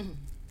though.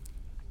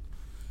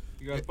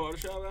 You got a party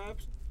shot,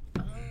 Abs?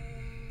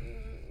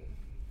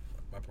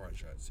 My part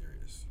shot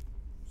serious.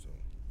 So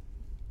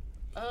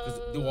Uh,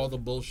 just do all the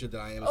bullshit that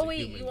I am as oh a wait,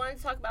 human. you wanted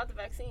to talk about the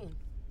vaccine?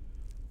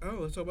 Oh,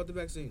 let's talk about the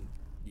vaccine.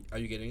 Are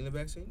you getting the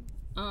vaccine?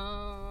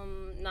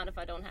 Not if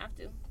I don't have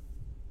to.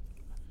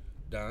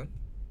 Don?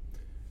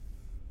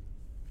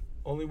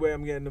 Only way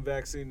I'm getting the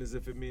vaccine is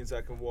if it means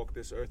I can walk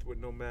this earth with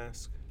no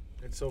mask.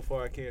 And so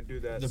far, I can't do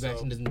that. The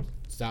vaccine doesn't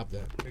stop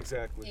that.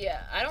 Exactly.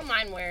 Yeah, I don't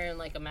mind wearing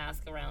like a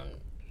mask around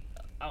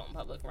out in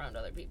public around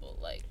other people.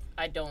 Like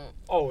I don't.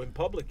 Oh, in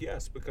public,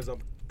 yes, because I'm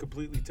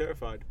completely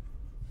terrified.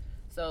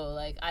 So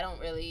like I don't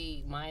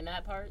really mind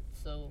that part.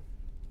 So.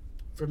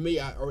 For me,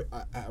 I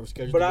was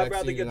scheduled. But I'd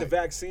rather get the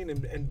vaccine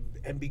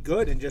and be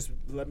good and just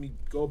let me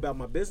go about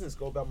my business,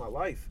 go about my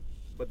life.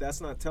 But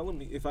that's not telling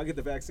me if I get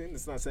the vaccine,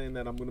 it's not saying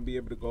that I'm going to be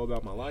able to go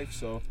about my life.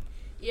 So.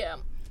 Yeah,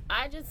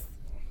 I just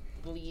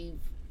believe.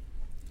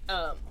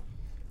 Our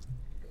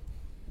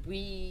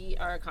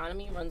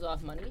economy runs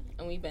off money,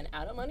 and we've been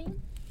out of money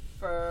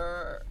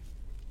for,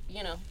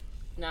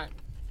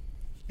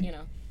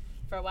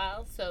 for a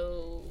while.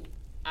 So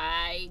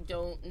I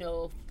don't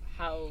know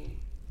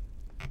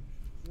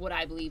what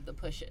I believe the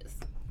push is.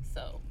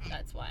 So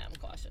that's why I'm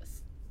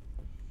cautious.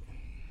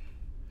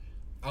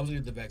 I was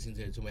going to get the vaccine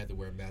today, told me I had to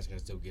wear a mask, and I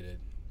still get it.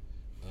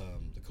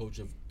 The coach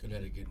of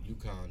Connecticut,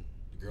 UConn,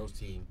 the girls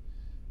team,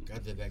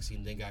 got the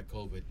vaccine, then got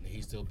COVID, and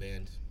he's still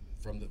banned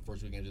from the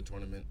first weekend of the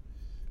tournament.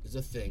 It's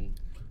a thing.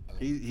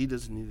 He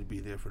doesn't need to be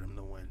there for them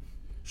to win.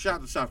 Shout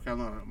out to South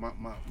Carolina,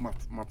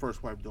 my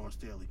first wife, Dawn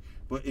Staley.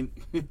 But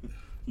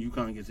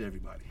UConn gets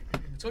everybody. I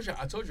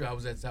told you I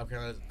was at South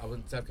Carolina. I was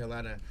in South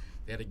Carolina.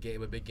 They had a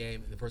big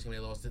game. The first game they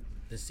lost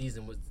this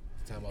season was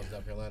the time I was in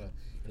South Carolina,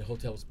 and the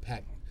hotel was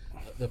packed.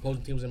 The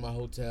opposing team was in my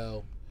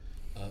hotel.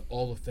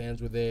 All the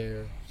fans were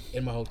there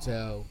in my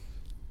hotel.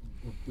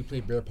 We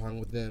played beer pong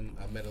with them.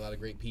 I met a lot of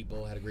great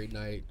people. Had a great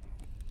night,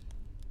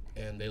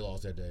 and they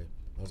lost that day.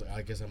 I was like,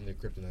 I guess I'm their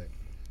kryptonite.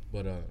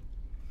 But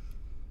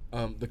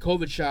the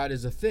COVID shot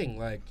is a thing.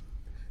 Like,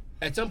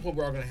 at some point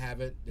we're all gonna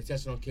have it. They're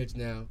testing on kids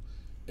now.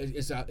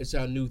 It's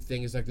our new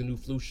thing. It's like the new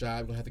flu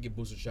shot. We're gonna have to get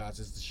booster shots.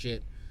 It's the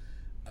shit.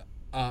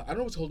 I don't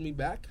know what's holding me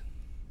back.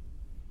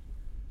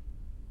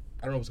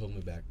 I don't know what's holding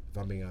me back, if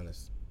I'm being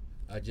honest.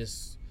 I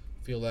just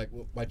feel like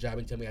my job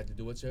didn't tell me I had to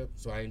do it, so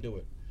I didn't do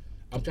it.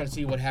 I'm trying to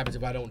see what happens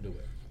if I don't do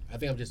it. I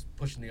think I'm just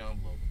pushing the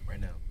envelope right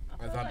now. I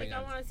feel like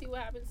I want to see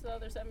what happens to the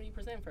other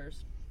 70%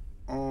 first.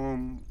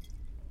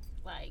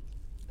 Like,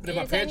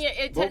 in 10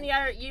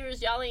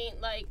 years, y'all ain't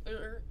like.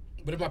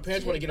 But if my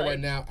parents want to get it right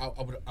now,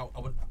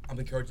 I'm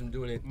encouraging them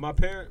doing it.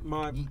 But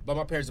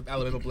my parents are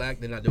Alabama black,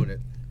 they're not doing it.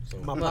 So.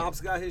 My pops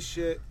got his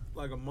shit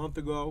like a month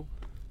ago.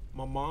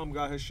 My mom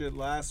got her shit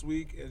last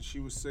week, and she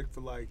was sick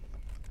for like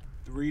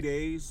 3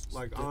 days,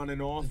 like on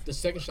and off. The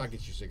second shot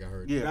gets you sick, I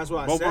heard. Yeah, that's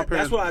what I said.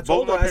 That's what I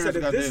told her. I said,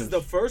 if this is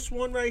the first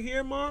one right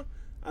here, Ma,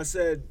 I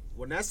said,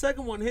 when that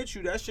second one hits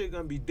you, that shit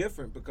gonna be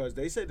different because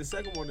they say the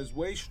second one is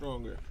way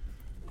stronger.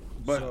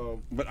 But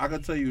I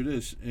can tell you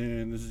this,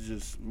 and this is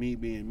just me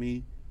being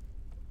me.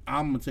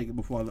 I'm gonna take it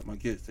before I let my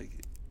kids take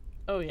it.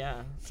 Oh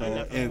yeah.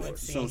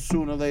 So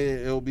sooner or later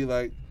it'll be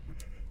like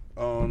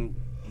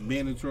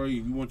mandatory.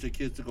 If you want your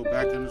kids to go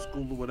back into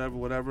school or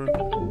whatever.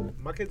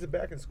 My kids are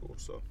back in school,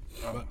 so.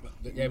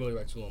 Yeah, we'll be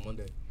back to school on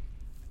Monday.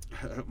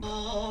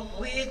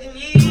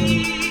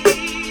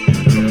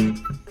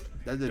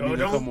 That didn't even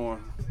come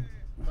on.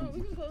 Oh,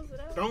 we can close it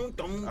out.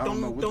 I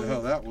don't know what the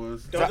hell that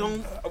was.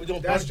 Are we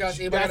doing party shots?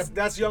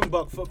 That's Young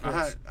Buck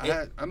footprints.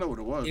 I know what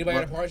it was. Anybody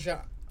had a party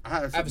shot?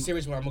 I have a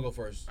serious one. I'm gonna go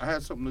first. I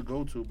had something to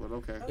go to, but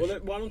okay. Well,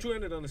 why don't you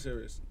end it on the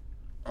serious?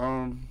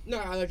 No,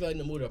 I like to lighten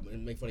the mood up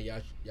and make fun of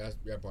y'all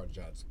party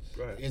shots.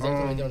 Right. Is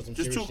everybody doing some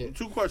just serious shit?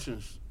 two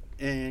questions,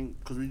 and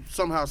because we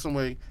somehow, some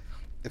way,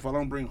 if I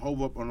don't bring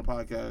Hove up on the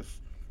podcast,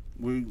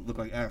 we look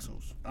like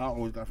assholes. I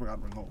always forgot to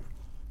bring Hove.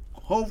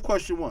 Hove,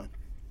 question one.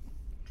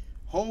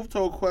 Hove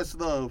told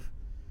Questlove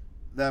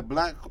that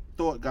Black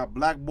Thought got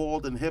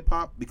blackballed in hip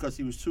hop because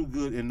he was too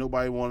good and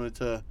nobody wanted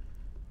to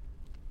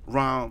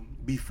rhyme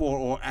before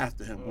or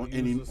after him. Oh,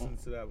 you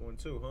listened to that one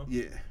too, huh?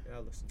 Yeah. Yeah, I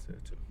listened to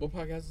it too. What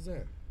podcast is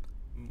that?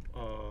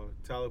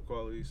 Talib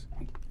Kweli's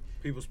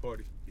People's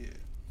Party. Yeah.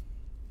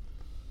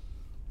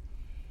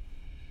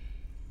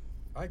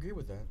 I agree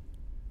with that.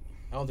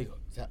 I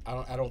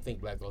don't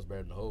think Black Thought's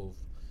better than Hove,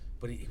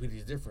 but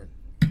he's different.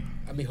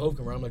 I mean, Hove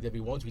can rhyme like that if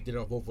he wants to. He did it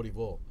on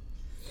 444.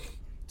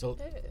 So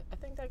yeah, I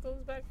think that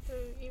goes back to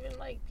even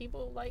like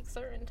people like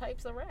certain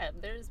types of rap.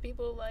 There's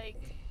people like,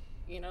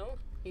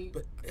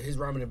 but his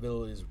rhyming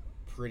ability is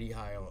pretty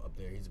high up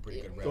there. He's a pretty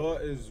good rapper.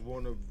 Thought is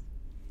one of.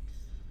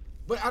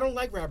 But I don't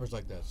like rappers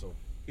like that, so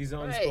he's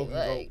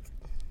unspoken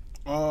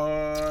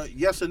vote.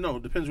 Yes and no.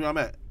 Depends where I'm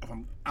at. If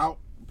I'm out,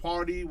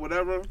 party,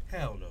 whatever.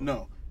 Hell no.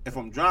 No. If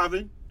I'm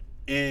driving,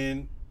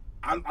 and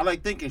I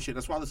like thinking shit.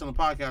 That's why I listen to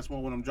podcasts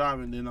more when I'm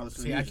driving than I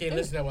listen to music. I can't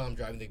listen to that while I'm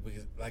driving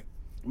because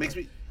makes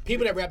me.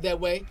 People that rap that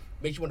way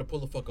makes you want to pull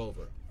the fuck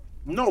over.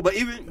 No, but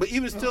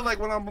even still, like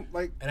when I'm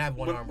like. And I have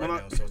one arm right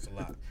now, so it's a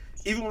lot.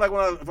 Even like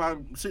if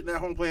I'm sitting at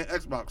home playing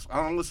Xbox,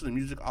 I don't listen to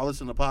music. I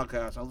listen to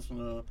podcasts. I listen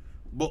to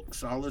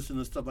books. I listen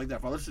to stuff like that.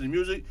 If I listen to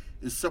music,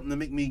 it's something to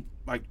make me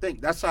like think.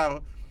 That's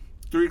how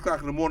 3 o'clock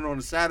in the morning on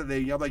a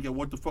Saturday, y'all like, yo,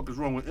 what the fuck is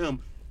wrong with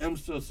M?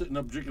 M's still sitting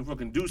up drinking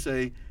fucking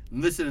Douce,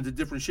 listening to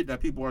different shit that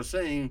people are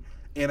saying.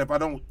 And if I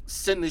don't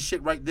send this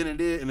shit right then and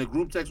there in a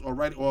group text or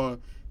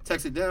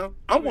text it down,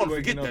 I'm going to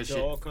Waking forget up that to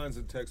shit. all kinds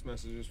of text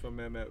messages from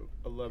them at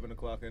 11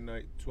 o'clock at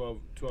night, 1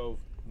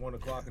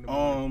 o'clock in the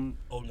morning.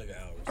 Old nigga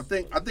hours.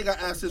 I think I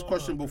asked this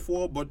question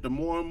before, but the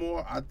more and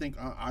more, I think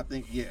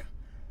yeah.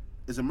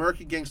 Is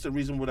American Gangster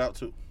Reason Without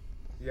 2?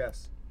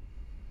 Yes.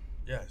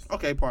 Yes.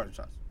 Okay, pardon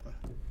shots.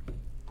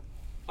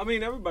 I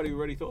mean, everybody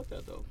already thought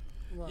that, though.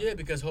 Yeah,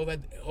 because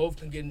Hov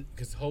can get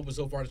because Hov was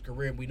so far in his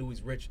career and we knew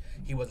he's rich.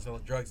 He wasn't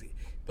selling drugs,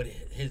 but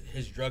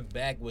his drug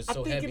bag was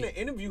so I think heavy. in the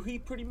interview, he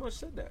pretty much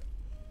said that.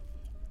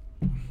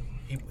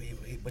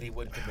 But he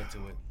wouldn't commit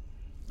to it.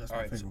 That's All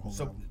my right, favorite whole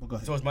so album. But go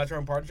ahead. so it's my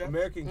turn, Pardon Shot?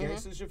 American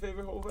Gangster's your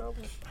favorite whole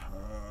album?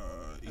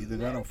 Either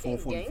that or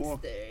 444.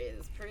 Gangster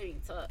is pretty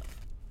tough.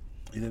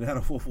 Either that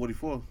or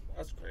 444.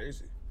 That's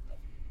crazy.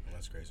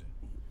 That's crazy.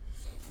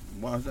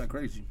 Why is that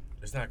crazy?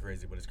 It's not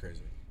crazy, but it's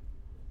crazy.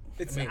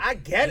 It's, I mean, I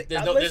get it.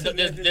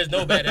 There's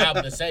no bad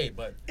album to say,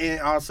 but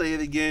And I'll say it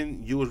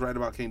again. You was right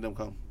about Kingdom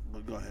Come.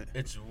 But go ahead.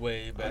 it's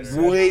way better. It's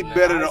way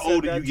better the I said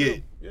older that you too.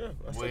 get. Yeah.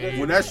 I said Way that too.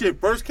 When that shit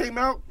first came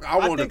out, I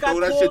I wanted to think I throw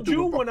that shit called you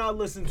through the when I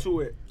listened to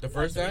it. The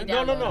first time?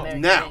 No.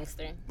 American Now.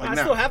 Gangster. Like I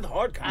now. still have the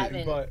hard I copy,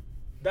 haven't- but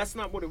that's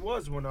not what it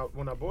was when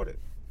I bought it.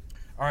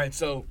 All right,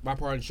 so my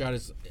Pardon Shot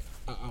is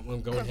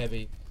I'm going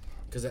heavy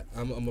because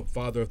I'm a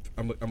father.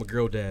 I'm a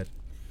girl dad.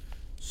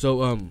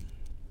 So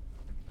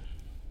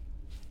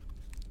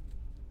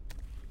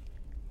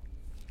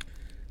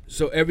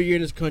So every year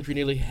in this country,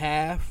 nearly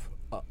half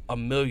a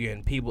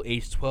million people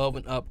aged 12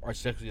 and up are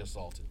sexually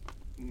assaulted.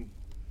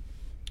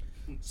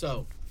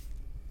 So,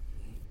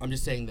 I'm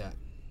just saying that.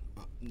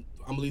 I'm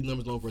gonna leave the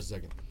numbers alone for a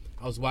second.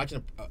 I was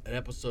watching an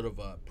episode of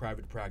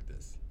Private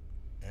Practice,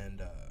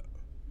 and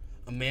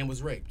a man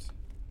was raped.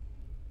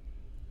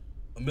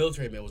 A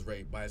military man was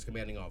raped by his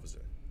commanding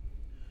officer,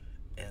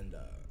 and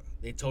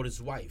they told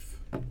his wife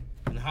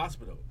in the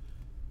hospital,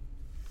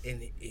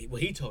 and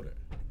he told her,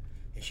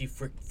 and she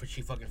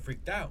fucking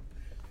freaked out.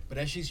 But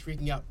as she's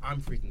freaking out,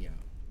 I'm freaking out.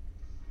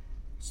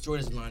 The story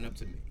doesn't line up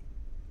to me.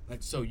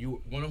 Like, so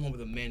you went home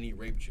with a man and he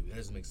raped you. That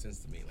doesn't make sense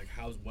to me. Like,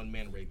 how does one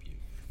man rape you?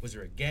 Was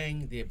there a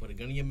gang? Did they put a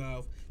gun in your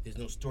mouth? There's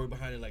no story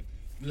behind it. Like,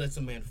 you let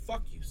some man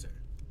fuck you, sir.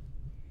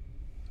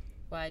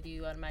 Why do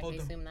you automatically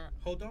assume that?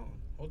 Hold on.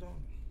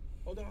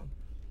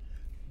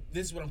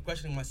 This is what I'm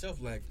questioning myself.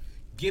 Like,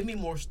 give me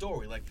more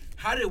story. Like,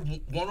 how did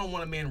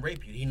one-on-one a man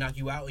rape you? Did he knock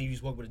you out and you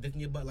just walk with a dick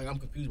in your butt? Like, I'm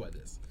confused by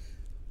this.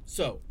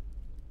 So,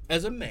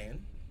 as a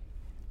man,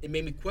 it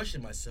made me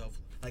question myself.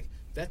 Like,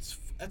 that's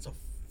a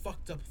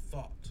fucked up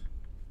thought.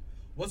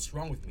 What's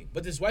wrong with me?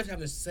 But this wife's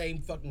having the same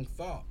fucking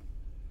thought.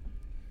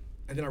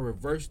 And then I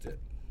reversed it.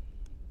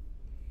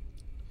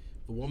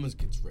 The woman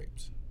gets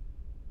raped.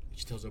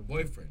 She tells her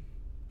boyfriend.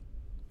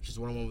 She's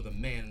one-on-one with a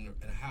man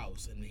in a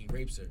house, and he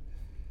rapes her.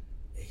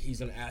 He's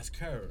gonna ask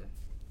her,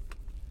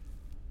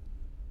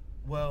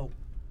 well,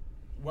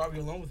 why are we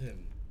alone with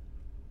him?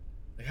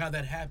 Like, how'd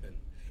that happen?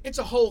 It's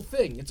a whole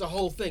thing,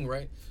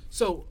 right?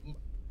 So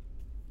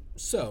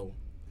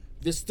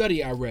this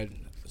study I read,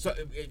 so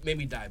it made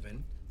me dive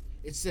in.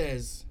 It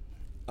says,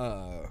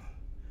 hold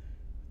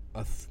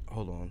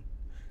on.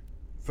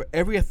 For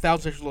every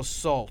 1,000 sexual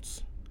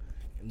assaults,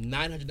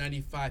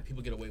 995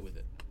 people get away with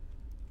it.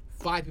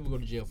 5 people go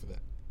to jail for that.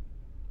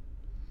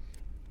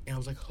 And I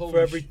was like, holy For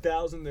every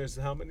 1,000, there's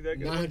how many that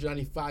get?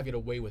 995 get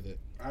away with it.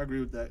 I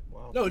agree with that.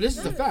 Wow. No, this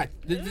is a fact.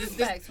 This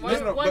Facts. One,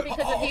 no, one but-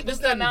 because of people, this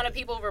the not- amount of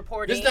people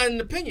reporting. This is not an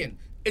opinion.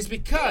 It's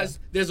because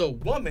there's a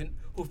woman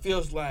who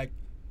feels like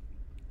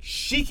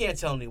she can't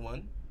tell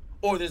anyone,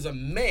 or there's a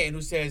man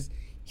who says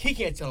he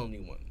can't tell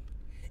anyone.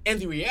 And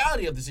the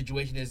reality of the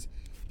situation is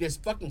there's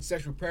fucking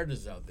sexual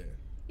predators out there.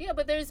 Yeah,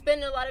 but there's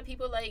been a lot of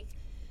people like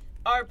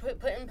are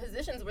put in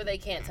positions where they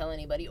can't tell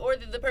anybody, or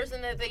the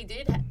person that they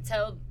did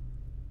tell,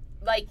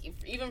 like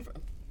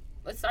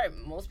let's start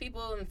most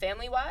people in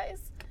family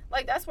wise,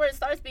 like that's where it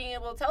starts being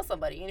able to tell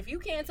somebody. And if you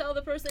can't tell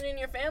the person in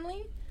your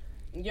family,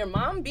 your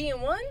mom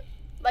being one,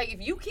 like if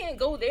you can't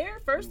go there,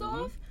 first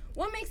off,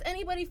 what makes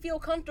anybody feel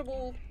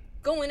comfortable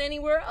going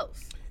anywhere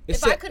else?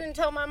 It's If I a- couldn't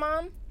tell my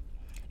mom,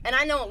 and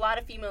I know a lot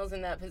of females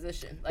in that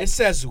position. Like, It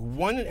says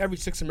 1 in every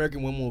 6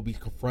 American women will be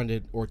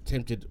confronted or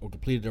attempted or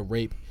completed a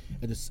rape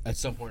at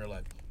some point in their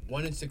life.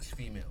 1 in 6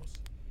 females.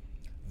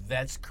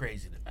 That's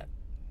crazy to me.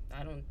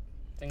 I don't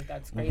think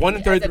that's crazy. 1 in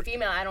As 33 a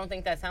female, I don't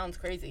think that sounds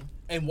crazy.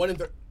 And 1 in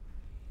 30.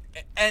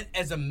 And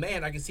as a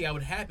man, I can see how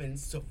it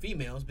happens to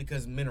females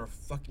because men are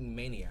fucking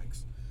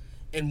maniacs.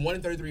 And 1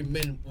 in 33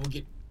 men will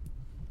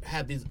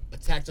have these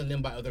attacks on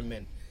them by other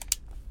men.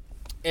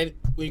 And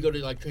when you go to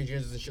like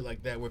transgenders and shit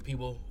like that, where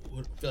people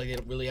who feel like they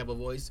don't really have a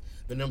voice,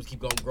 the numbers keep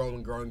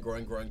growing.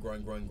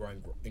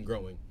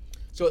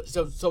 So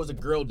as a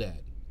girl dad,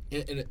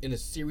 in a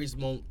serious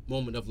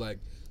moment of like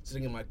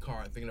sitting in my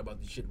car thinking about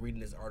this shit, reading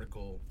this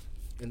article,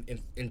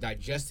 and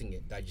digesting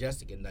it.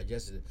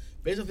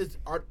 Based off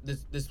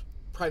this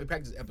private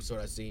practice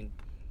episode I've seen,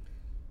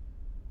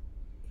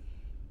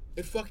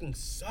 it fucking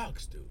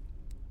sucks, dude.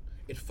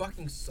 It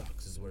fucking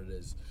sucks, is what it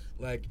is.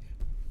 Like,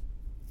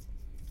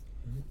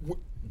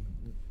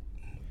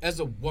 as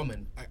a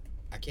woman,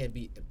 I can't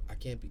be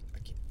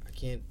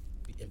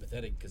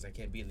empathetic because I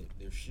can't be in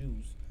their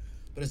shoes.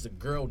 but it's a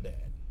girl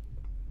dad.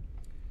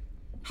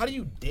 How do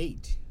you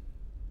date?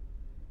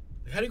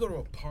 How do you go to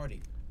a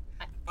party?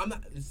 I'm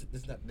not. This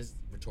is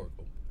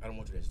rhetorical. I don't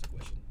want you to answer the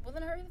question. Well,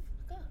 then hurry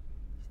the fuck up.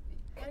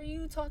 Why do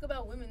you talk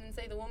about women and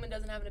say the woman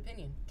doesn't have an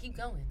opinion? Keep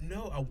going.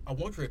 No, I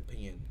want your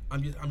opinion.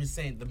 I'm just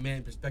saying the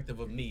man perspective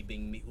of me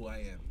being me who I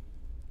am.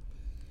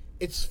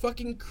 It's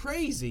fucking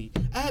crazy.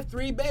 I have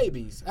 3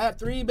 babies.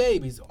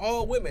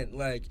 All women.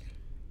 Like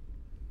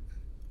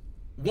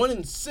 1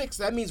 in 6.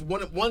 That means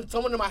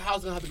someone in my house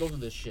is gonna have to go through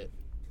this shit.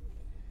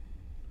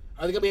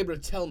 Are they gonna be able to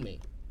tell me?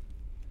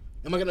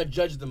 Am I gonna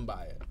judge them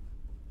by it?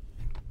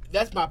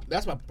 That's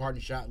my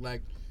party shot.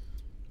 Like,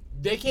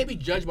 they can't be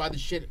judged by the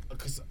shit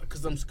because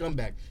I'm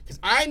scumbag. Because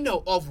I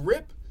know off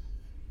rip,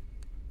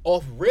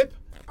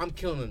 I'm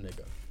killing a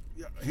nigga.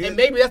 Yeah, and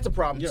maybe that's the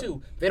problem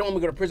too. They don't want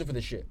me to go to prison for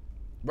this shit,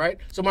 right?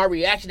 So my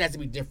reaction has to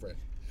be different.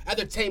 I have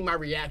to tame my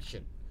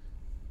reaction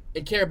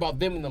and care about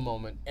them in the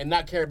moment and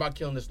not care about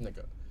killing this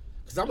nigga.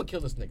 Because I'm gonna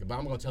kill this nigga, but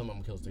I'm gonna tell him I'm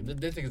gonna kill this nigga.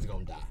 This nigga's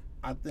gonna die.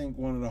 I think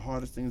one of the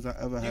hardest things I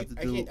ever had to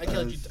do. I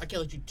can't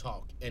let you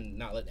talk and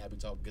not let Abby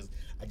talk because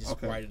I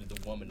just righted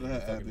the woman in the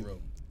fucking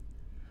room.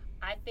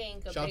 I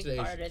think a big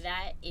part of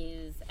that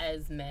is,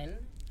 as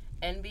men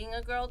and being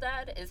a girl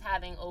dad, is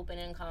having open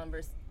and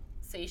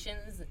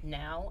conversations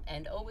now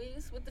and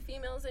always with the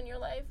females in your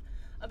life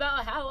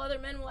about how other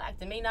men will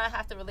act. It may not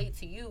have to relate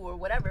to you or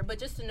whatever, but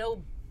just to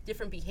know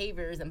different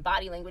behaviors and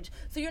body language.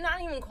 So you're not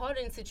even caught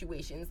in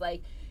situations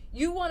like,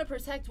 you want to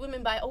protect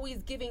women by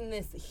always giving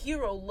this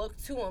hero look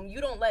to them.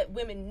 You don't let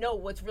women know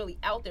what's really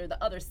out there,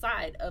 the other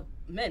side of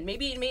men.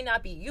 Maybe it may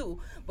not be you,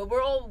 but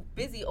we're all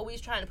busy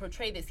always trying to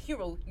portray this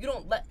hero. You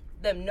don't let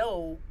them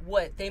know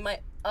what they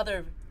might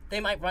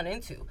run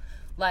into.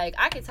 Like,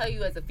 I can tell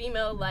you as a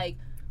female, like,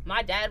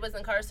 my dad was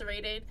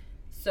incarcerated,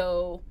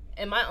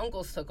 and my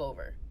uncles took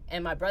over,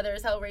 and my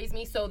brothers helped raise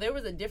me, so there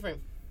was a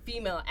different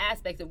female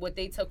aspect of what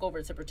they took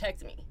over to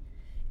protect me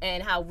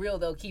and how real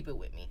they'll keep it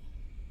with me.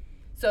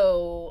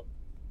 So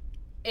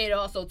it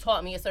also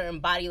taught me a certain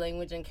body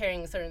language and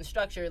carrying a certain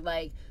structure,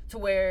 like,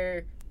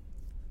 to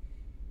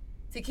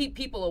keep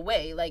people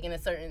away, like, in a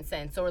certain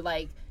sense, or,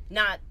 like,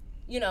 not,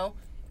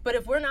 but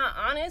if we're not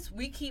honest,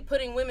 we keep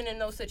putting women in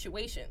those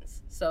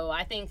situations. So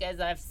I think, as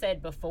I've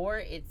said before,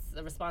 it's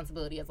a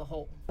responsibility as a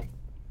whole.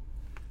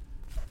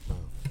 Wow,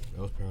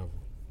 that was powerful.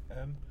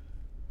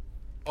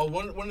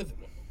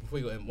 Before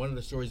you go, one of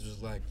the stories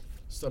was like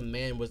some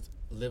man was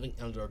living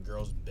under a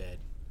girl's bed.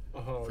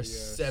 For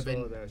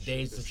 7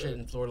 days, some shit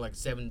in Florida, like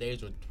 7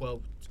 days or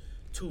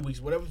 2 weeks,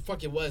 whatever the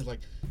fuck it was, like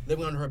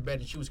living under her bed,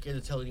 and she was scared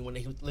to tell anyone that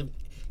he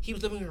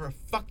was living in her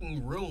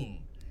fucking room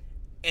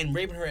and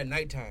raping her at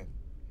nighttime.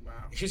 Wow.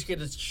 She's scared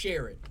to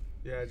share it.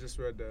 Yeah, I just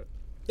read that.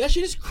 That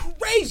shit is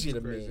crazy to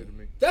me.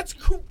 That's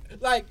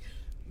like,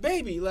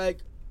 baby, like,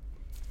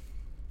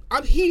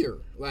 I'm here,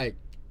 like,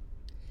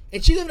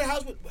 and she lived in a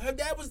house with her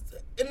dad was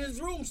in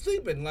his room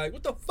sleeping. Like,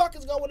 what the fuck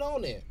is going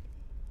on there?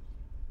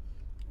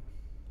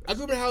 I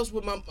grew up in a house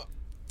with my.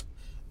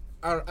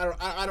 I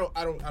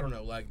don't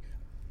know. Like,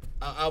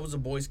 I was a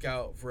Boy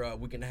Scout for a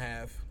week and a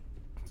half.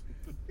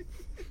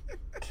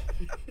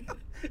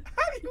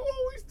 How do you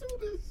always do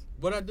this?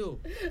 What I do?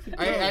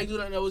 I do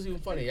not know. It was even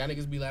funny. Y'all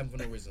niggas be laughing for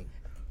no reason.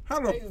 How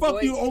the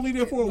fuck you only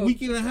there for a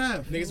week and a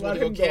half? Niggas want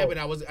to go camping.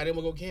 I didn't want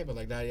to go camping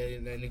like that.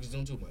 Niggas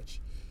doing too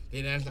much.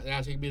 They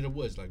now take me to the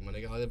woods. Like, my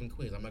nigga, I live in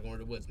Queens. I'm not going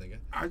to the woods, nigga.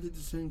 I did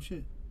the same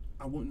shit.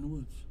 I went in the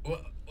woods.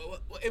 Well,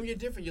 if you're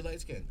different, you're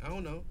light skinned. I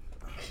don't know.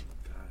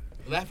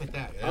 Laugh at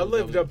that. I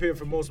lived up here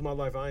for most of my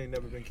life. I ain't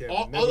never been camping.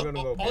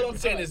 All I'm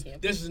saying is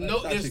there's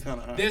no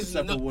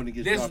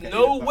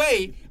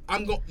way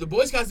I'm going. The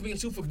Boy Scouts are being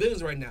sued for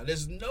billions right now.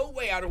 There's no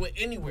way I would have went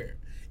anywhere.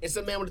 And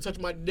some man would have touched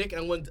my dick,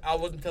 and I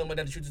wasn't telling my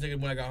dad to shoot the nigga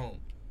when I got home.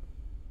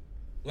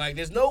 Like,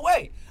 there's no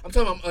way. I'm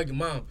telling my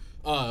mom,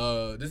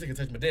 this nigga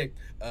touched my dick.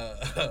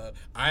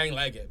 I ain't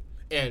like it.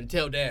 And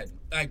tell dad,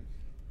 like.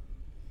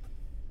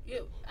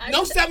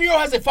 No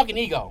 7-year-old has a fucking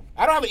ego.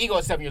 I don't have an ego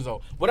at 7 years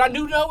old. What I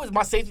do know is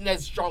my safety net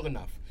is strong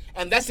enough.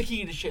 And that's the key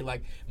to the shit.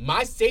 Like,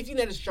 my safety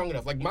net is strong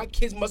enough. Like, my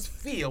kids must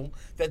feel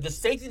that the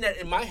safety net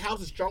in my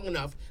house is strong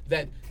enough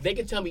that they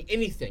can tell me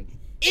anything.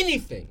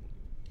 Anything.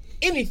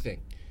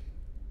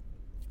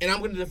 And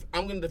I'm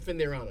gonna defend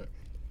their honor.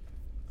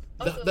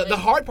 The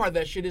hard part of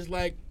that shit is,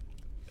 like,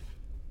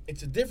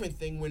 it's a different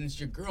thing when it's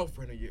your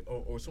girlfriend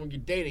or someone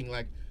you're dating.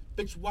 Like,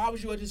 bitch, why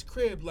was you at his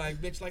crib? Like,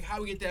 bitch, like, how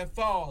we get that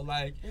fall?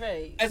 Like,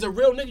 right. As a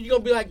real nigga, you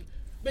gonna be like,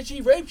 bitch,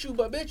 he raped you,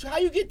 but bitch, how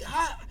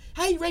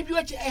he raped you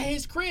at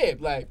his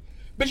crib? Like,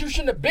 bitch, you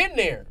shouldn't have been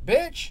there,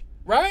 bitch,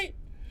 right?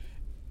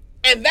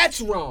 And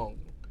that's wrong.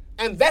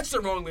 And that's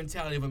the wrong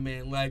mentality of a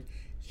man. Like,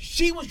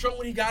 she was drunk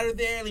when he got her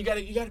there, and you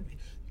gotta.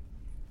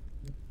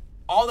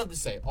 All I have to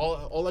say,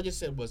 all I just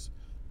said was,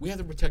 we have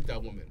to protect our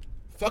women.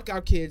 Fuck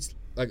our kids.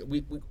 Like,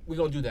 we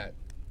gonna do that.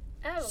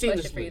 I have a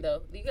question for you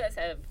though. You guys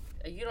have.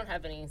 You don't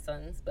have any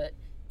sons, but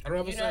I don't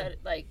have a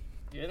son.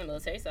 You're in the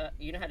military, so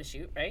you know how to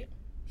shoot, right?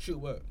 Shoot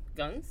what?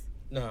 Guns?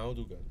 No, I don't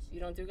do guns.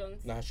 You don't do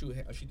guns? No, I shoot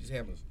these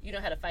hammers. You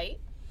know how to fight?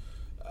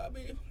 I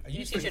mean,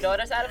 you teach your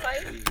daughters how to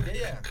fight?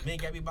 Yeah. Me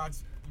and Gabby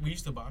box. We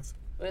used to box.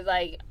 But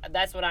like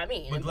that's what I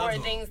mean. With Important gloves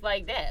on. things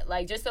like that.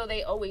 Like just so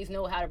they always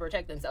know how to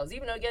protect themselves,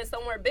 even against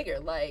somewhere bigger.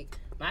 Like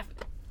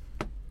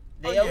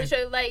they Oh, always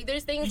yeah. show like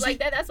there's things You like see-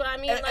 that. That's what I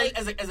mean. Like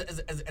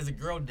As a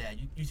girl dad,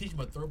 you teach them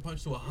a throw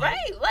punch to a hoe. Right,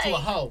 like- to a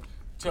hoe.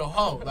 To a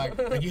hoe. Like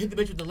you hit the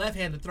bitch with the left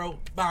hand to throw,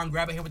 bang,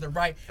 grab her head with the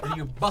right, and then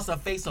you bust her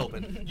face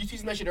open. You teach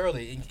them that shit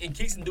early. And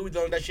Keeks and dudes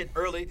doing that shit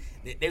early.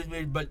 They was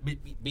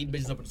beating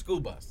bitches up in the school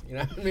bus. You know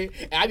what I mean?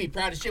 And I'd be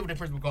proud as shit when that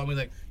person would call me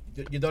like,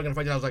 your dog gonna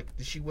fight you. I was like,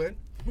 did she win?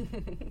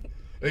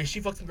 And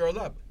she fucked some girl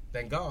up.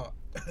 Thank God.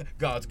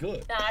 God's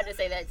good. nah, I just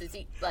say that to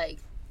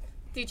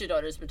teach your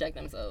daughters to protect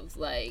themselves.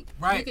 Like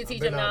Right. you can teach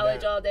I've been them on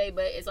knowledge that. all day,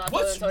 but it's also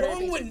What's important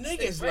wrong to with teach-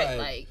 niggas, right,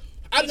 like-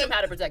 teach them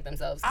how to protect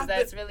themselves because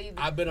that's really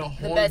I've been a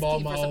the best hornball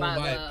key my for whole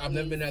survival life. in I've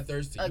never these been that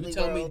thirsty. ugly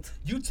You world.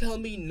 tell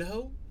me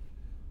no.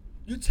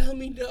 You tell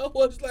me no. I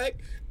was like,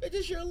 bitch,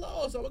 it's your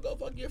loss. I'm gonna go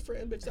fuck your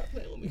friend, bitch. Stop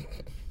playing with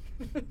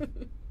me.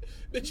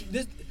 Bitch,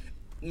 this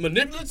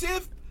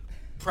manipulative?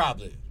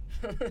 Probably.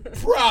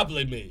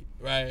 Probably me,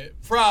 right?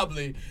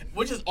 Probably.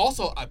 Which is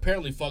also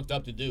apparently fucked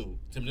up to do.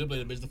 To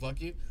manipulate a bitch to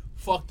fuck you.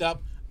 Fucked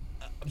up.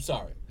 I'm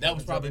sorry. That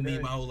was probably me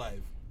my whole life.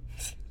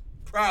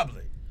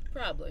 Probably.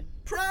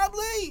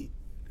 Probably.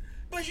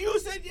 But you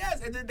said yes. At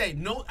the end of the day,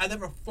 no, I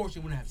never forced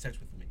you to have sex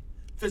with me.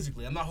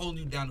 Physically. I'm not holding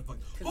you down to fuck.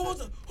 Who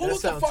wants to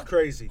sounds fuck?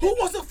 crazy. Who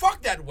wants to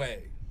fuck that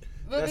way?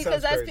 But That because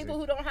sounds that's crazy. people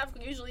who don't have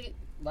usually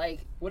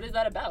like what is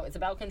that about? It's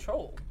about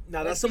control.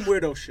 Nah, that's some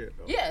weirdo shit,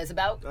 though. Yeah, it's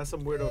about That's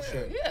some weirdo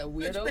shit. yeah,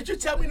 weirdo. Bitch, you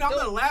tell me no, I'm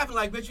not laughing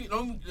like bitch. You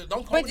don't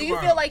call But me do you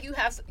tomorrow. feel like you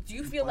have? Do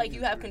you feel like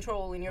you have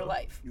control in your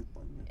life,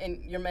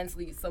 and you're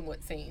mentally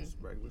somewhat sane?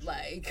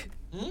 Like,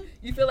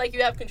 you feel like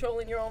you have control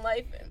in your own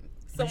life and Did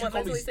you somewhat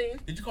call me- mentally sane?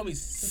 Did you call me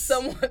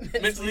Somewhat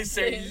mentally sane?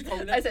 sane. Did you call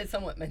me that? I said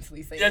somewhat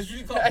mentally sane. Yes,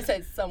 you call I me-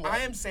 said somewhat. I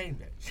am saying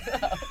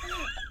that.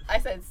 I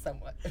said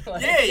somewhat.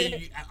 Like- Yeah,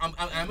 I'm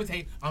gonna tell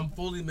you, I'm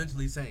fully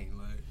mentally sane.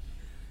 Like,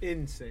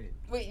 Insane.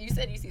 Wait, you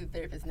said you see the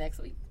therapist next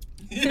week.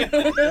 yeah.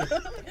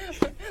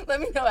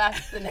 Let me know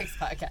after the next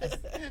podcast.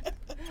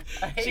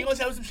 Alright? She gonna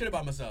tell me some shit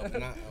about myself.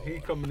 And He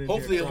coming in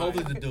hopefully, here crying.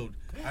 hopefully it's a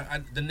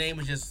dude. The name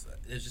is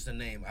just a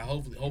name.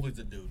 Hopefully it's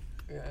a dude.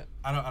 Yeah.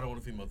 I don't want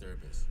a female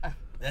therapist. I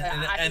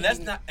And think that's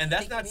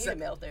you not need a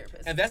male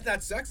therapist. and that's not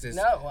sexist.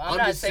 No, I'm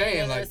not just saying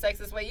it in like, a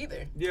sexist way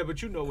either. Yeah,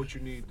 but you know what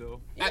you need,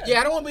 though. I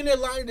don't want to be there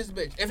lying to this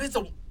bitch.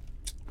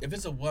 If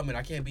it's a woman,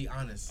 I can't be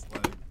honest.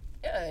 Like,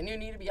 Yeah, and you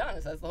need to be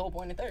honest. That's the whole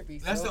point of therapy.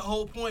 that's so. the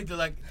whole point. To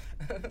like,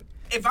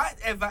 if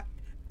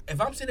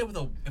I'm sitting there with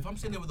a,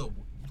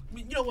 I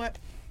mean, you know what?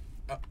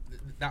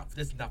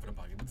 This is not for the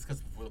podcast. We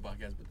discussed it before the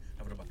podcast, but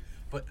not for the podcast.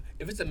 But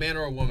if it's a man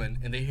or a woman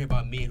and they hear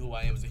about me and who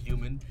I am as a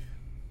human,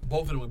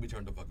 both of them will be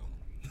turned the fuck on.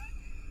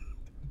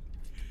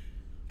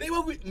 They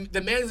will be.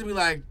 The man's gonna be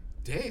like,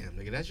 "Damn,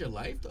 nigga, that's your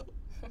life though,"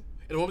 and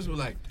the woman's gonna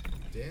be like,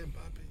 "Damn,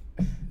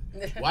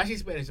 Bobby, why is she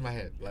Spanish in my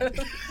head?" Like,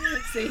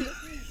 See,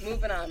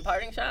 moving on.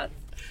 Parting shots.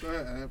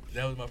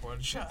 that was my part of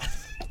the shot.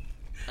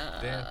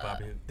 Damn,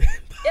 Bobby.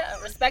 Yeah,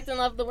 respect and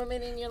love the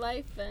women in your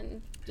life,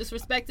 and just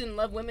respect and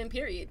love women.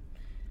 Period.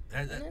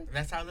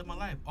 That's how I live my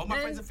life. All my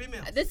And friends are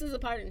females. This is a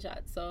parting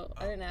shot, so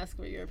I didn't ask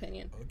for your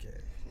opinion. Okay.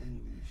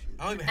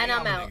 I don't even And hang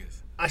I'm out out. with niggas.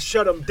 I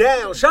shut him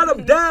down. Shut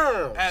him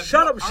down.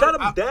 Shut him. Shut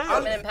him I-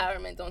 down. Women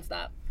empowerment, don't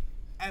stop.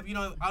 You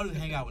know, I don't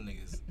even hang out with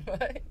niggas.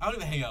 What? I don't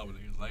even hang out with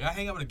niggas. Like, I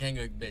hang out with a gang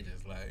of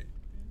bitches. Like,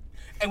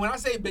 and when I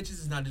say bitches,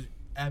 it's not just,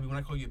 Abby, when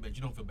I call you a bitch,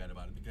 you don't feel bad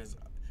about it because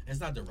it's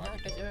not Not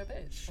because derogatory. you're a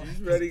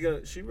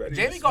bitch. She ready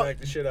Jamie to called- smack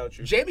the shit out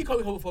you. Jamie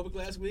called me homophobic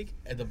last week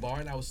at the bar,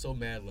 and I was so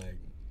mad. Like,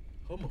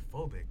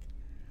 homophobic?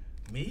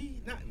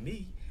 Me? Not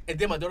me. And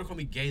then my daughter called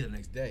me gay the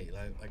next day.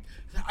 Like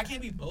I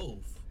can't be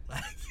both.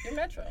 Like, You're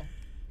Metro.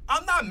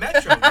 I'm not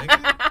Metro,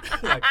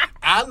 nigga. Like,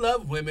 I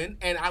love women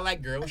and I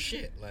like girl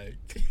shit. Like,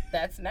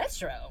 That's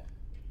Metro.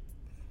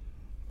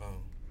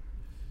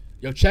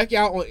 yo, check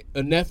out on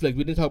Netflix.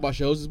 We didn't talk about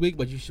shows this week,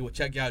 but you should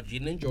check out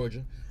Gina in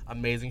Georgia.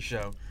 Amazing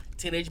show.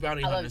 Teenage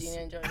Bounty I love Hunters.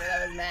 Gina and Georgia.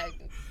 That was mad.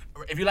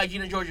 If you like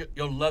Gina in Georgia,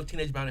 you'll love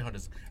Teenage Bounty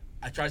Hunters.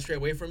 I tried to stray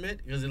away from it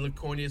because it looked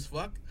corny as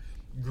fuck.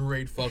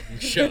 Great fucking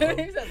show.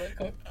 He said, "Look,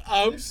 cool."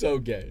 I'm so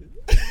gay.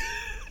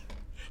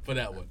 For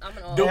that one. I'm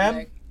an all Dewey-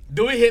 black.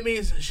 Dewey hit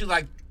me. She's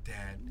like,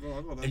 Dad,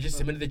 Bro, it just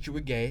admitted that you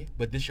were gay,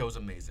 but this show is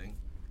amazing.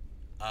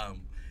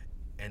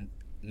 And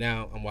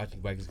now I'm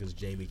watching Vikings because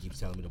Jamie keeps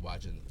telling me to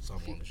watch it, so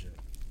I'm on the shit.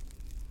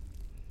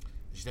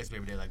 She texts me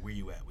every day like, where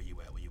you at? Where you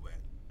at? Where you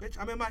at? Bitch,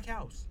 I'm in my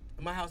house.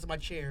 In my house, in my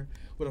chair,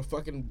 with a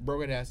fucking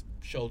broken ass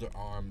shoulder,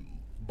 arm,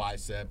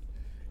 bicep,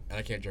 and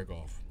I can't jerk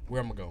off.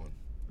 Where am I going?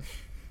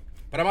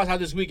 But I'm outside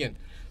this weekend.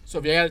 So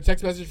if you got a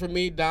text message from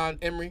me, Don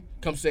Emery,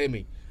 come save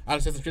me. I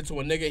done said some shit to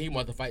a nigga, he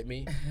wanted to fight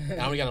me. And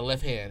I only got a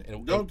left hand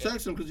Don't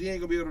text him because he ain't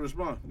gonna be able to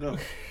respond. No.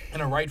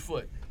 and a right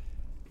foot.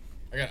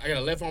 I got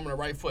a left arm and a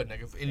right foot,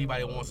 nigga, for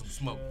anybody who wants some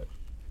smoke.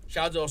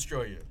 Shout out to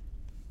Australia.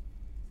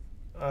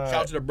 Shout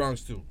out to the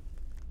Bronx, too.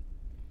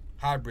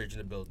 High Bridge in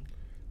the building.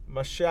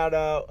 My shout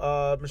out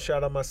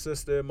my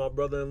sister and my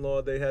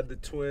brother-in-law. They had the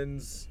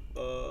twins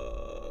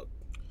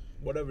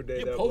whatever day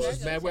Your that post was.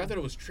 is mad. I thought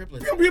it was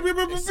triplets.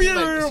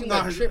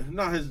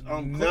 Nah,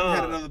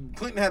 Nah.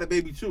 Clinton had a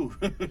baby too.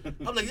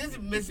 I'm like, this is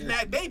missing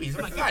mad babies.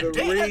 I'm like, God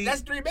Three. damn,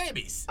 that's 3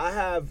 babies. I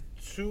have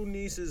 2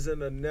 nieces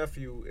and a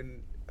nephew,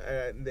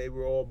 and they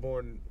were all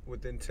born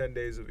within 10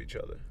 days of each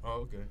other.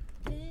 Oh, okay.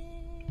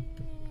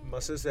 My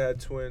sister had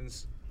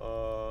twins.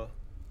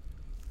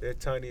 They're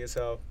tiny as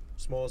hell.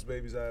 Smallest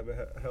babies I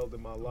ever held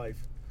in my life.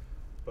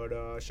 But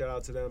shout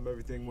out to them.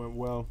 Everything went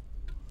well.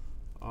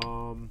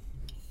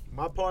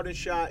 My parting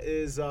shot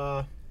is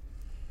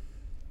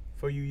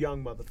for you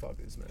young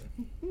motherfuckers,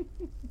 man.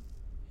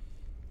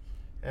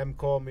 M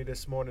called me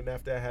this morning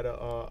after I had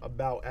a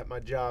bout at my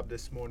job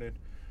this morning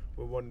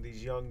with one of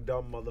these young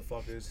dumb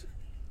motherfuckers.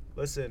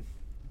 Listen,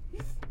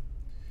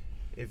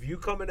 if you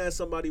coming at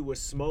somebody with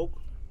smoke,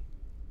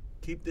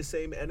 keep the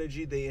same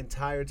energy the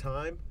entire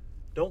time.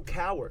 Don't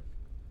cower.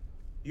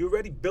 You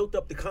already built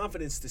up the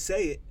confidence to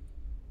say it.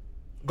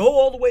 Go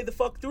all the way the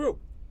fuck through.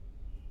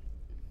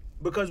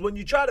 Because when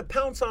you try to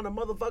pounce on a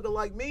motherfucker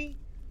like me,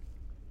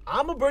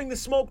 I'm going to bring the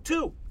smoke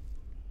too.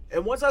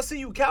 And once I see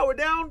you cower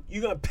down,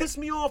 you're going to piss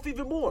me off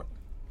even more.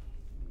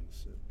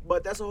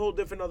 But that's a whole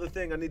different other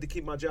thing. I need to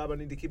keep my job. I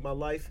need to keep my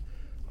life.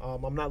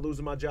 I'm not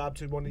losing my job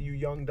to one of you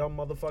young, dumb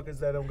motherfuckers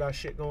that don't got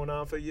shit going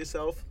on for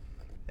yourself.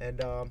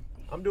 And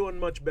I'm doing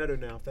much better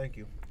now. Thank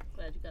you.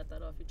 Glad you got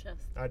that off your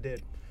chest. I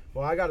did.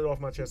 Well, I got it off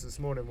my chest this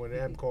morning when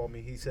M called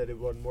me. He said it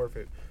wasn't worth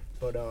it.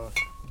 But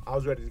I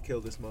was ready to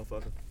kill this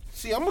motherfucker.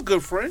 See, I'm a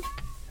good friend.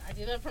 I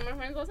do that for my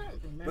friends all the time.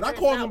 Remember, But I it's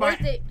called not him by-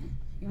 worth it.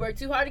 You worked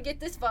too hard to get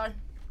this far.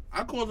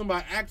 I called him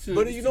by accident.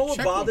 But you know what to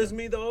check on bothers him.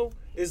 me, though?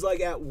 Is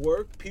like at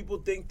work, people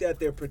think that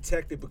they're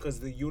protected because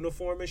of the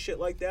uniform and shit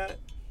like that.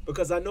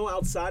 Because I know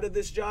outside of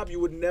this job, you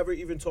would never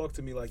even talk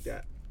to me like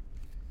that.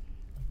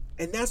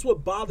 And that's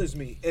what bothers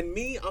me. And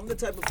me, I'm the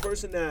type of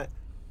person that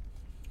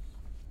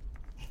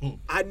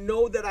I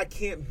know that I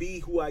can't be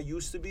who I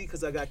used to be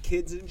because I got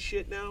kids and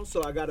shit now.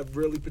 So I got to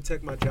really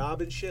protect my job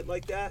and shit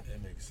like that.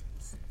 That makes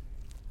sense.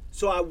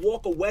 So I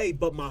walk away,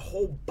 but my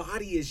whole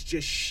body is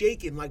just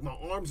shaking. Like my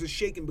arms are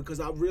shaking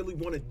because I really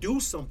want to do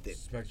something.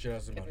 Smack your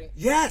ass somebody.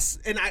 Yes,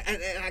 and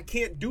I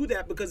can't do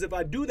that because if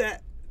I do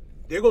that,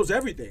 there goes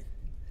everything.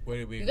 Where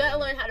did we You gotta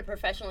learn how to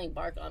professionally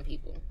bark on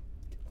people.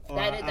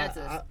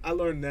 I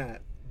learned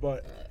that,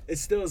 but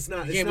it's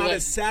not You can't be like-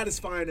 as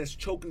satisfying as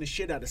choking the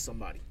shit out of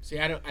somebody. See,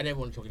 I never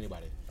want to choke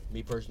anybody.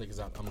 Me personally, because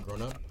I'm a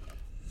grown up.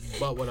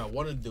 But what I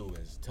want to do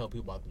is tell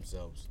people about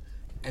themselves.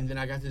 And then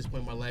I got to this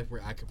point in my life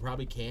where I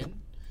probably can,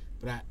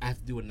 but I have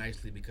to do it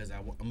nicely because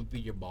I'm gonna be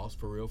your boss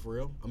for real, for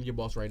real. I'm your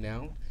boss right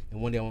now,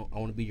 and one day I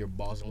want to be your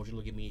boss. I want you to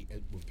look at me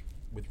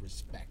with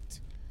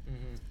respect.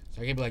 Mm-hmm.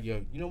 So I can't be like,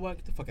 yo, you know what?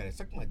 Get the fuck out of here.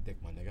 Suck my dick,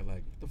 my nigga.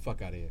 Like, get the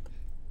fuck out of here.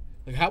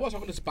 Like, how I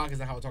talk on this podcast is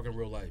not how I talk in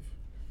real life.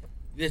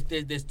 There's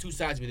 2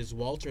 sides to me. There's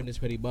Walter and there's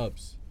Petty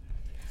Bubs.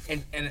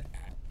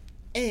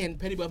 And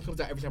Petty Bubs comes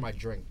out every time I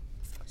drink.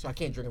 So I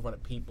can't drink in front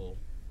of people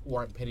who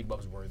aren't Petty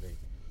Bubs worthy.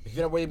 If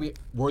you're not worthy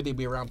to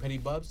be around Petty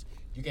Bubs,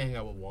 you can't hang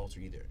out with Walter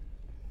either.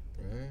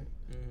 Right?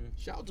 Mm-hmm.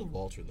 Shout out to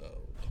Walter, though.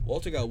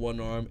 Walter got one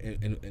arm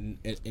and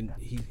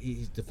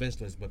he's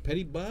defenseless. But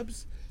Petty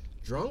Bubs,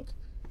 drunk,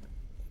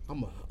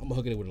 I'm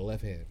hooking it with the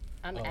left hand.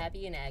 I'm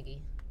Abby and Aggie.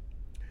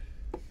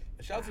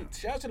 Shout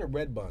out to the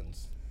red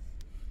buns.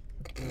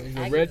 The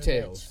Aggie's red a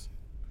tails.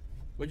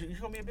 What you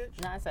call me a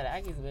bitch? No, I said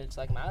Aggie's a bitch.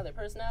 Like my other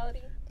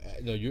personality.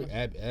 No, you're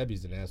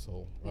Abby's an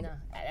asshole. No,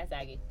 that's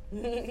Aggie.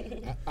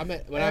 I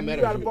met her.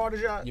 You got a barter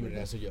shot? You've been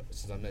an asshole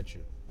since I met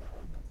you.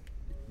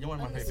 You're one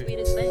of I'm my the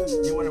favorite. sweetest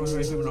thing. You're one of my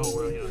favorite people in the whole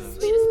world. You know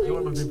that. Sweetest thing. You're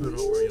one of my favorite people in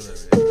the whole world.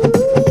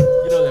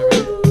 You know that,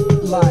 right?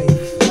 Life,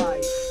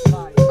 I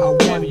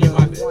Abby, you're my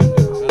wonder, bitch. I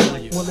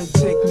love you. will it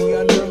take me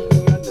under?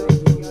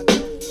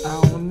 I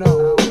don't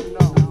know.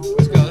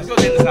 Let's go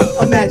in this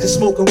house. Imagine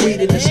smoking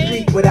weed in the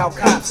street without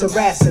cops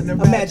harassing.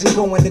 Imagine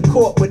going to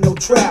court with no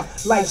trial.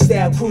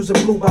 Lifestyle cruising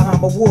blue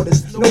Bahama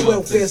waters. No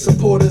welfare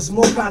supporters.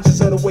 More conscious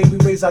of the way we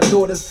raise our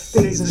daughters.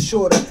 Days are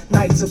shorter,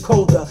 nights are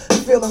colder.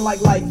 Feeling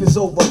like life is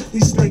over.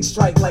 These snakes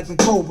strike like a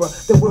cobra.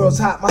 The world's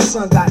hot, my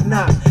son got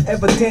knocked.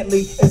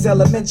 Evidently, it's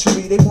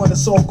elementary. They want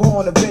us all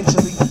gone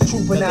eventually.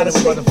 Trooping out of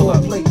state for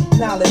a plate.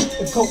 Knowledge,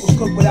 if coke was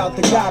cooked without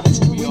the garbage,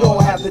 we'd all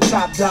have the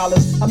top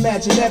dollars.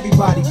 Imagine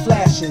everybody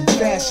flashing,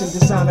 fashion,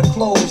 designer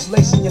clothes,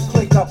 lacing your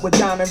click up with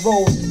diamond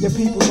rolls. Your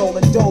people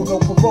rolling dough, no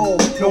parole,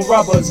 no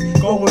rubbers.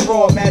 Going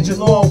raw, imagine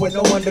law with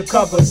no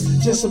undercovers.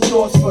 Just some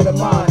thoughts for the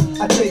mind.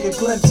 I take a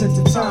glimpse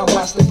into time,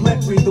 watch the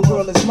glint read, the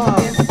world is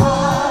mine.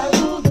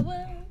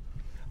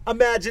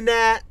 Imagine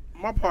that.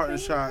 My partner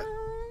shot.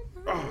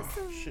 Oh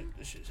shit!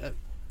 This shit's heavy.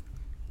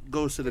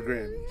 Goes to the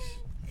Grammys.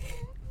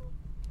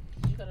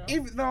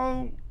 Even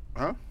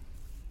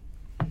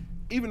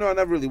though I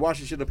never really watched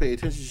this shit or pay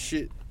attention to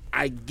shit,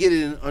 I get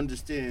it and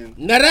understand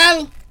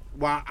Naral.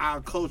 why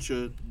our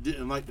culture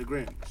didn't like the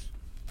Grammys.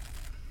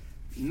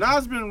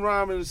 Nas been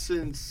rhyming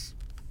since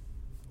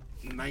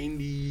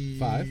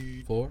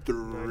 93. 4,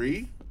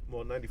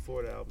 Well,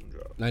 94 the album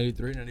dropped.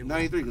 93, 94.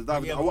 93, because I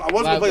was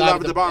going to play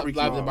Live at the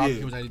Barbecue. Live at the Barbecue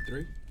Yeah. was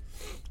 93.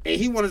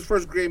 And he won his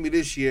first Grammy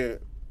this year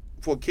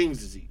for King's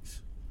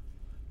Disease.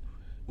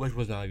 Which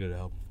was not a good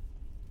album.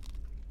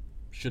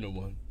 Shouldn't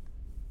have won.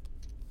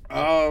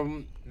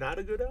 Not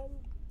a good album.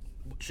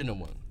 Shouldn't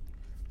have won.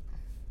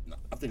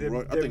 I think They're,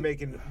 Roy.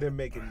 they're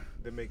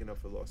making up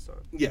for lost time.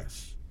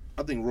 Yes,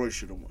 I think Royce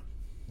should have won.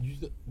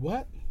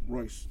 What?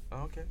 Royce.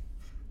 Oh, okay.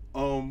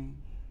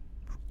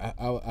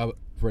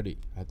 Freddie.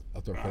 I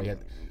thought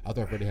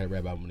Freddie had a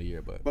rap album of the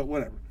year, but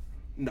whatever.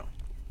 No.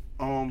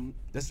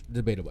 that's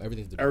debatable.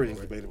 Everything's debatable.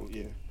 Everything's debatable.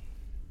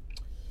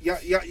 Yeah.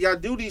 Y'all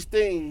do these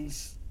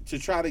things to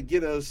try to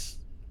get us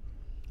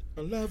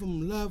Love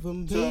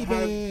him, to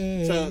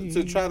baby.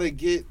 to try to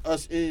get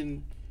us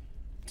in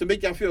to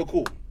make y'all feel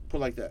cool. Put it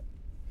like that.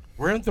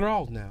 We're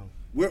enthralled now.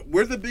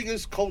 We're the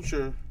biggest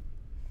culture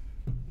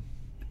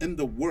in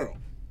the world.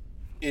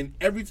 And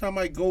every time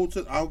I go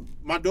to,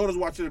 my daughter's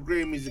watching the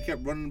Grammys and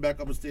kept running back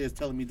up the stairs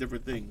telling me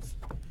different things.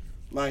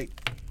 Like,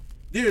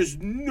 there's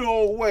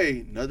no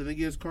way, nothing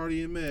against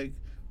Cardi and Meg,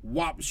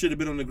 WAP should have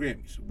been on the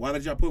Grammys. Why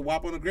did y'all put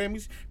WAP on the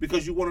Grammys?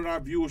 Because you wanted our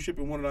viewership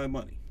and wanted our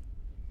money.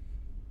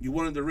 You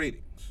wanted the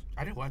ratings.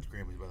 I didn't watch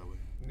Grammys, by the way.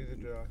 Neither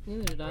did I.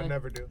 Neither did I. I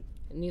never do.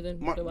 Neither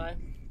do I.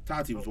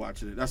 Tati was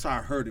watching it. That's how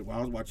I heard it while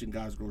I was watching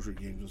Guys Grocery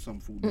Games or some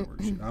Food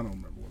Network shit. I don't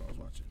remember what I was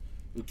watching.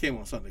 It came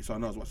on Sunday, so I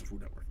know I was watching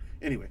Food Network.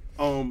 Anyway,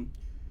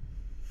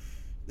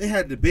 they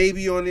had the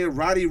Baby on there,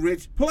 Roddy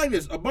Ricch. Put like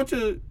this, a bunch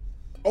of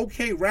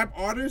okay rap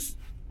artists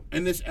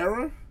in this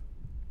era,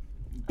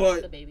 The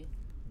but Baby.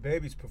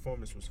 Baby's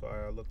performance was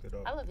fire. I looked it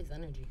up. I love his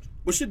energy.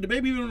 shit, the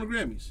Baby even on the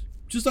Grammys.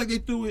 Just like they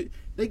threw it,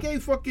 they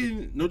gave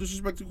fucking, no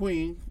disrespect to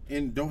Queen,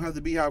 and don't have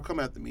the Beehive come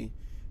after me,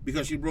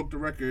 because she broke the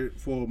record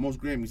for most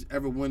Grammys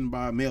ever won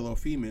by a male or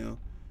female.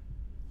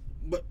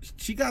 But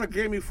she got a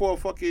Grammy for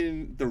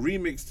fucking the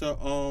remix to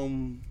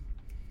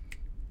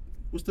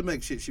what's the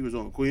Meg shit she was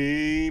on?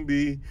 Queen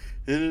Bee.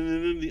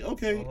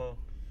 Okay.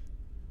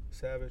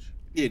 Savage.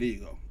 Yeah, there you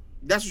go.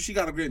 That's what she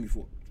got a Grammy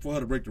for her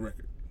to break the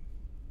record.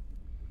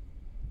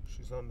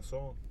 She's on the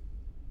song.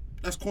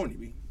 That's corny,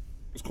 B.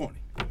 It's corny.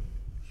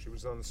 She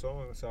was on the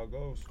song. That's how it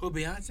goes. Who,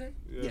 Beyonce?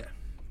 Yeah.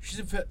 She's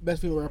the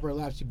best female rapper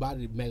alive. She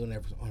bodied Meg on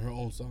her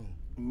own song.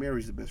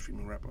 Mary's the best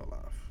female rapper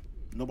alive.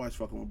 Nobody's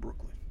fucking with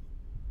Brooklyn.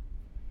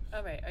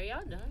 All right, are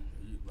y'all done?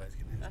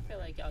 I feel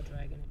like y'all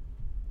dragging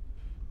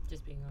it.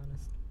 Just being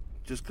honest.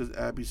 Just because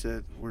Abby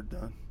said we're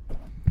done.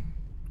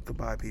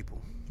 Goodbye,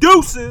 people.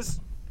 Deuces.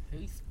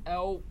 Peace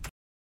out.